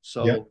those.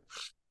 Yeah. So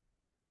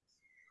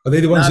Are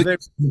they the ones not in very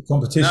not very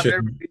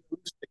competition?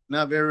 realistic,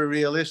 not very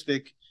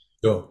realistic.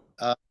 Sure.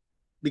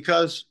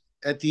 Because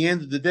at the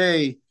end of the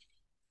day,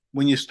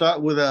 when you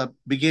start with a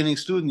beginning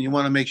student, you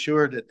want to make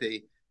sure that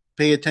they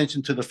pay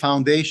attention to the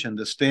foundation,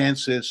 the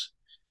stances,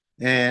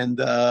 and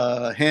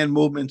hand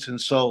movements, and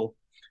so.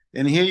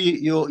 And here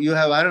you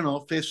have, I don't know,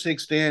 fifth,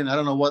 sixth stand, I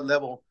don't know what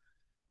level,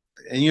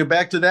 and you're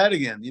back to that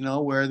again. You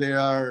know, where they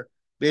are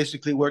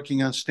basically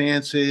working on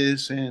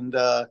stances and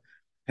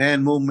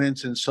hand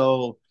movements, and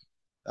so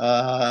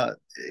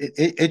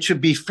it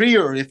should be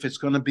freer if it's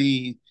going to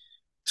be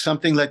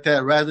something like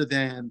that rather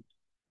than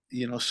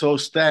so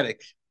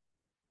static.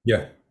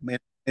 Yeah.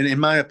 And in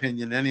my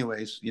opinion,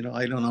 anyways,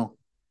 I don't know.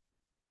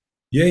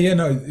 Yeah, yeah,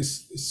 no,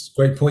 it's a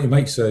great point you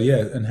make, sir. Yeah,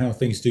 and how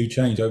things do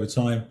change over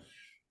time,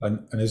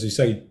 and as you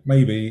say,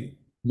 maybe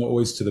not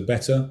always to the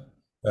better.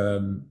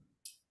 Um,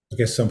 I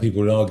guess some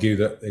people would argue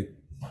that they're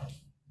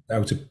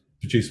able to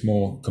produce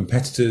more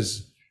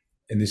competitors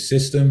in this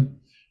system,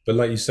 but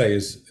like you say,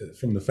 is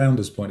from the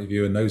founder's point of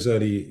view and those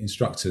early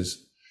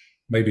instructors,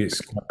 maybe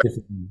it's quite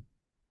different.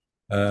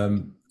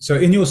 So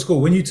in your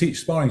school, when you teach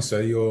sparring,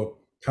 sir, you're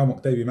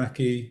Palmok Devi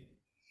Maki,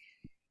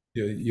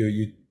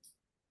 you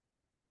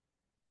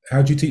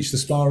how do you teach the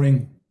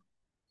sparring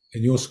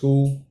in your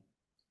school?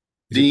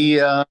 We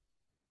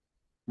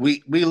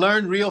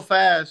learned real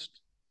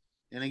fast,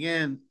 and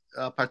again,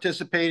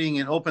 participating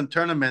in open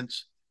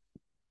tournaments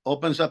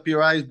opens up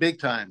your eyes big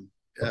time.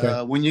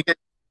 Okay. When you get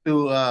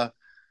to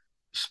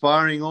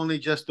sparring only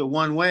just the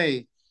one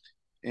way,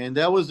 and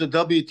that was the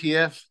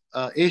WTF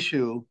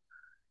issue,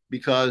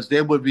 because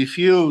they would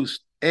refuse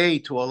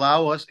to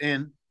allow us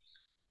in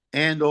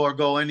and or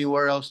go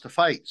anywhere else to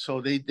fight.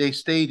 So they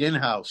stayed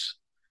in-house.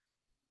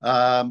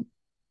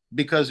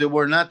 Because there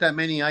were not that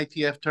many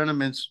ITF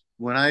tournaments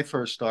when I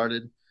first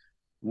started.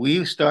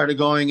 We started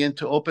going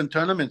into open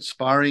tournaments,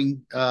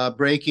 sparring,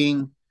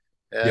 breaking.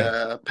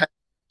 Yeah.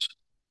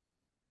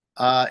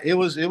 It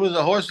was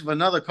a horse of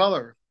another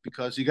color,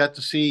 because you got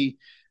to see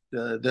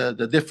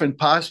the different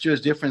postures,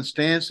 different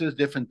stances,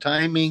 different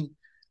timing,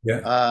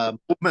 Yeah.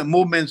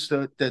 movements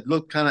that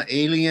look kind of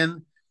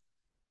alien.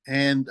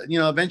 And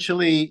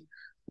eventually,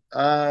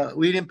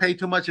 we didn't pay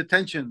too much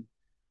attention.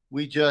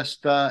 We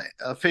just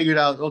figured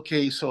out,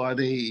 okay, so are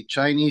they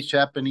Chinese,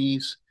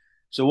 Japanese?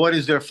 So what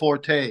is their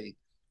forte?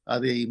 Are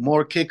they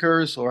more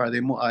kickers, or are they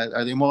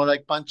more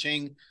like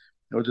punching,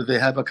 or do they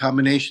have a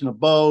combination of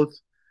both?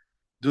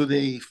 Do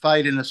they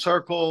fight in a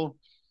circle?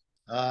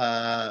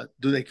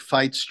 Do they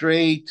fight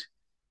straight?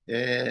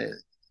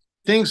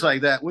 Things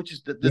like that, which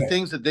is the Yeah.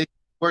 things that they're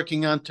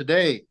working on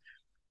today.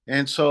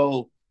 And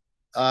so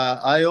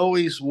I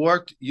always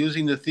worked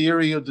using the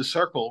theory of the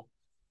circle,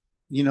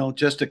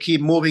 just to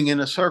keep moving in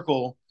a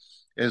circle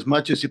as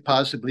much as you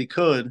possibly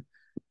could,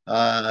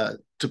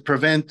 to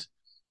prevent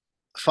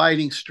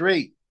fighting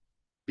straight.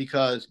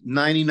 Because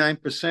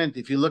 99%,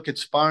 if you look at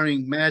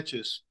sparring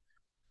matches,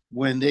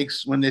 when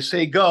they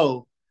say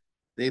go,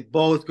 they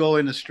both go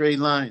in a straight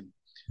line.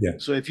 Yeah.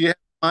 So if you have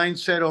a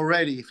mindset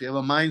already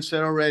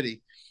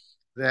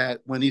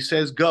that when he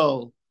says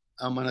go,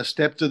 I'm going to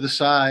step to the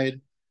side,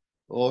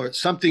 or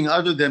something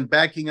other than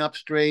backing up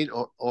straight,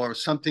 or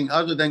something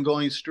other than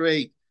going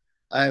straight,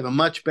 I have a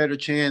much better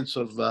chance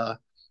of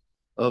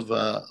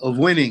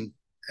winning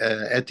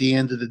at the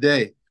end of the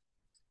day.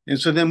 And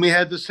so then we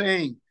had the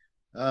saying,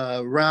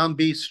 round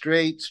beats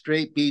straight,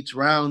 straight beats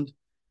round,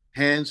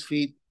 hands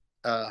beat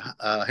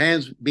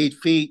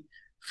feet,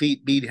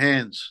 feet beat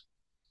hands.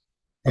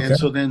 Okay. And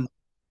so then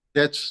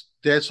that's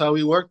how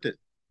we worked it.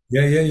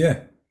 Yeah. Yeah.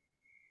 Yeah.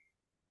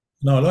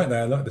 No, I like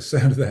that. I like the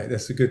sound of that.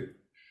 That's a good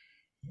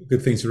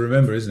thing to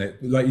remember, isn't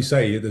it? Like you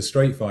say, the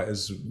straight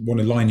fighters want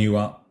to line you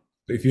up,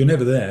 but if you're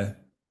never there,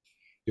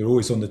 you're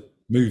always on the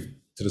move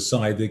to the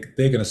side.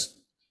 They're going to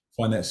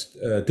find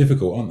that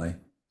difficult, aren't they?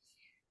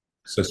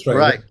 So straight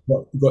away, Right.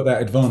 you've got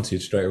that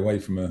advantage straight away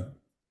from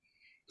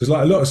because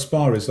like a lot of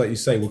sparrers, like you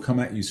say, will come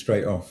at you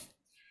straight off.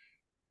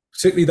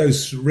 Particularly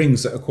those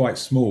rings that are quite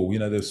small,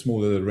 the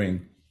smaller the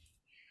ring,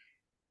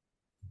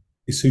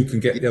 it's who can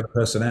get the other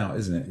person out,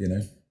 isn't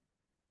it?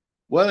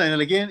 Well,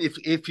 and again,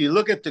 if you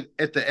look at the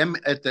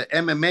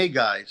MMA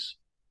guys,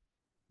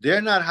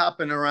 they're not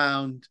hopping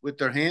around with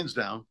their hands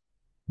down.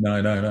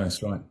 No,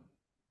 that's right.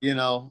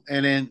 And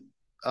then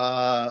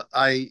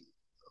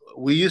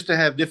we used to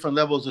have different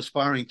levels of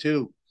sparring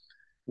too,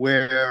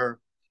 where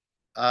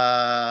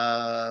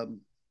because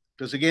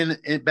again,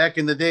 back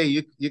in the day,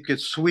 you could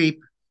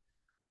sweep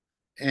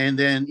and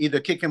then either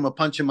kick him or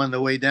punch him on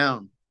the way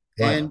down,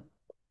 Right. and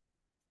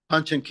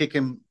punch and kick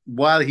him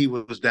while he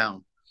was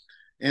down.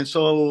 And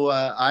so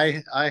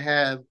I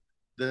have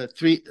the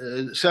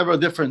several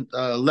different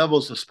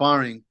levels of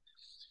sparring.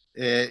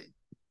 For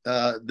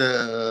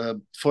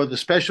the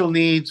special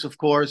needs, of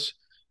course,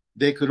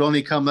 they could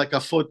only come like a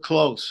foot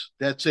close.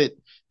 That's it.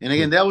 And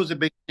again, that was a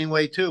big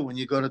way too. When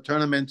you go to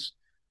tournaments,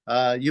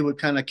 you would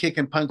kind of kick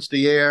and punch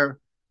the air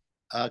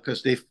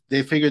because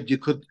they figured you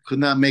could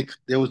not make.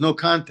 There was no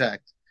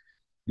contact.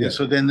 Yeah. And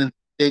so then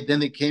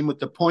they came with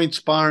the point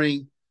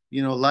sparring,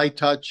 light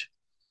touch.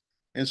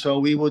 And so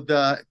we would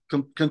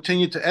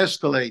continue to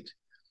escalate,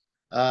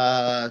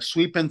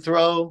 sweep and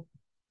throw,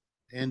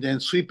 and then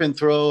sweep and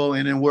throw,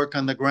 and then work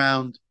on the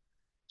ground.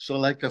 So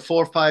like 4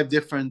 or 5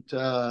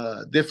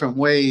 different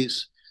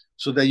ways,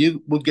 so that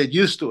you would get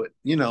used to it,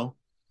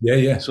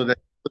 Yeah. So that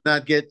you would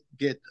not get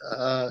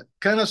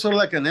kind of sort of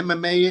like an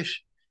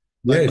MMA-ish,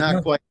 but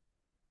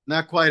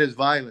not quite as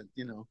violent,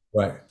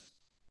 Right.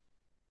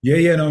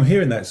 Yeah. No, I'm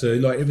hearing that. So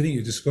like everything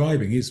you're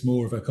describing is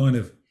more of a kind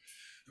of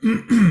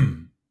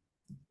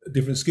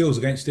different skills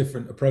against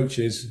different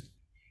approaches,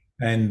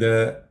 and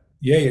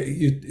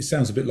it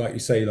sounds a bit like you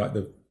say, like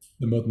the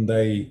modern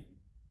day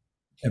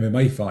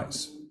MMA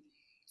fights,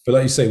 but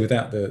like you say,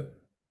 without the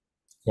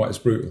quite as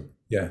brutal.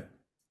 Yeah,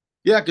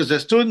 because the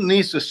student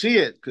needs to see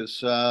it,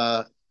 because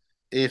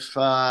if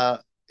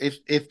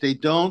they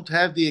don't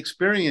have the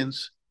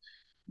experience,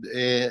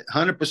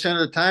 100% of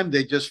the time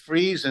they just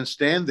freeze and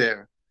stand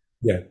there.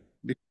 Yeah,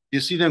 you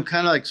see them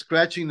kind of like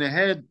scratching their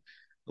head.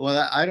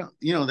 Well, I don't,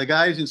 the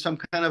guy's in some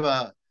kind of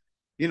a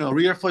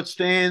rear foot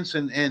stance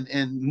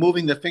and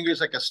moving the fingers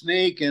like a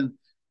snake, and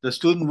the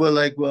student will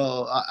like,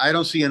 well, I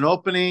don't see an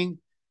opening.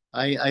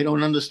 I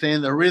don't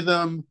understand the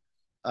rhythm.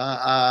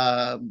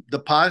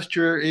 The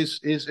posture is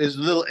a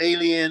little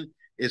alien.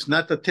 It's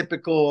not the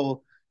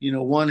typical,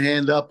 one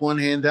hand up, one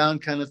hand down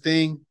kind of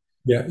thing.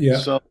 Yeah.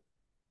 So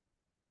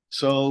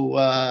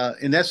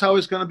and that's how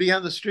it's going to be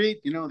on the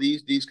street.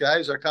 These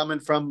guys are coming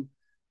from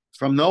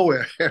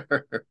nowhere.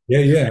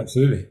 Yeah,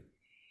 absolutely.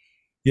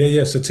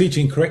 Yeah. So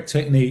teaching correct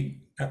technique,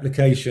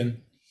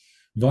 application,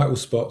 vital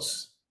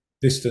spots,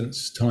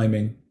 distance,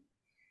 timing.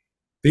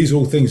 These are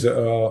all things that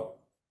are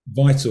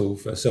vital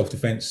for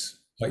self-defense,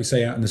 like you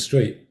say, out in the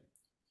street.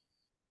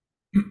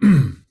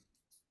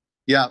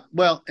 Yeah,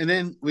 well, and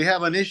then we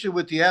have an issue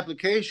with the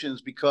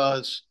applications,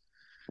 because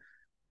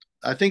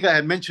I think I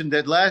had mentioned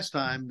that last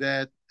time,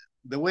 that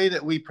the way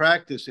that we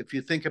practice, if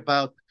you think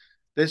about,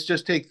 let's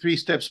just take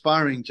 3-step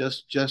sparring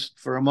just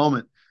for a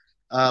moment.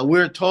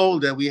 We're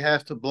told that we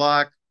have to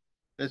block,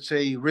 let's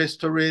say,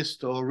 wrist to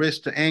wrist or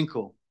wrist to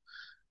ankle.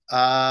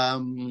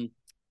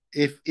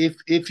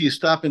 If you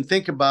stop and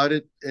think about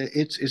it,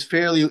 it's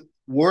fairly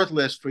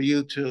worthless for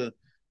you to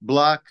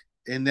block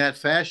in that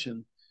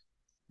fashion,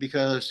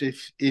 because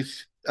if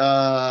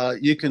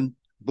you can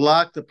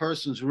block the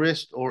person's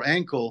wrist or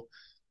ankle,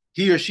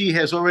 he or she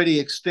has already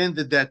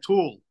extended that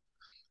tool,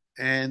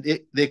 and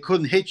they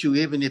couldn't hit you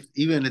even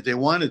if they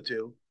wanted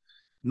to,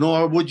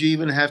 nor would you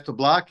even have to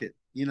block it.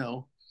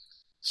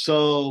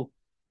 So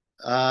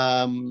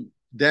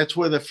that's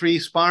where the free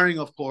sparring,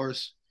 of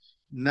course,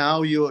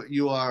 now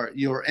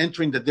you're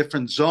entering the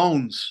different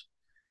zones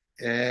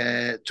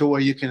to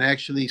where you can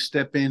actually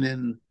step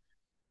in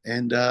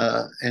and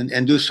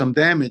do some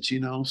damage.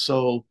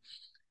 So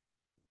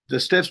the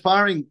step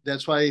sparring,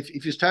 that's why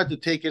if you start to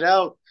take it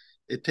out,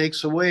 it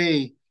takes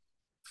away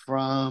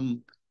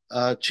from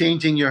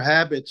changing your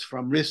habits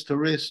from wrist to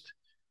wrist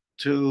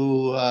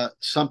to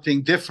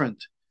something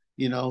different,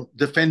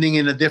 defending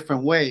in a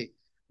different way,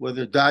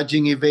 whether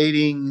dodging,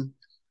 evading,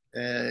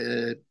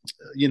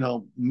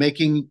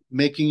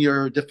 making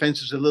your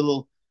defenses a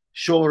little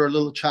shorter, a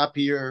little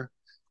choppier,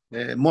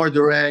 more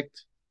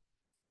direct,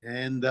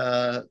 and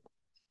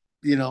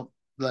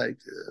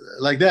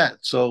like that.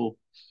 So,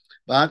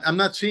 but I'm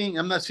not seeing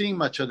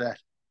much of that.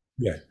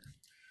 Yeah.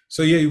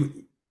 So yeah,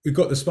 we've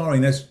got the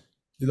sparring. That's,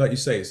 like you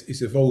say,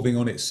 it's evolving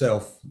on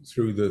itself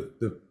through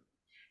the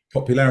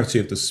popularity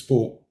of the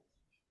sport,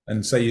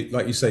 and say,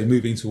 like you say,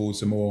 moving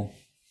towards a more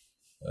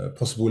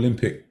possible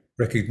Olympic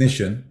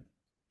recognition.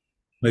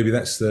 Maybe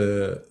that's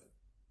the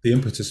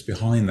impetus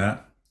behind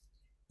that.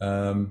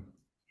 And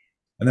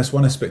that's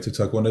one aspect of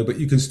Taekwondo, but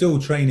you can still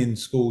train in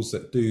schools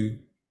that do,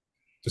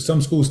 so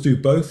some schools do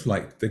both,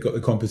 like they've got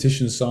the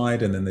competition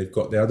side and then they've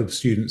got the other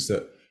students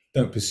that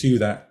don't pursue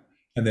that.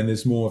 And then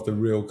there's more of the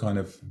real kind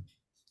of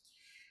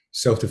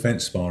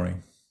self-defense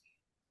sparring.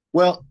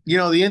 Well, you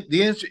know, the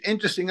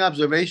interesting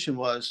observation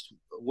was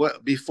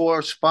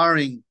before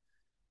sparring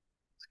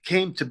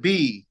came to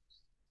be,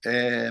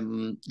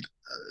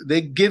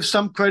 they give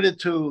some credit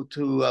to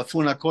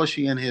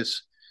Funakoshi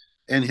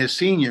and his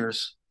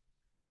seniors.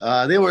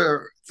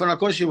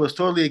 Funakoshi was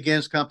totally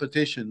against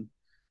competition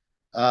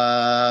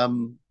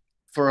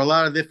for a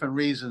lot of different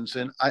reasons,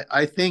 and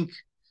I think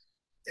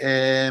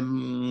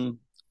I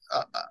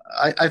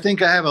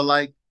think I have a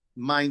like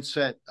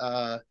mindset.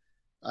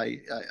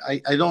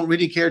 I don't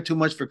really care too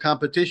much for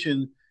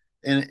competition,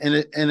 and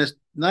it's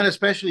not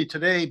especially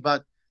today,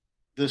 but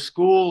the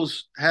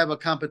schools have a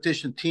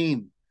competition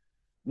team,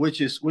 which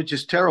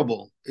is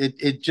terrible.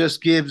 It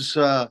just gives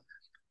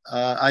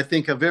I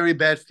think a very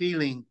bad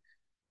feeling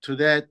to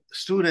that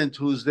student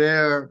who's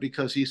there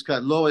because he's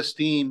got low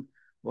esteem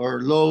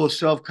or low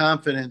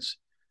self-confidence,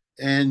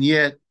 and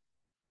yet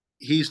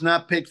he's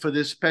not picked for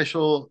this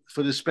special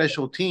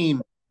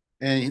team,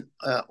 and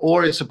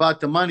or it's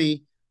about the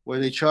money where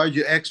they charge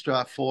you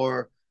extra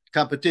for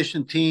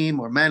competition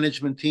team or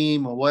management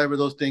team or whatever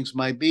those things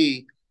might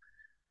be.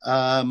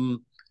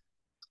 When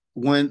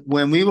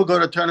we would go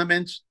to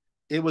tournaments,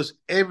 it was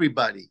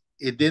everybody.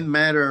 It didn't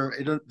matter.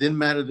 It didn't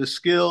matter the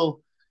skill.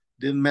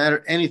 Didn't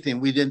matter anything.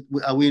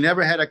 We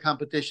never had a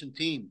competition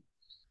team,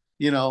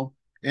 you know,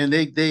 and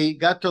they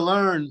got to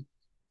learn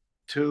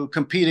to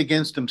compete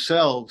against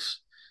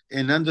themselves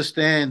and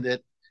understand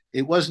that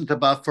it wasn't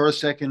about first,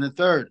 second, and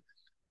third.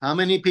 How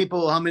many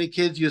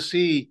kids you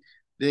see,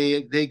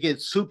 they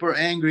get super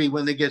angry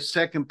when they get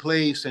second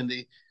place and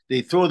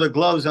they throw their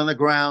gloves on the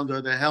ground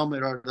or their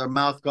helmet or their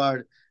mouth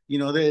guard. You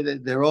know,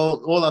 they're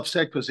all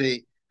upset because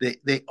they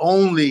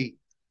only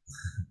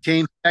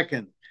came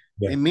second.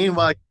 Yeah. And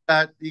meanwhile,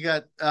 you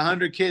got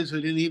 100 kids who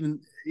didn't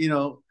even, you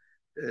know,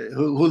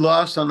 who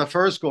lost on the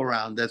first go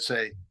round, let's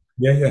say.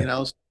 Yeah. You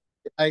know,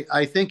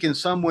 I think in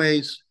some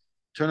ways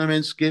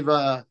tournaments give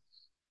a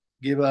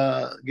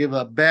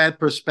bad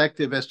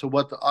perspective as to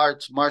what the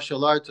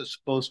martial arts are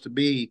supposed to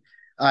be,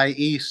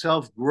 i.e.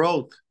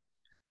 self-growth,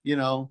 you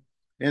know.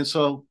 And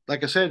so,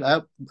 like I said,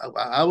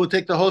 I would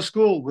take the whole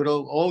school. We'd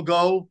all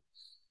go,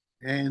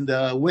 and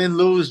win,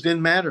 lose,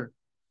 didn't matter.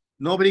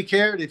 Nobody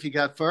cared if you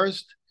got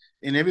first,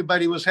 and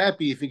everybody was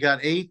happy if you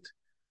got 8th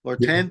or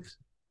 10th,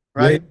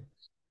 right? Yeah.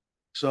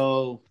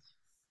 So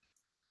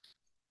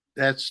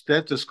that's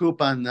the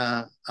scoop on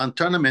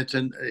tournaments,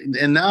 and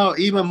now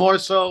even more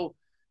so,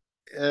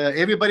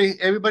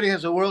 everybody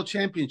has a world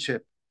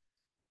championship.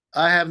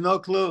 I have no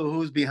clue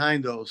who's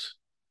behind those,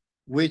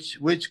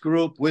 which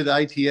group with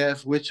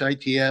ITF, which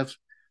ITF.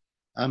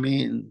 I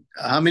mean,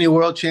 how many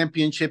world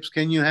championships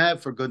can you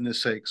have, for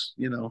goodness sakes?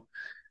 You know,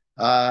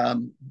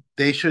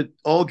 they should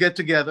all get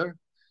together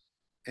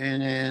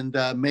and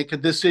make a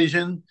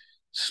decision,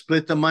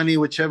 split the money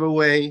whichever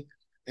way,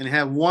 and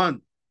have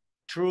one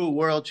true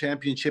world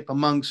championship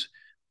amongst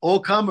all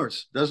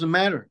comers. Doesn't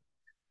matter.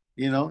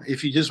 You know,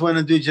 if you just want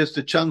to do just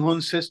the Chung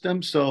Hun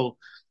system, so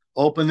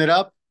open it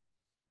up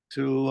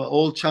to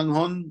old Chung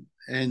Hun,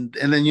 and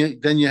then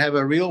you have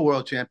a real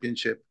world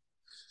championship.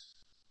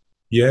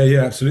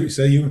 Yeah, absolutely.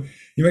 So you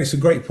make some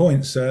great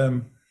points.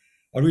 I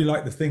really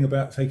like the thing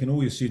about taking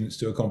all your students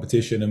to a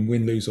competition and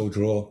win, lose or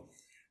draw.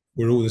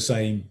 We're all the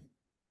same.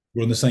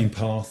 We're on the same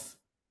path,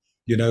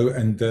 you know.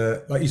 And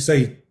like you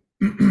say,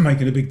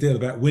 making a big deal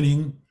about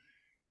winning,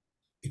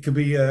 it can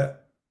be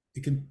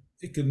it can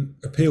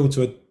appeal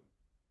to a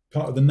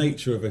part of the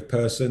nature of a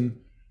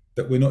person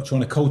that we're not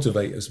trying to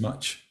cultivate as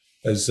much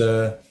as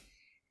the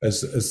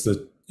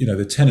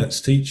the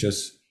tenets teach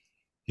us.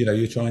 You know,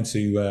 you're trying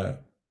to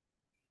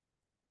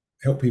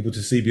help people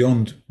to see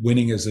beyond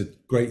winning as a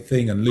great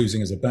thing and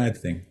losing as a bad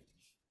thing.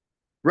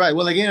 Right.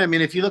 Well, again, I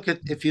mean, if you look at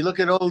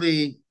all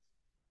the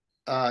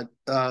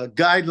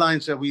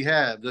guidelines that we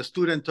have, the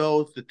student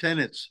oath, the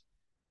tenets,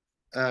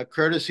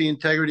 courtesy,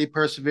 integrity,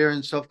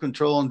 perseverance,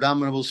 self-control,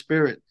 indomitable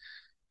spirit,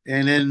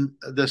 and then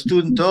the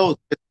student oath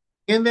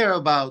in there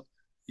about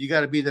you got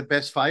to be the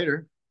best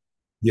fighter.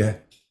 Yeah.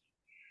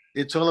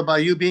 It's all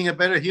about you being a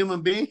better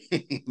human being,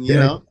 you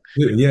know?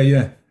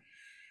 Yeah.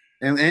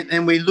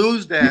 And we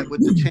lose that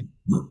with the change.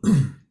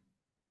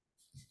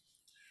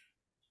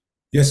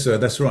 Yes, sir,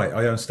 that's right.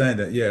 I understand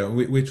that. Yeah,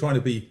 we're trying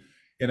to be,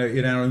 you know,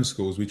 in our own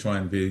schools, we try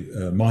and be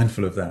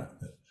mindful of that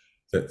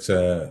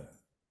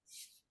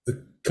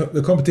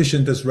the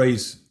competition does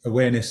raise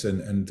awareness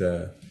and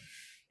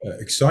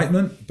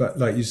excitement, but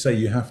like you say,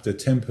 you have to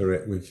temper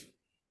it with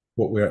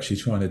what we're actually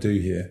trying to do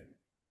here.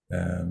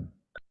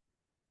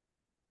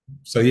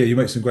 So yeah, you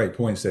make some great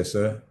points there,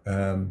 sir.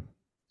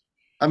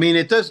 I mean,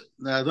 it does.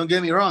 Don't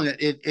get me wrong.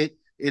 It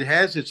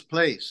has its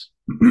place,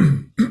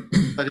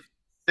 but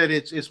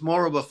it's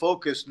more of a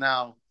focus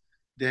now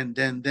than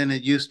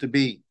it used to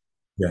be.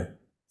 Yeah.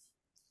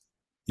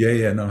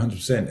 No,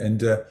 100%.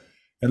 And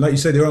And like you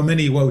said, there are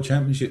many world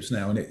championships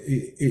now, and it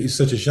is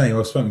such a shame.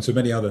 I've spoken to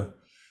many other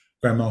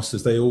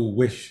grandmasters; they all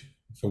wish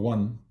for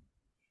one.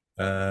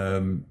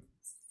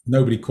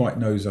 Nobody quite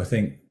knows, I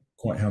think,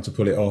 quite how to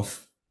pull it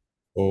off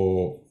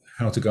or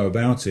how to go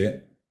about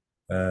it.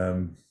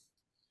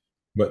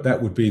 But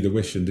that would be the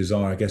wish and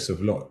desire, I guess,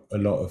 of a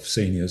lot of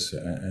seniors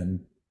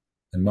and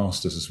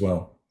masters as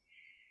well.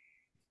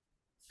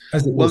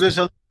 As it Well, was.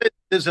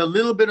 there's a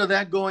little bit of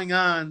that going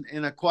on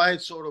in a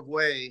quiet sort of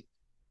way.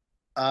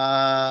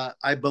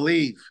 I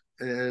believe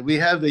we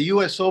have the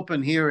U.S.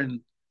 Open here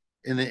in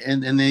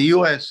the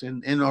U.S.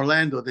 in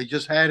Orlando. They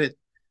just had it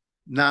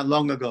not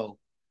long ago,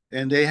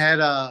 and they had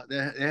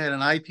an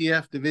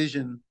ITF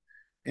division,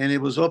 and it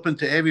was open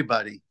to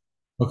everybody.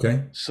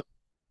 Okay.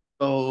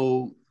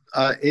 So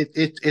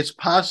it's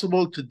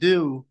possible to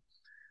do,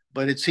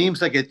 but it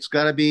seems like it's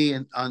got to be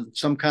on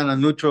some kind of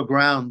neutral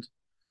ground,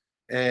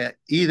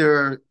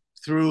 either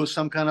through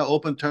some kind of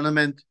open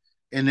tournament,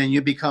 and then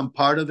you become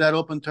part of that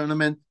open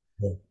tournament.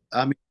 Yeah.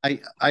 I mean,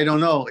 I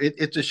don't know.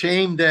 It's a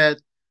shame that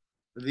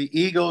the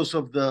egos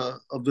of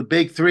the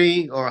big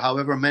three or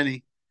however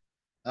many,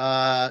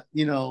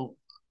 you know,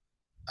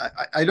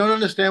 I don't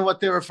understand what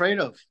they're afraid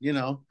of. You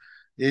know,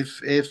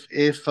 if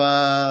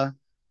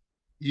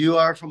you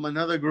are from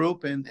another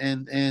group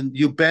and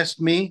you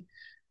best me,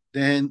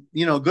 then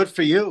you know, good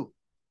for you.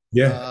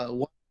 Yeah.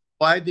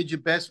 Why did you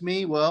best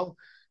me? Well,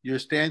 your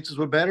stances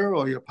were better,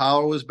 or your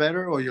power was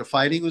better, or your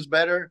fighting was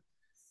better,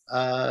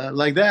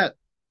 like that.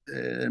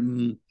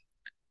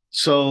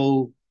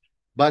 So,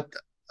 but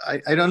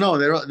I don't know.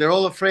 They're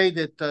all afraid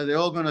that they're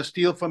all going to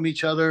steal from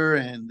each other,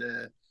 and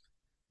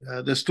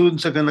the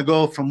students are going to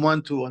go from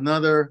one to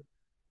another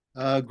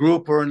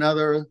group or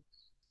another.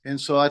 And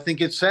so I think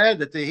it's sad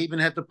that they even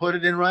have to put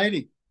it in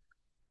writing.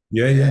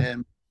 Yeah. Yeah.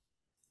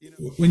 You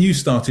know, when you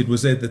started,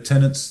 was there the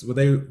tenants? Were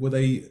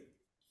they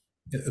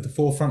at the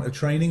forefront of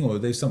training, or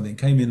there something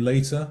came in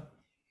later?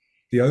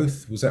 The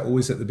oath, was that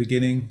always at the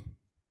beginning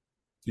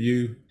for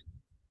you?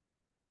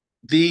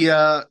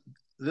 the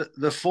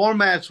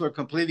formats were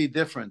completely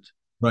different.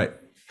 Right.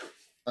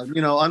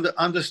 You know,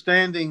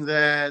 understanding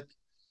that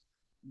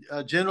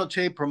General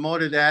Che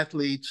promoted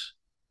athletes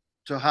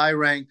to high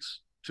ranks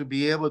to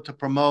be able to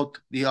promote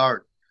the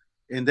art,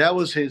 and that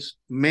was his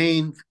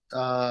main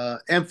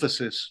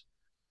emphasis.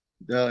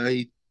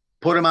 He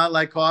put him out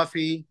like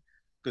coffee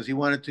because he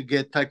wanted to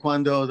get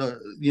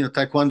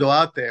Taekwondo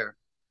out there.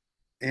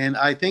 And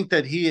I think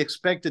that he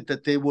expected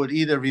that they would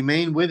either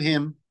remain with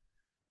him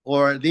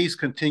or at least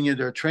continue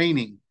their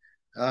training.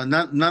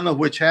 None of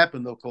which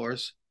happened, of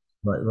course.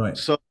 Right.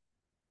 So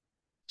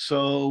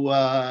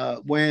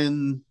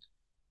when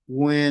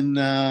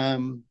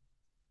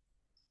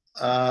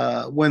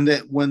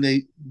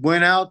they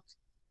went out,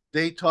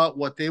 they taught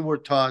what they were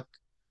taught,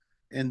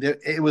 and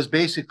it was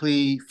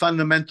basically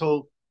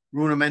fundamental,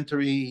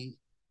 rudimentary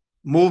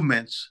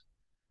movements,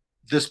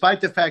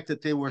 despite the fact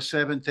that they were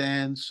seventh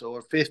dan's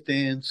or fifth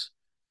dan's.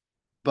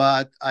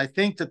 But I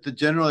think that the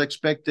general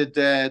expected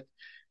that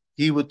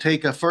he would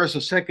take a first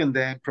or second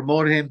dan,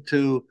 promote him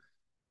to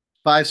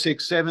 5,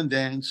 6, 7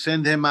 dan,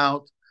 send him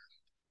out,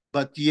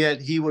 but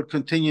yet he would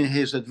continue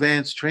his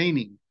advanced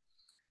training.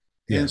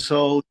 Yeah. And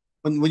so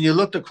when you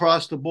looked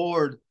across the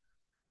board,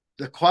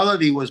 the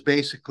quality was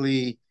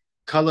basically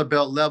color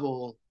belt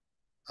level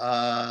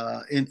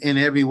in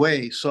every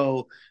way.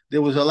 So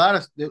there was a lot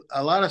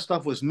of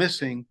stuff was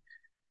missing.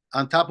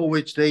 On top of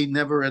which, they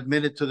never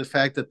admitted to the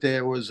fact that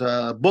there was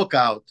a book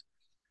out,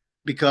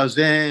 because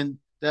then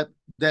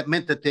that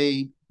meant that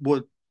they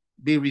would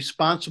be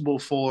responsible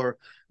for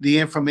the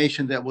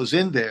information that was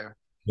in there.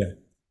 Yeah.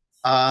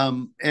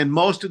 And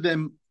most of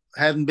them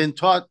hadn't been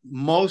taught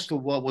most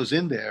of what was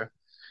in there,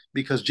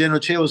 because General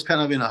Che was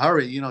kind of in a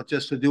hurry, you know,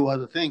 just to do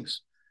other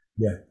things.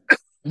 Yeah.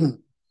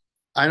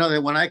 I know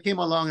that when I came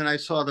along and I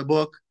saw the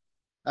book,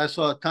 I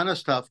saw a ton of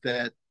stuff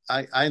that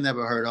I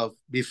never heard of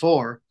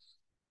before.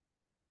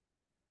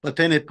 But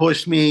then it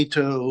pushed me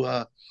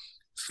to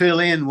fill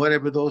in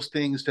whatever those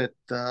things that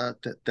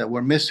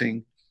were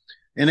missing.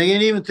 And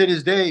again, even to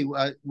this day,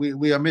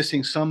 we are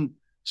missing some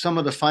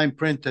of the fine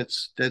print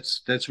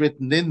that's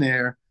written in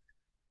there.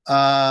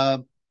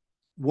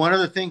 One of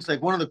the things,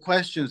 like one of the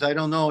questions, I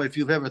don't know if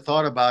you've ever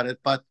thought about it,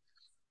 but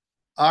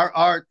our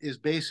art is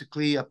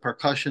basically a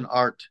percussion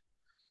art,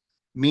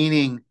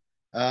 meaning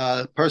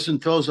a person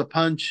throws a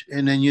punch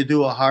and then you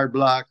do a hard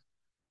block,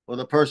 or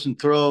the person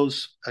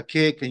throws a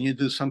kick and you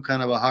do some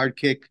kind of a hard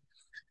kick.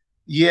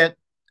 Yet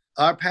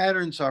our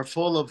patterns are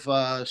full of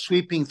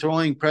sweeping,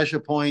 throwing, pressure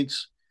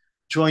points,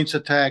 joints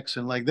attacks,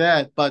 and like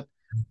that. But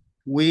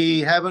we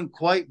haven't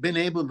quite been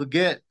able to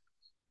get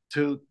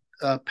to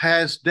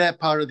pass that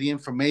part of the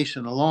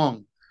information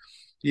along.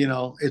 You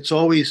know, it's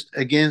always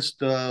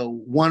against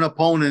one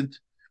opponent,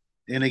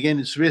 and again,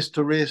 it's wrist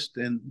to wrist,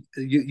 and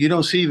you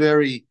don't see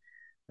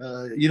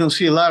you don't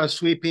see a lot of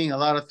sweeping, a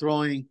lot of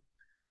throwing.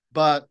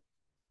 But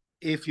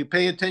if you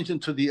pay attention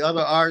to the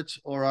other arts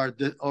or our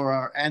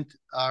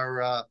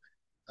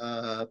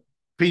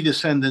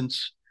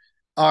predescendants'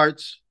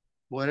 arts,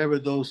 whatever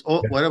those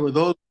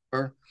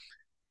were,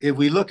 if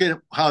we look at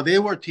how they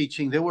were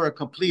teaching, they were a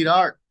complete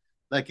art,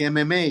 like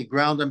MMA,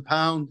 ground and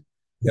pound,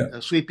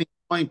 sweeping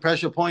point,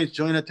 pressure points,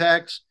 joint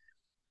attacks.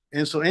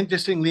 And so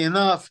interestingly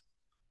enough,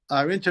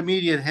 our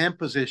intermediate hand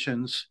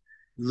positions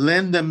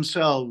lend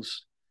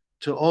themselves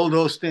to all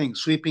those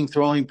things, sweeping,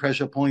 throwing,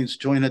 pressure points,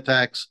 joint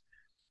attacks.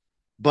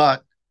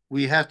 But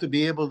we have to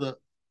be able to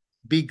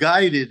be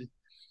guided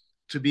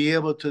to be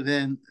able to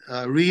then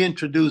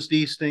reintroduce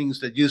these things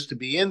that used to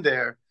be in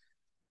there.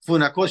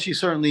 Funakoshi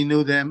certainly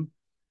knew them.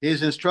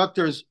 His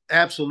instructors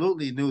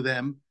absolutely knew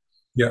them.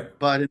 Yeah.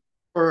 But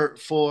for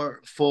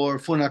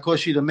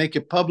Funakoshi to make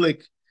it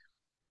public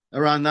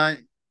around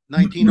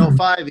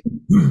 1905,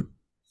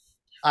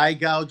 eye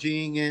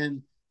gouging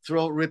and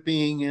throat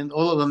ripping and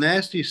all of the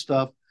nasty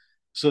stuff,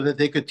 so that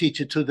they could teach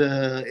it to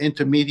the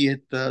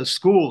intermediate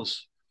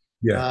schools,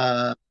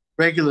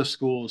 regular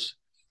schools.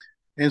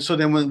 And so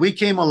then when we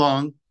came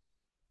along,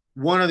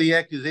 one of the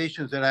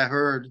accusations that I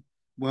heard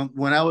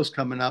when I was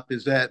coming up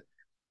is that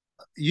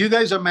you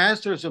guys are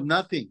masters of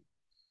nothing.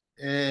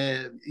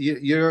 Your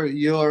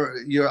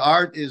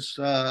art is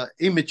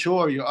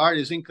immature. Your art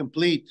is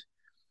incomplete.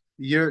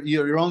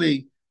 You're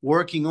only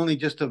working only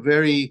just a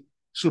very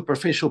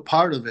superficial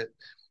part of it.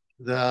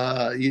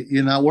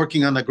 You're not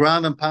working on the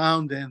ground and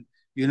pound, and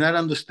you're not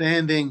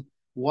understanding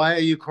why are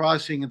you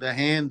crossing the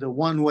hand the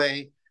one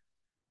way.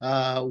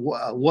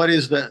 What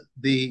is the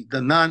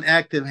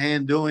non-active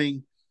hand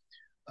doing?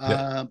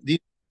 These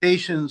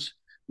rotations,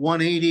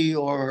 180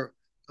 or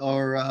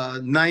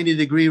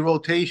 90-degree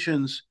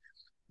rotations,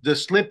 the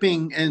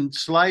slipping and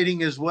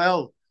sliding as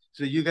well.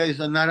 So you guys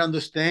are not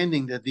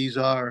understanding that these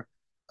are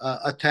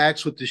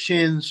attacks with the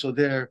shins, so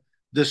they're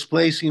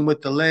displacing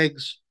with the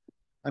legs.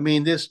 I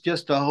mean, there's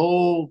just a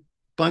whole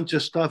bunch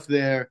of stuff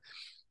there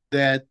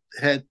that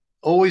had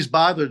always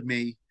bothered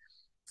me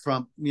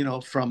from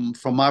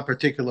our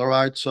particular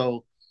art.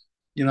 So,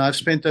 I've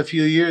spent a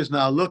few years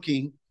now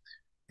looking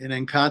and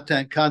then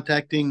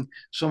contacting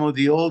some of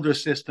the older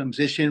systems,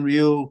 Isshin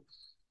Ryu,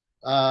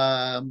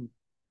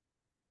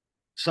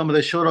 some of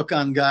the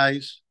Shotokan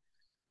guys.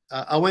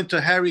 I went to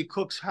Harry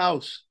Cook's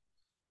house.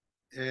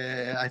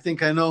 I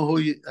think I know who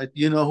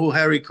you know who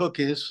Harry Cook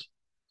is.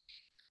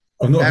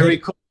 Harry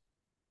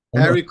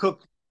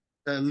Cook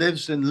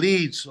lives in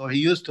Leeds, or he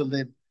used to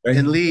live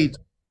in Leeds.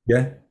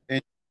 Yeah.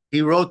 And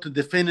he wrote the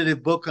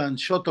definitive book on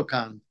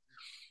Shotokan.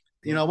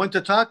 I went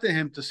to talk to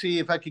him to see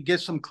if I could get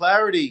some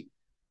clarity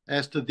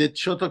as to did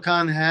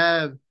Shotokan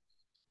have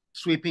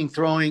sweeping,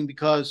 throwing,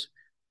 because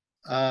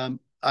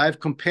I've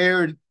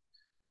compared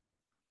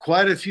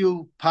quite a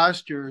few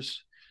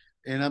postures,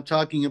 and I'm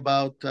talking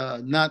about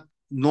not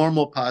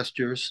normal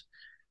postures,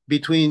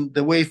 between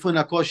the way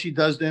Funakoshi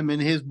does them in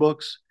his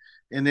books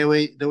and the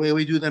way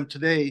we do them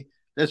today.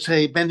 Let's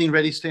say bending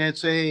ready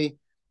stance A.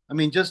 I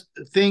mean, just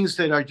things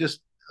that are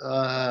just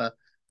not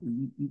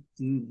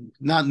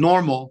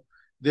normal.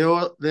 They're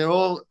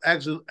all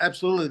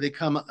absolutely, they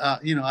come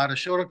out of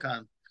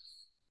Shotokan.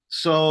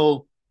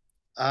 So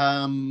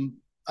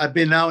I've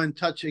been now in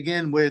touch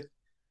again with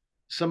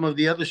some of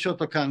the other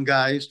Shotokan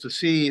guys to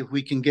see if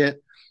we can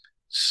get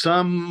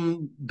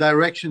some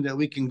direction that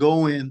we can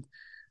go in,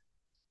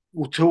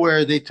 to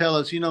where they tell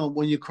us,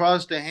 when you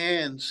cross the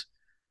hands,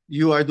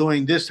 you are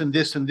doing this and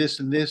this and this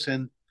and this.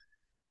 And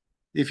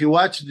if you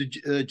watch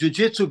the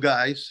jiu-jitsu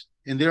guys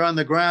and they're on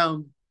the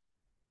ground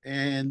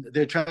and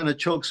they're trying to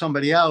choke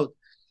somebody out,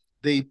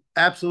 they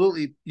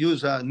absolutely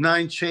use a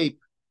nine shape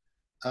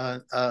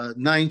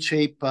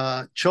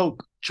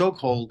choke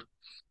hold.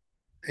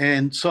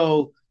 And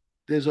so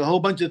there's a whole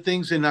bunch of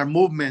things in our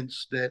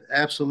movements that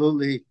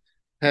absolutely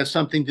has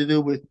something to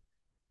do with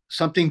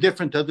something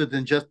different other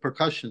than just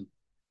percussion.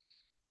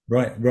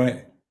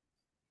 Right.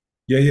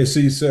 Yeah.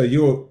 So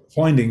your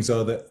findings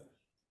are that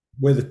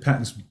where the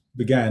patterns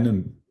began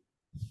and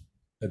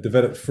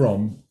developed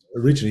from,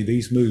 originally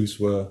these moves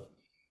were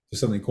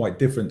something quite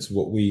different to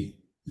what we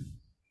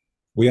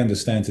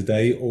understand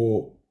today,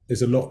 or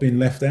there's a lot being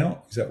left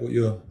out? Is that what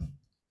you're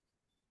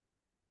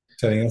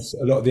telling us?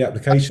 A lot of the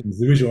applications,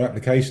 the original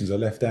applications, are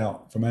left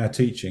out from our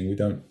teaching. We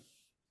don't.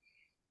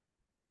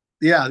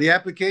 Yeah, the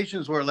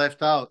applications were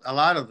left out, a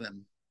lot of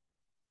them.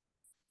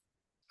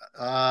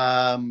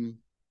 Do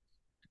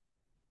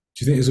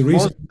you think there's a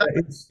reason?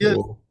 Most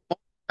of the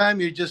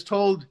time you're just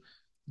told,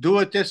 do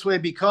it this way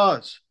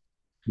because.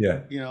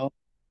 Yeah.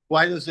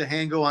 Why does the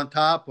hand go on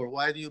top, or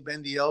why do you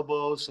bend the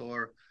elbows,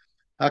 or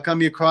how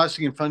come you're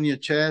crossing in front of your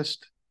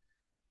chest?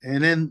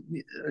 And then,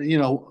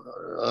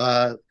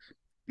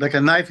 like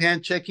a knife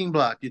hand checking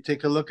block, you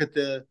take a look at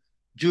the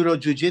judo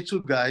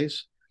jiu-jitsu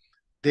guys,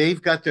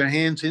 they've got their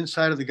hands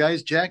inside of the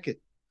guy's jacket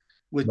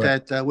with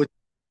that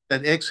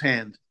X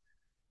hand.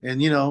 And,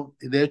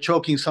 they're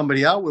choking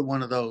somebody out with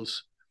one of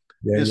those.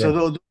 Yeah, and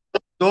so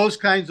those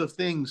kinds of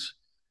things,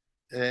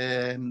 we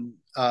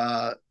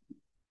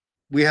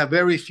have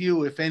very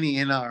few, if any,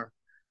 in our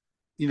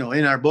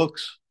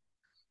books.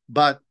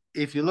 But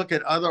if you look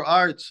at other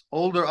arts,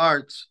 older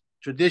arts,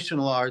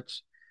 traditional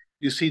arts,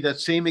 you see that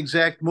same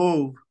exact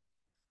move,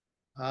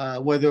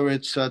 whether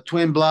it's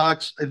twin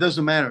blocks, it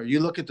doesn't matter. You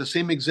look at the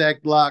same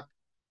exact block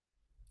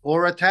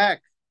or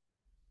attack.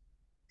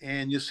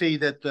 And you see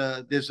that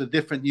there's a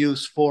different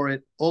use for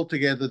it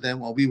altogether than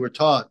what we were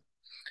taught.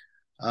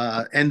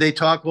 And they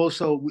talk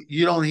also,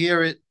 you don't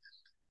hear it,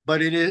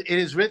 but it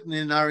is written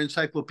in our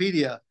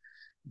encyclopedia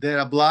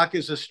that a block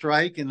is a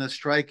strike and a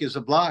strike is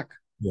a block.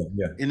 Yeah,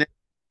 yeah. In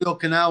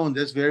Okinawan,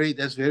 that's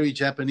very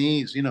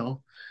Japanese, you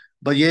know,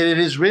 but yet it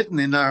is written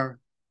in our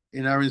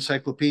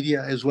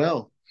encyclopedia as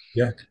well.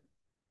 Yeah.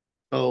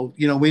 So,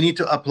 you know, we need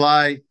to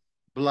apply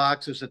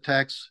blocks as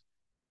attacks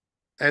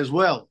as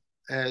well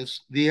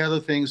as the other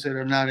things that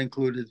are not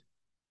included.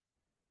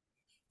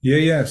 Yeah,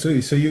 yeah,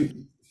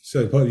 absolutely.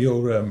 So part of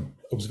your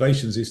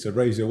observations is to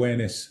raise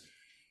awareness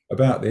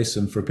about this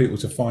and for people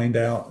to find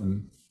out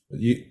and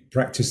you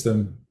practice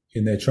them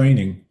in their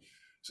training.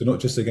 So not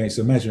just against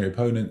an imaginary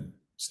opponent,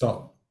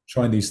 start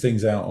trying these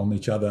things out on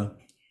each other.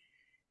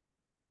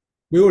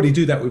 We already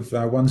do that with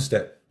one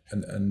step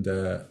and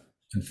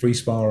free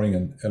sparring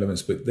and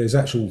elements, but there's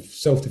actual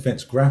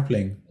self-defense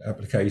grappling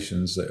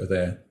applications that are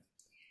there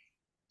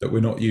that we're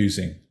not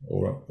using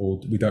or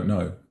we don't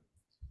know.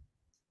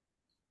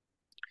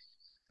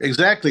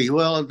 Exactly.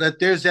 Well,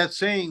 there's that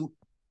saying,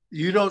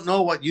 you don't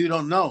know what you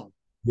don't know.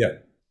 Yeah.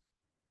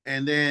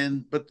 And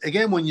then, but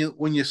again, when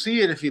you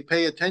see it, if you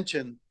pay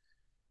attention,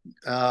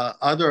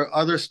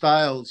 other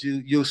styles,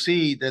 you'll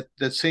see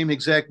that same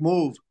exact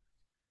move,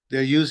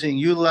 they're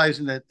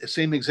utilizing that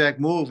same exact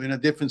move in a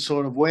different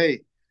sort of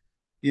way.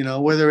 You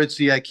know, whether it's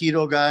the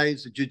Aikido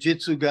guys, the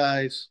Jiu-Jitsu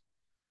guys,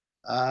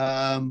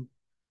 and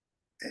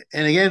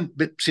again,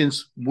 but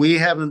since we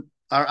haven't,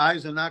 our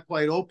eyes are not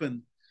quite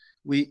open,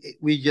 we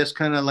just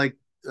kind of like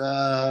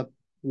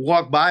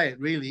walk by it,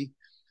 really.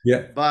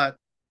 Yeah. But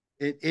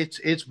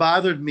it's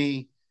bothered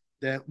me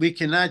that we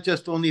cannot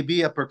just only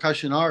be a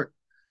percussion art.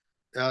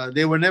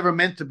 They were never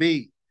meant to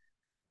be.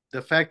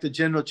 The fact that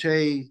General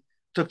Che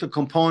took the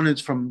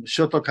components from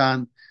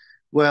Shotokan,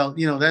 well,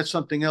 you know, that's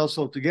something else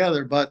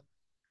altogether. But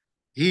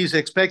he's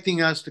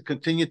expecting us to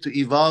continue to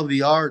evolve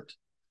the art,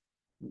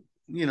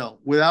 you know,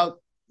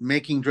 without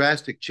making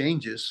drastic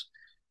changes.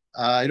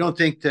 I don't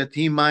think that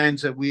he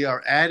minds that we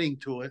are adding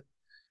to it,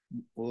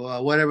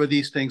 whatever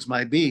these things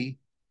might be.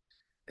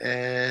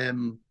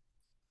 And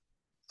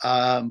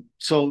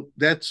so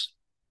that's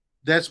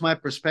my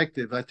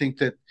perspective. I think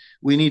that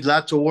we need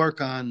lots of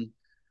work on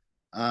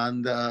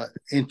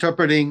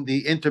interpreting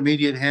the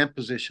intermediate hand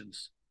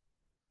positions.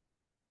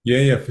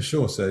 Yeah, for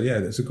sure. So yeah,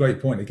 that's a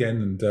great point again,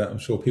 and I'm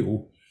sure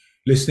people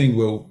listening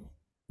will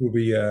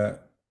be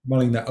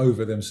mulling that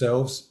over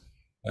themselves,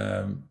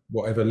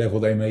 whatever level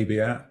they may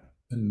be at,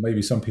 and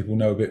maybe some people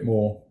know a bit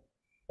more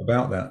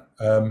about that.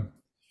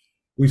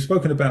 We've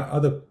spoken about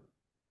other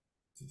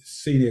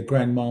senior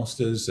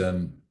grandmasters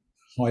and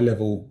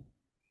high-level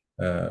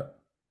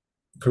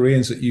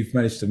Koreans that you've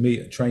managed to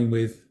meet and train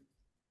with.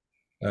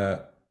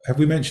 Have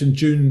we mentioned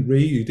Jun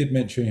Ri? You did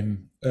mention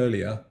him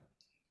earlier.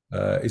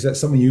 Is that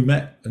someone you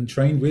met and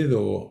trained with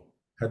or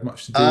had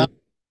much to do?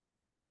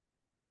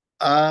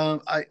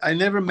 I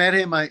never met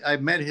him. I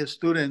met his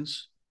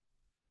students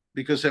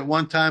because at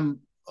one time,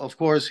 of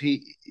course,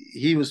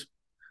 he was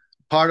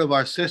part of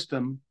our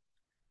system.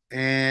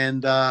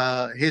 And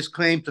his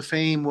claim to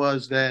fame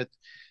was that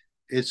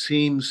it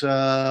seems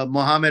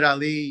Muhammad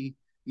Ali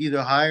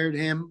either hired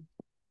him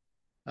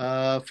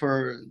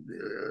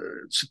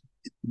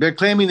they're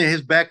claiming that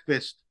his back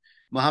fist,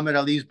 Muhammad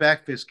Ali's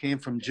back fist, came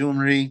from Jun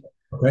Ri.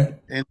 Okay.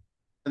 And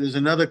there's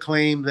another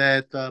claim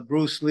that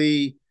Bruce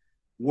Lee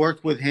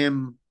worked with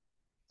him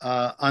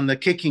on the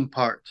kicking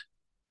part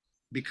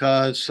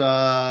because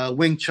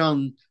Wing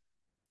Chun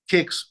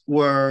kicks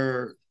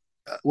were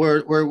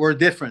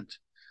different,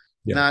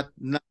 Yeah.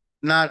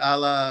 not a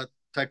la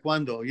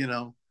Taekwondo, you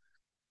know.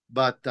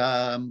 But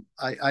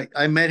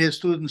I met his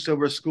students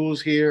over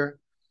schools here,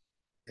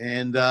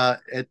 and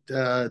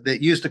they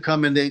used to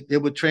come and they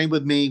would train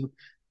with me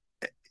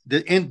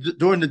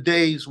during the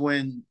days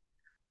when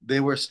they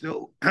were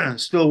still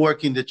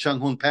working the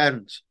Chung-Hun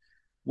patterns.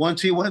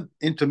 Once he went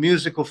into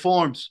musical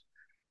forms,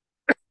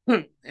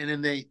 and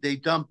then they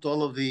dumped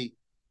all of the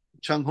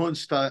Chung-Hun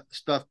stuff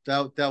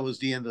out. That was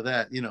the end of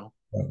that, you know.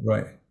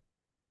 Right.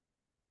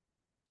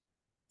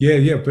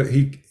 Yeah, but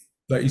he,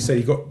 like you say,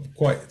 he got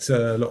quite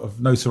a lot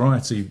of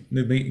notoriety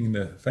meeting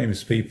the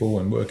famous people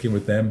and working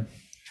with them.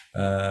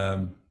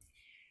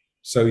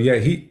 So yeah,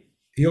 he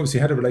obviously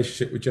had a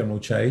relationship with General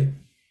Che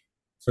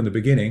from the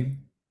beginning,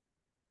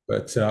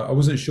 but I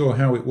wasn't sure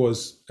how it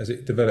was as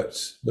it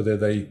developed, whether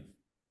they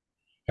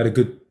had a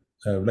good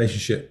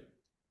relationship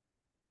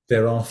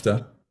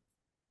thereafter.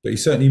 But he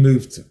certainly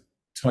moved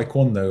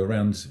Taekwondo Do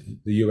around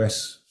the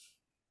US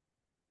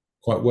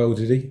quite well,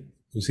 did he?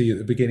 Was he at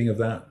the beginning of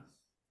that?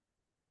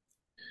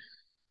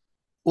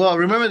 Well,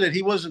 remember that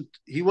he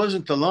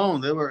wasn't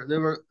alone. There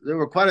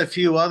were quite a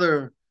few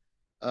other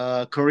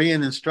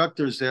Korean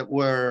instructors that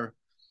were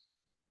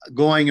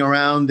going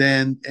around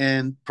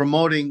and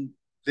promoting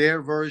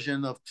their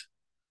version of.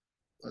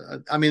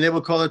 I mean, they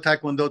would call it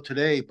Taekwondo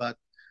today, but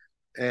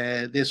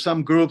there's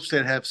some groups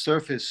that have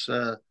surfaced.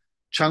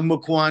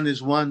 Kwon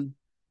is one,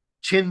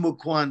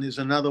 Kwon is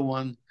another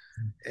one.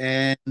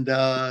 and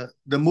the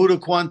Mudo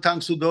Kwon Tang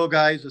Sudo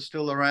guys are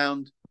still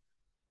around.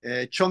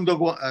 Chondo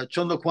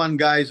Kwon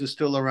guys are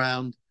still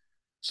around.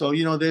 So,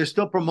 they're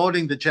still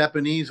promoting the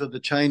Japanese or the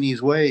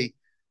Chinese way,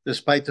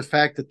 despite the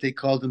fact that they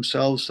call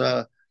themselves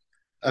a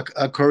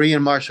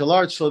Korean martial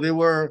arts. So there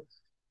were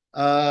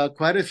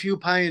quite a few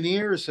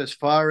pioneers as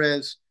far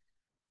as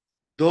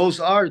those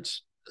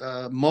arts.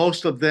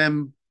 Most of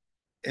them,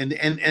 and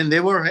they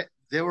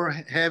were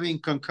having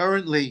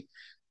concurrently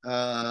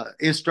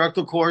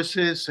instructor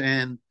courses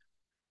and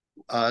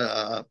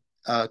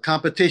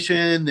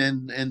competition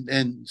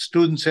and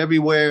students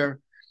everywhere.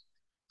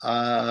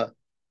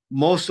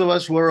 Most of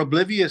us were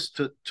oblivious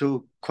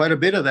to quite a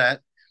bit of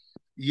that,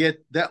 yet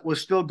that was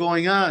still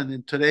going on.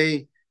 And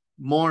today,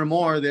 more and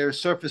more, they're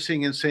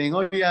surfacing and saying,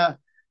 "Oh yeah,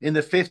 in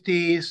the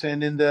 '50s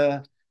and in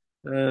the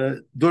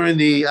during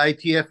the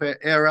ITF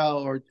era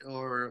or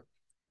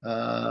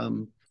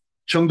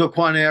Chung Do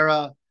Kwan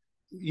era,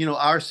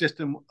 our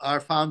system, our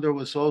founder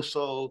was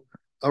also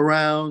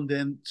around."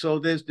 And so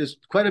there's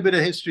quite a bit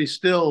of history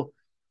still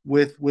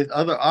with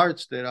other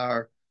arts that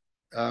are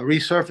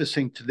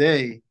resurfacing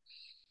today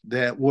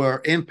that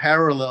were in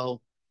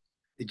parallel.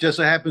 It just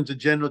so happens that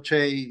General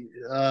Che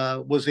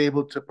was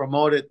able to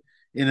promote it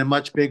in a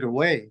much bigger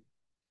way.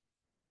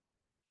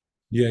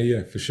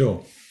 Yeah, for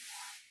sure.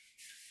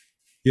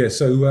 Yeah,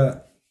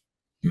 so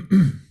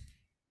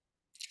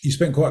you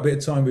spent quite a bit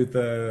of time with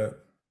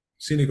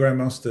Senior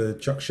Grandmaster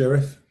Chuck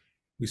Sheriff.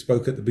 We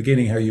spoke at the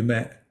beginning how you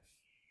met.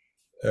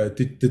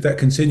 Did that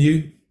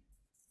continue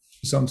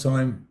for some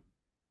time?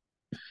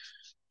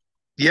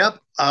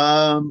 Yep.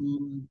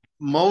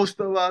 Most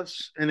of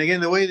us, and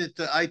again, the way that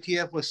the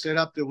ITF was set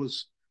up, there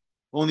was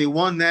only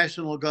one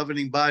national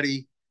governing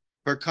body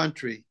per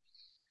country.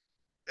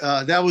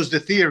 That was the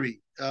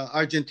theory.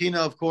 Argentina,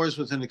 of course,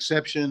 was an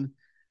exception.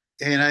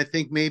 And I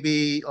think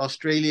maybe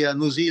Australia,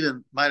 New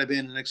Zealand might have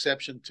been an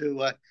exception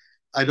too.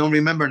 I don't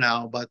remember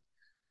now, but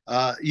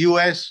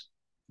U.S.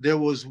 there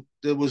was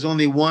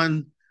only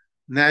one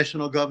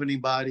national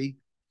governing body,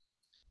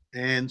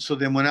 and so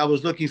then when I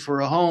was looking for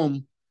a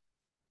home,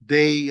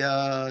 they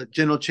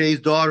General Che's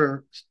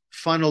daughter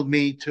funneled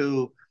me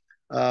to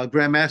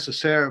Grandmaster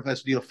Serv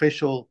as the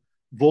official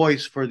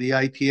voice for the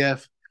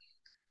ITF.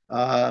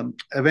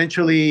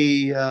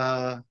 Eventually,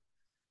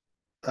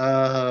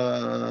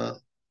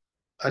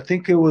 I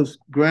think it was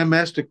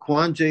Grandmaster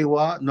Kwon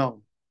Jae-hwa.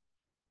 No.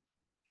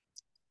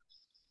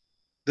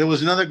 There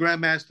was another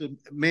Grandmaster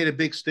made a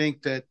big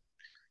stink that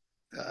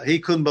he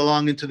couldn't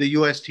belong into the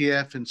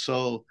USTF. And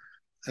so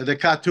the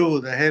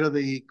Katu, the head of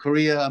the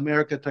Korea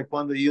America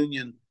Taekwondo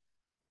Union,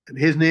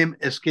 his name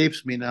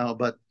escapes me now,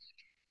 but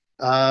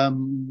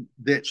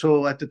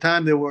so at the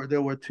time there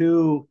were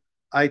two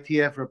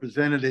ITF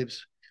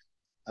representatives.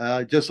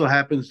 Just so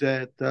happens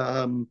that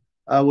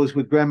I was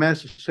with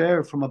Grandmaster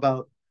Sarah from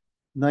about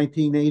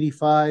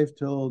 1985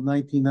 till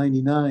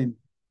 1999.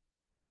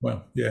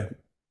 Well, yeah.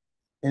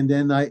 And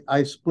then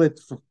I split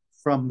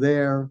from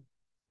there,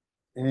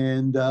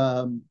 and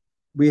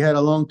we had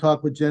a long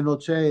talk with General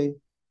Che,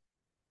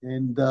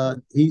 and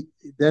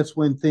that's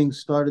when things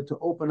started to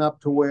open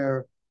up to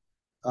where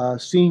other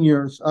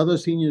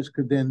seniors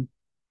could then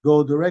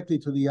go directly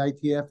to the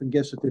ITF and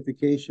get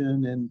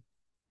certification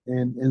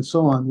and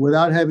so on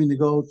without having to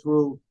go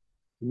through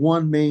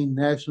one main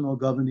national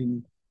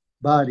governing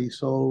body.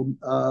 So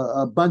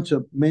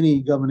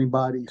many governing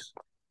bodies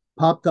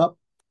popped up,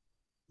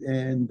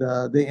 and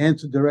they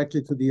answered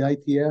directly to the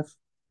ITF,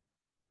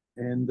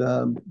 and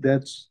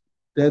that's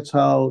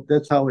how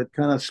it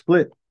kind of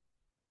split.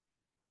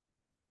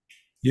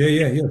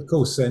 Yeah, of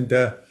course, and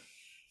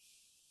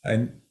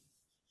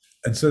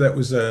so that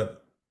was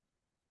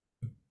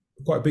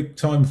quite a big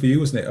time for you,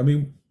 wasn't it? I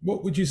mean,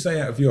 what would you say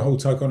out of your whole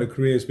Taekwondo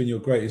career has been your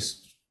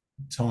greatest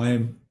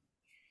time,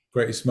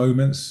 greatest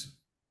moments?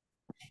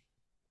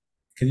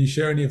 Can you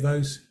share any of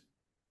those?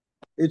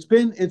 It's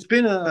been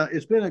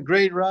a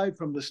great ride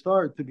from the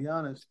start, to be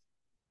honest.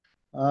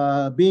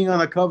 Being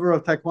on a cover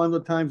of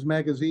Taekwondo Times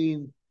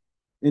magazine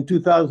in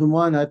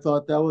 2001, I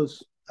thought that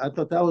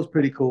was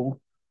pretty cool.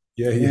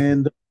 Yeah.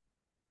 And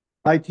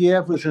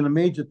ITF was in a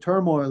major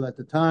turmoil at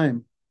the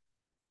time,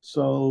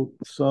 so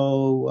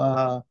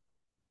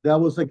that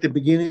was like the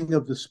beginning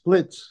of the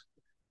splits.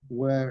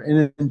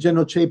 And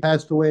General Che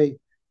passed away.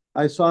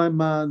 I saw him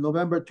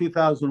November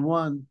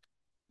 2001.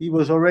 He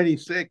was already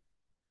sick,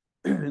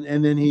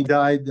 and then he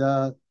died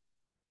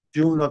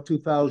June of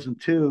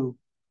 2002.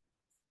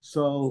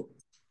 So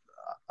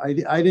I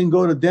didn't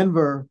go to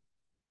Denver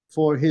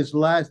for his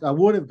last. I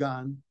would have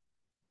gone,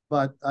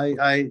 but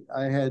I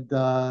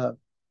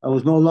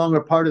was no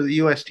longer part of the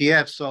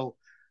USTF, so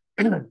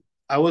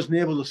I wasn't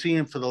able to see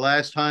him for the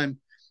last time.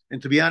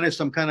 And to be honest,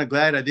 I'm kind of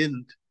glad I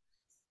didn't,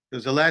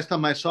 because the last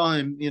time I saw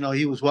him,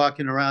 he was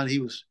walking around. He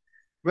was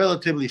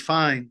relatively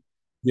fine.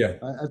 Yeah,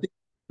 I think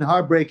it's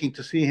heartbreaking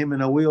to see him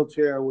in a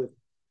wheelchair with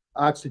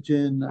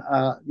oxygen.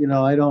 I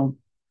don't.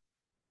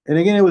 And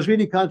again, it was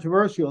really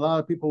controversial. A lot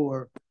of people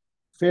were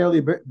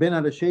fairly bent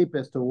out of shape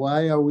as to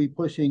why are we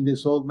pushing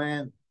this old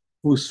man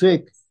who's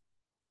sick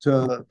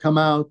to come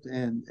out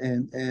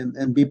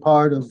and be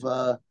part of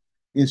the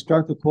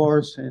instructor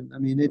course. And I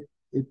mean, it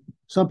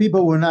some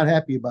people were not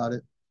happy about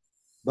it,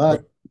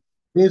 but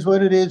it is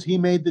what it is. He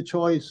made the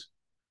choice.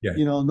 Yeah.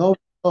 You know,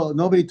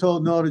 nobody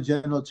told no to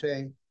General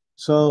Che.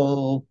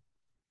 So,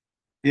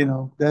 you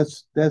know,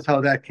 that's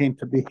how that came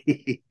to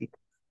be.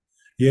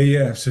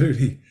 Yeah,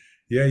 absolutely.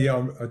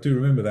 Yeah, I do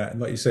remember that.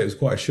 And like you say, it was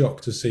quite a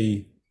shock to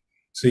see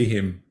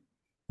him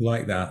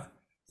like that.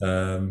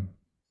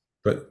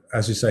 But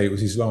as you say, it was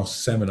his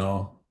last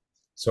seminar.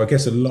 So I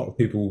guess a lot of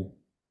people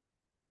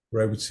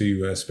were able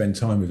to spend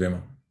time with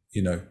him,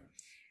 you know,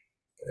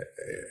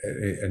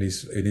 in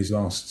his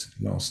last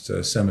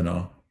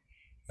seminar.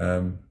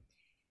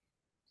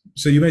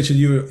 So you mentioned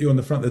you're on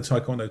the front of the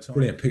Taekwondo.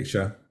 Brilliant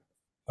picture.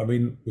 I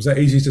mean, was that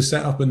easy to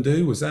set up and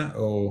do? Was that,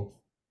 or?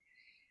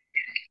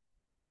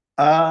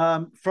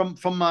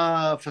 From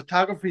a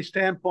photography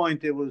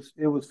standpoint, it was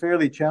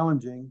fairly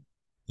challenging.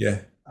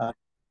 Yeah.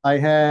 I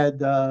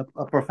had a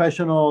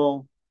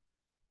professional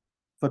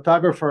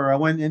photographer. I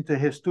went into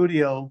his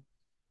studio,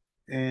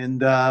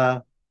 and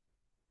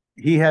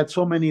he had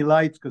so many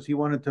lights because he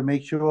wanted to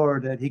make sure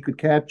that he could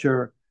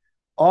capture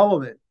all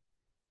of it.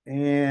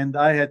 And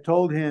I had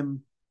told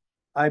him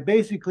I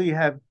basically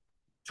have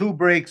 2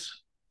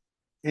 breaks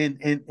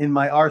in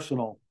my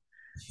arsenal.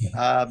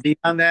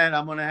 Beyond that,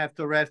 I'm going to have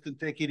to rest and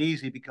take it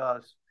easy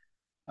because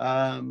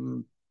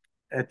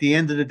at the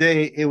end of the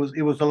day, it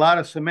was a lot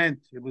of cement.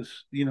 It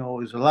was, you know,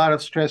 it was a lot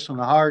of stress on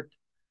the heart.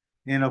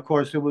 And of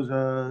course, it was,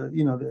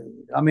 you know,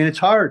 I mean, it's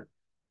hard.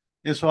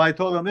 And so I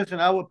told him, listen,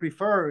 I would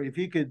prefer if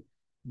you could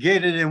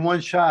get it in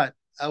one shot,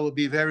 I would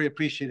be very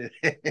appreciative.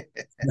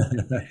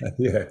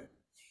 Yeah.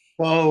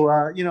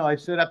 So, you know, I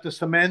set up the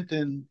cement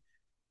and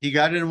he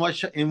got it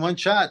in one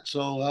shot.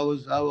 So I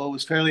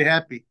was fairly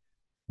happy.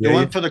 The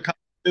one for the cover,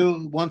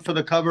 one for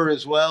the cover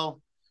as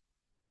well.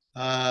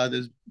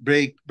 There's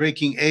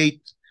breaking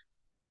 8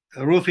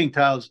 roofing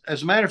tiles.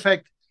 As a matter of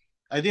fact,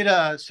 I did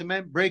a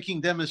cement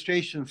breaking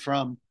demonstration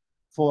for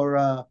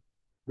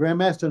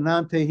Grandmaster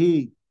Nam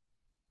Tae,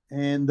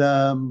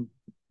 and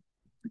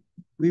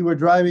we were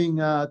driving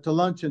to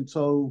lunch, and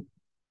so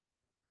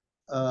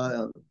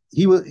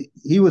he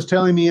was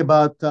telling me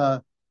about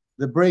the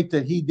break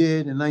that he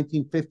did in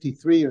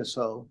 1953 or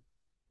so,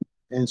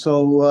 and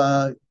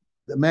so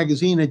the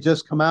magazine had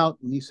just come out,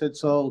 and he said,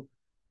 "So,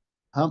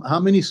 how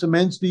many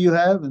cements do you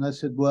have?" And I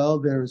said, "Well,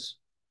 there's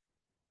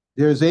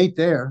 8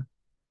 there."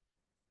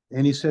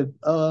 And he said,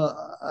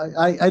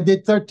 I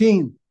did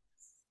 13.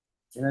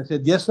 And I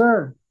said, "Yes,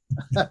 sir."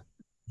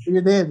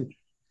 You did,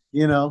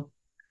 you know.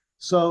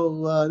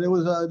 So there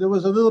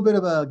was a little bit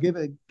of a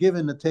give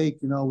and a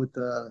take, you know, with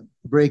the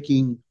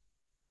breaking.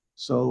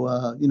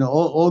 So you know,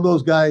 all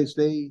those guys,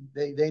 they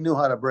knew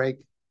how to break.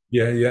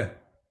 Yeah.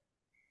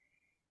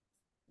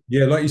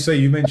 Like you say,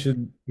 you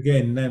mentioned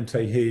again Nam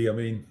Tae. I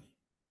mean,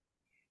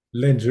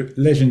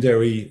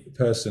 legendary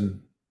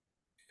person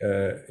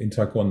in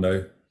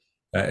Taekwondo,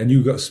 and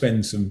you got to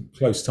spend some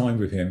close time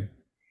with him.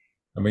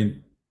 I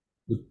mean,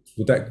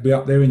 would that be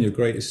up there in your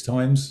greatest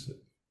times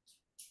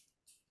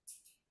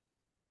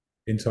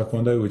in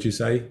Taekwondo? Would you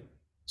say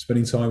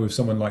spending time with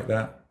someone like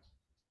that?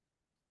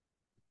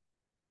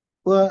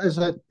 Well,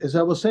 as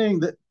I was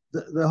saying, that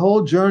the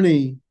whole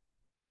journey,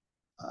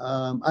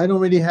 I don't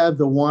really have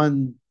the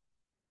one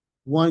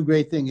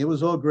great thing. It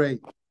was all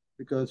great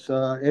because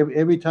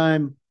every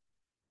time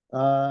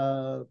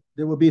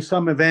there would be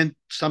some event,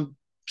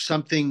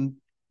 something,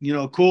 you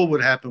know, cool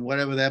would happen,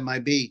 whatever that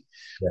might be.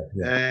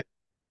 Yeah.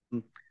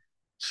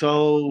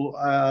 So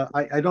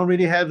I don't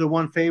really have the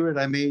one favorite.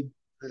 I made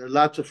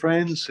lots of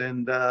friends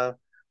and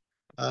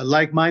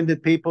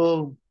like-minded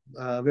people,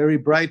 very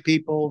bright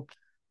people.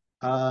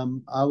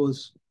 I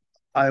was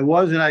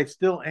and I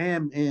still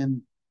am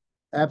in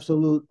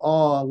absolute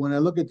awe when I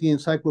look at the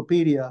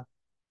encyclopedia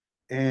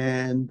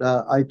and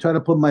I try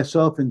to put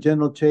myself in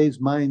General Che's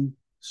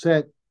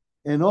mindset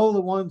and all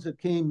the ones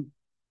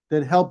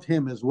that helped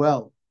him as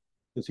well,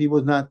 because he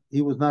was not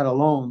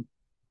alone.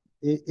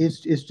 It's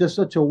just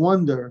such a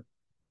wonder.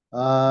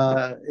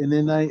 And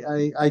then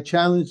I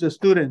challenged the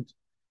student.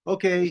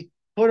 Okay,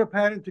 put a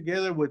pattern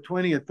together with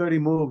 20 or 30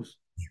 moves,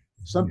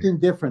 something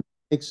different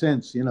makes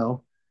sense, you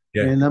know.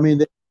 Yeah. And I mean,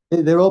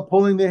 they're all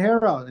pulling their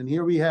hair out, and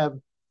here we have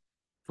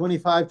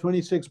 25,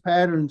 26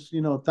 patterns,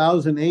 you know,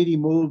 1,080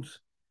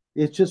 moves.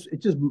 It's just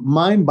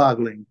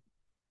mind-boggling.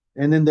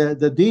 And then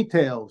the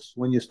details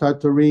when you start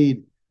to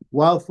read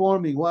while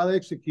forming, while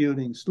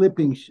executing,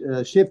 slipping,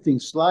 shifting,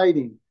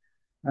 sliding.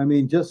 I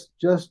mean, it's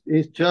just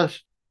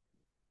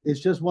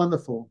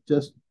wonderful.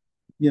 Just,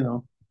 you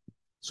know,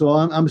 so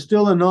I'm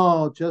still in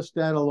awe just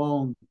that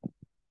alone.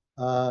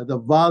 The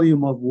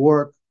volume of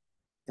work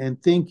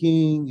and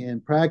thinking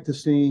and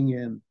practicing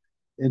and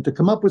to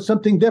come up with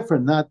something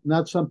different,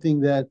 not something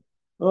that,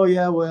 oh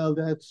yeah, well,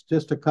 that's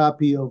just a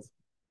copy of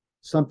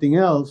something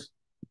else,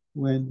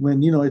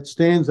 when you know it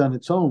stands on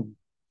its own.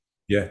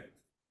 Yeah.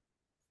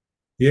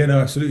 No,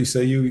 absolutely. So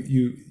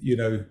you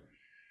know,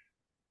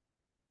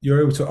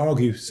 you're able to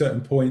argue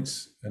certain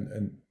points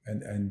and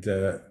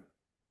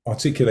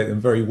articulate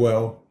them very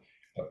well.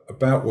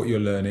 about what you're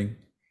learning,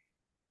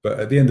 but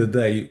at the end of the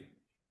day,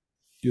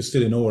 you're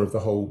still in awe of the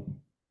whole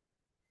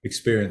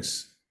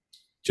experience,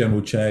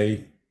 General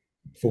Che,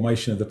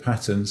 formation of the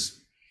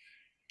patterns.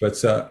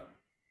 But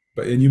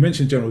and you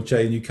mentioned General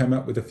Che, and you came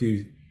up with a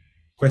few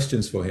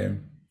questions for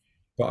him.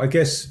 But I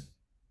guess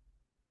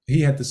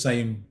he had the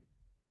same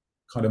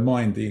kind of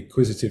mind, the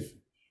inquisitive,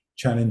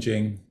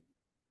 challenging,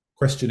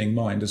 questioning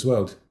mind as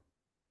well.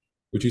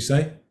 Would you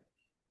say?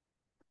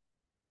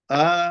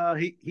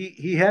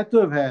 He had to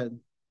have had.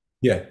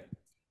 Yeah.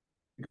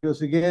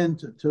 Because again,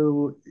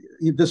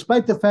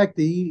 despite the fact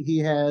that he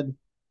had,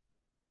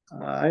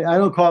 I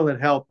don't call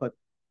it help, but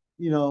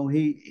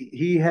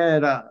he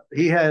had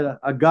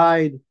a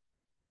guide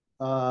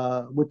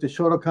with the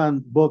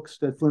Shotokan books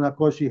that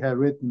Funakoshi had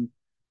written,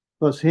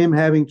 plus him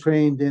having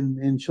trained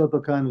in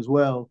Shotokan as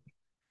well.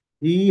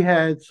 He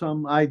had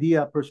some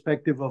idea,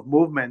 perspective of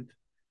movement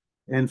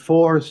and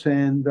force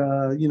and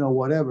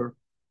whatever.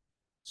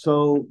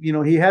 So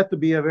he had to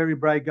be a very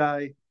bright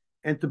guy,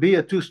 and to be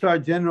a 2-star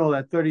general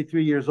at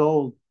 33 years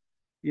old,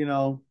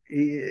 and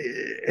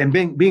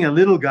being a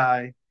little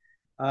guy,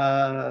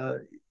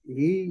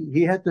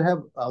 he had to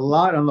have a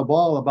lot on the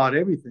ball about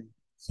everything.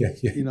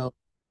 Yeah.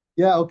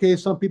 Yeah, okay,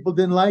 some people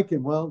didn't like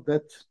him. Well,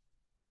 that's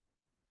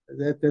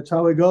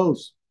how it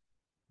goes.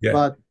 Yeah.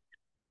 But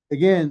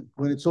again,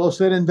 when it's all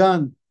said and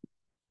done,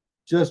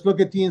 just look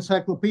at the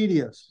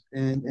encyclopedias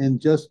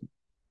and just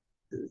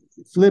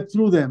flip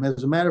through them.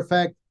 As a matter of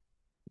fact,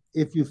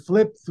 if you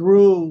flip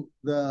through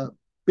the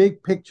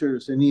big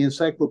pictures in the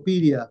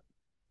encyclopedia,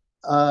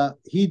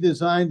 he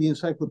designed the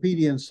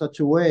encyclopedia in such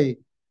a way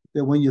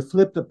that when you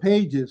flip the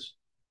pages,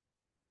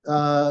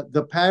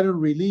 the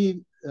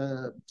pattern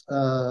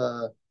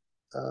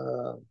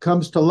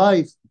comes to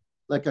life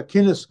like a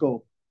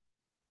kinescope.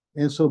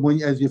 And so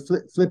as you're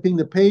flipping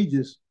the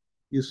pages,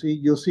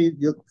 you'll see,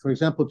 for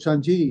example,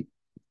 Chanji,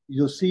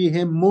 you'll see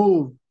him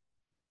move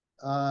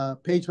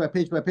page by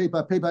page by page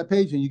by page by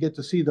page, and you get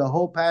to see the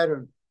whole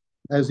pattern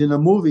as in a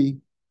movie.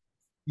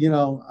 In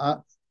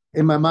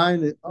my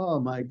mind, oh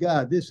my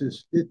God, this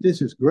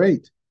is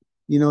great.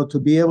 To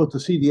be able to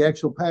see the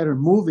actual pattern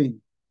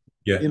moving.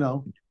 Yeah.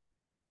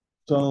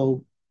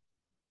 So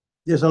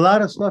there's a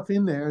lot of stuff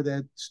in there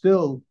that's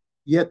still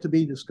yet to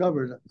be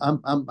discovered.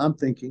 I'm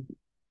thinking.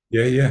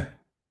 Yeah.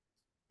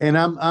 And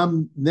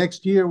I'm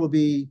next year will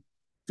be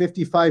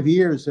 55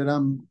 years that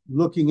I'm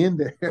looking in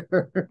there.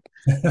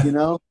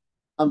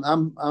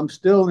 I'm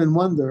still in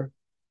wonder.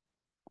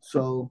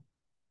 So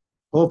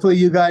hopefully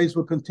you guys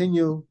will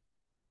continue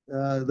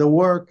the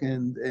work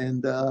and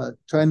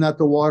try not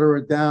to water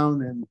it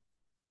down and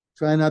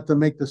try not to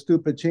make the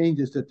stupid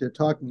changes that they're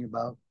talking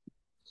about.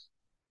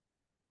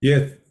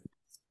 Yeah.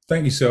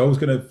 Thank you, sir. I was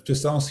going to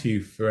just ask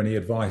you for any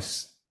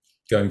advice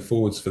going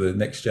forwards for the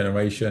next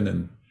generation.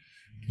 And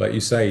like you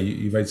say,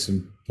 you made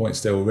some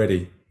points there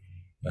already.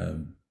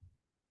 How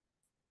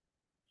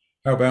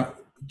about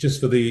just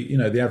for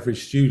the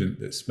average student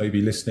that's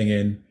maybe listening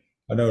in?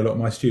 I know a lot of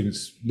my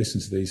students listen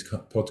to these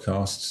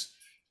podcasts,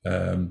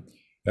 and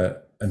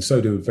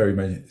so do very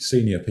many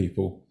senior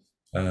people.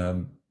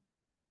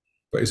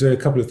 But is there a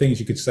couple of things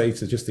you could say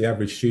to just the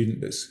average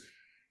student that's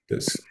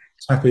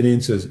tapping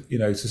into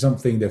to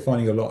something they're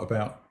finding a lot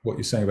about what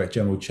you're saying about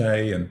General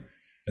Che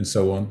and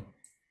so on?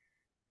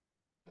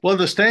 Well,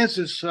 the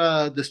stances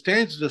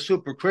are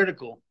super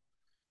critical,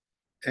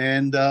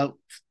 and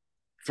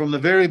from the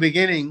very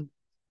beginning,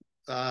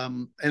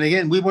 and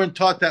again, we weren't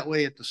taught that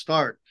way at the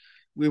start.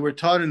 We were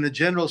taught in a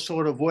general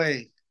sort of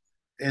way,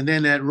 and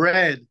then at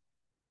Red,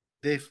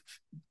 they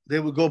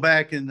would go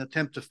back and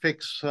attempt to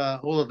fix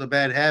all of the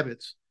bad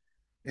habits.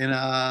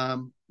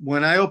 And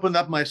when I opened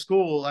up my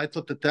school, I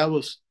thought that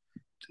was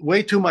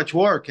way too much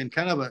work and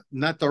kind of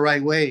not the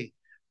right way.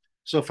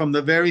 So from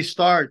the very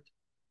start,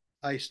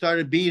 I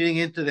started beating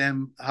into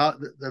them how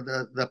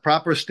the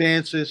proper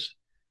stances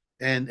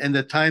and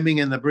the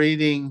timing and the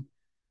breathing,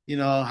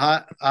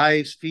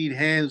 eyes, feet,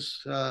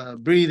 hands,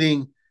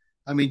 breathing.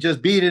 I mean,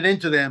 just beat it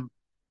into them.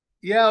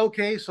 Yeah,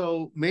 okay,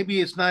 so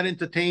maybe it's not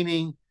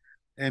entertaining,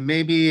 and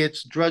maybe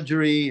it's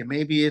drudgery, and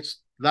maybe it's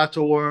lots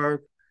of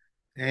work,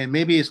 and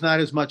maybe it's not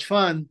as much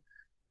fun,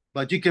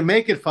 but you can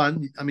make it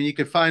fun. I mean, you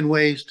can find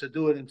ways to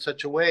do it in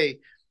such a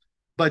way,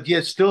 but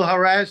yet still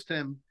harass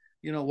them.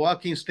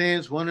 Walking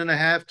stance,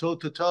 1.5 toe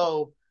to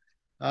toe,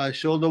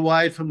 shoulder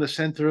wide from the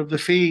center of the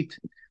feet,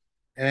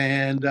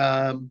 and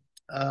on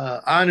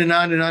and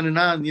on and on and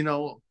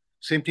on.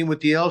 Same thing with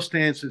the L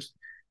stances,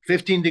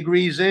 15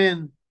 degrees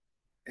in,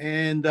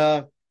 and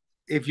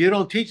if you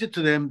don't teach it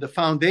to them, the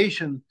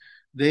foundation,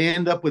 they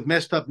end up with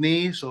messed up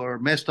knees or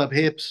messed up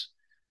hips,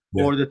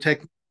 or the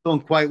techniques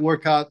don't quite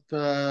work out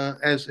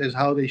as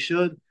how they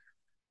should.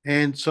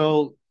 And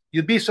so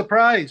you'd be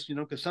surprised,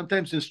 because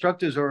sometimes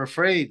instructors are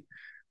afraid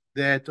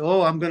that,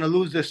 I'm going to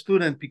lose this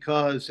student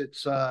because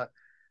it's,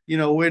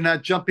 we're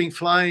not jumping,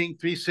 flying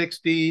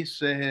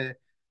 360s.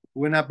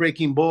 We're not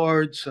breaking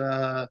boards.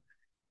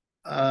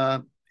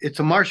 It's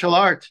a martial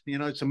art,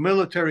 it's a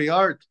military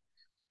art.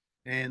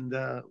 And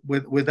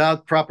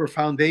without proper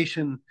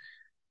foundation,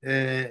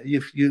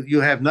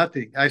 you have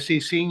nothing. I see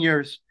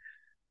seniors,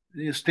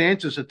 the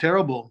stances are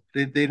terrible.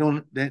 They're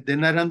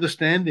not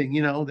understanding,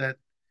 that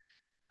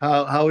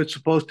how it's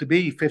supposed to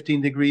be,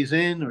 15 degrees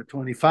in or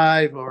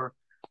 25 or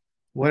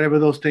whatever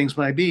those things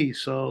might be.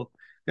 So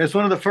that's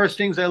one of the first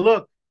things I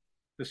look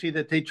to see,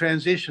 that they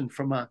transition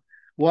from a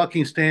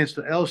walking stance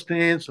to L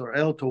stance or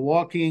L to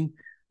walking.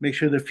 Make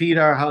sure the feet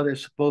are how they're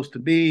supposed to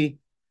be.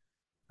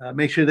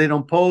 Make sure they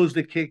don't pose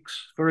the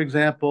kicks, for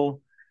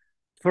example.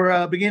 For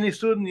a beginning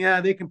student, yeah,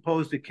 they can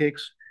pose the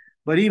kicks,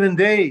 but even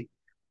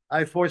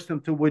I force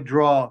them to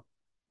withdraw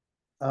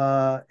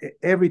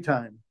every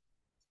time.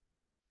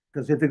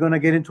 Because if they're going to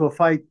get into a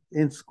fight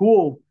in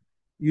school,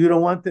 you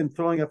don't want them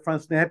throwing a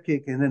front snap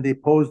kick and then they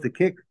pose the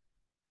kick,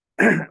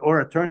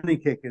 or a turning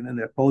kick and then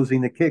they're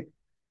posing the kick.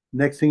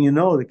 Next thing you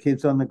know, the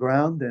kid's on the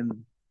ground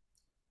and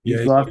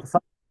he's lost the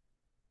fight.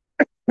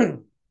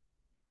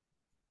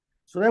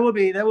 So that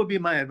would be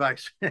my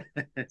advice.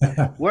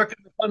 Work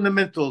on the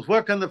fundamentals.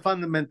 Work on the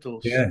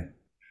fundamentals. Yeah,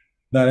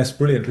 no, that's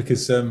brilliant,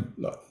 because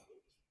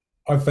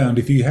I've found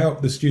if you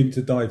help the student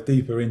to dive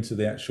deeper into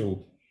the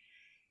actual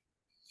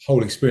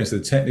whole experience, the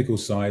technical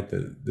side,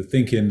 the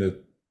thinking, the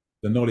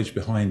knowledge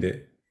behind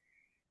it,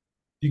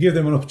 you give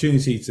them an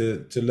opportunity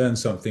to learn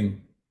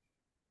something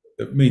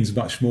that means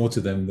much more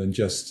to them than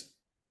just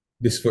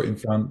this foot in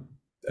front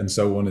and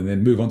so on, and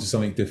then move on to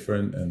something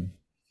different. And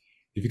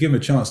if you give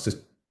them a chance to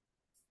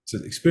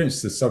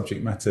experience the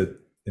subject matter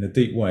in a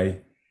deep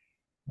way,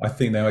 I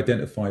think they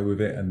identify with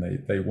it and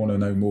they want to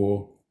know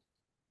more.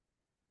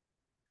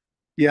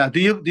 Yeah. Do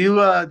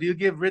you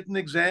give written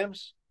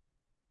exams?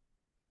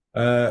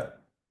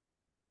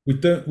 We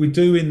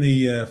do in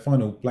the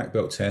final black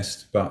belt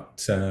test,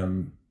 but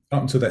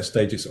up until that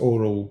stage, it's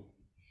oral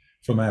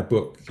from our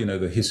book.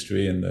 The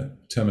history and the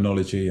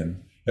terminology,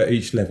 and at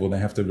each level they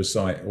have to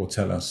recite or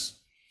tell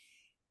us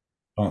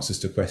answers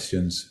to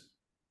questions.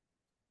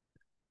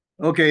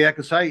 Okay, yeah,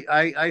 because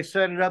I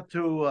set it up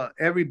to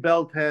every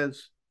belt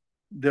has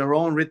their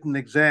own written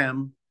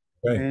exam,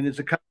 Right. And it's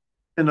a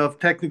combination of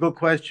technical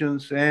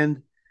questions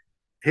and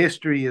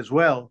history as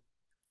well.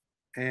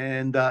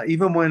 And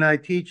even when I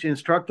teach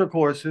instructor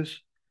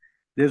courses,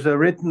 there's a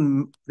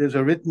written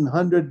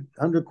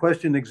 100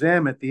 question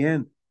exam at the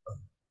end,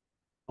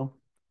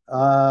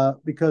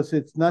 because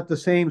it's not the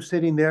same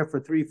sitting there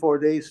for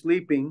 3-4 days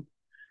sleeping,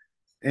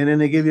 and then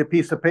they give you a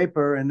piece of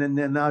paper, and then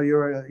now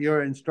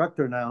you're an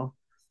instructor now.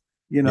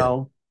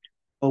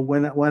 But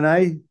when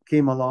I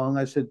came along,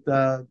 I said,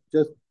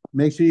 just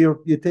make sure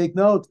you take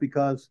notes,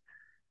 because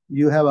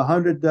you have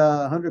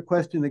 100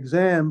 question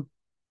exam,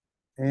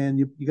 and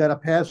you got to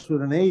pass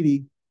with an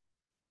 80,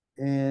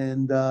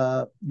 and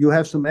you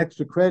have some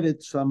extra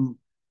credits, some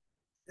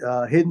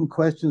hidden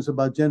questions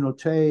about General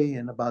Che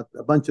and about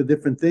a bunch of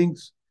different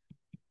things.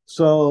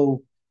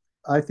 So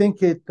I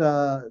think it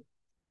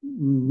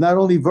not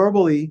only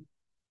verbally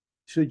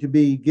should you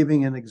be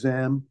giving an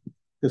exam,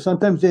 because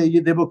sometimes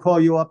they will call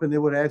you up and they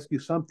would ask you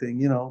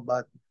something,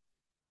 but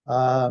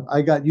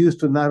I got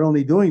used to not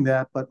only doing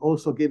that, but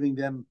also giving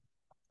them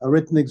a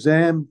written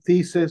exam,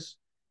 thesis,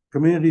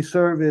 community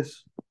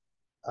service,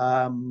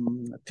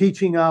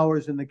 teaching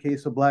hours in the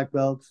case of black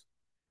belts,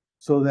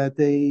 so that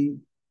they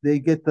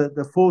get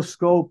the full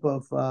scope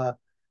of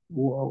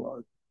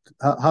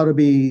how to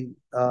be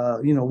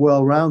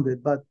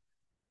well-rounded. But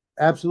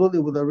absolutely,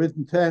 with a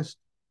written test,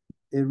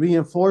 it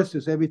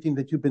reinforces everything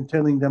that you've been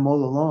telling them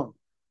all along.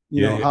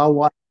 How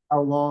wide,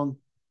 how long,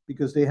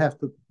 because they have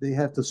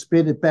to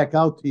spit it back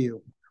out to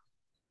you,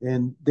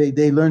 and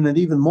they learn it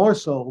even more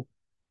so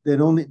than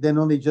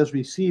only just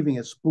receiving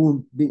a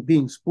spoon,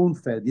 being spoon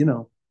fed.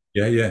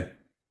 Yeah.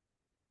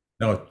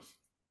 No,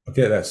 I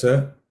get that,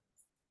 sir.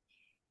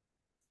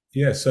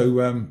 Yeah. So,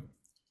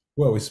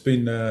 well, it's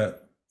been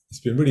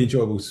really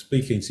enjoyable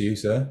speaking to you,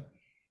 sir.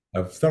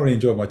 I've thoroughly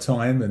enjoyed my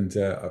time, and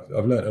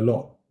I've learned a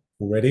lot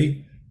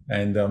already,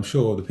 and I'm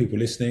sure the people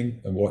listening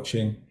and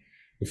watching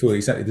will feel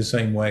exactly the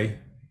same way.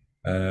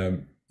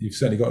 You've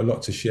certainly got a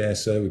lot to share,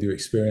 sir, with your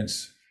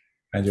experience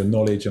and your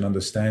knowledge and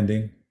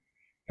understanding,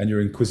 and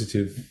you're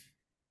inquisitive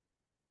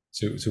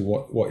to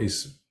what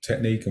is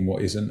technique and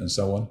what isn't, and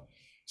so on.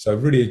 So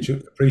I've really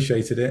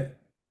appreciated it.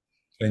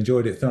 I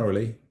enjoyed it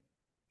thoroughly.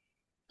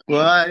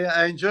 Well,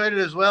 I enjoyed it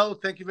as well.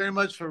 Thank you very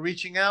much for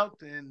reaching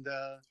out. And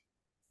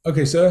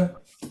okay, sir.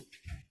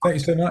 Thank you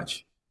so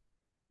much.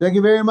 Thank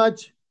you very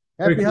much.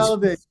 Happy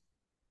holidays.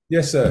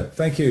 Yes, sir.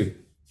 Thank you.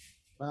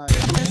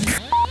 Bye.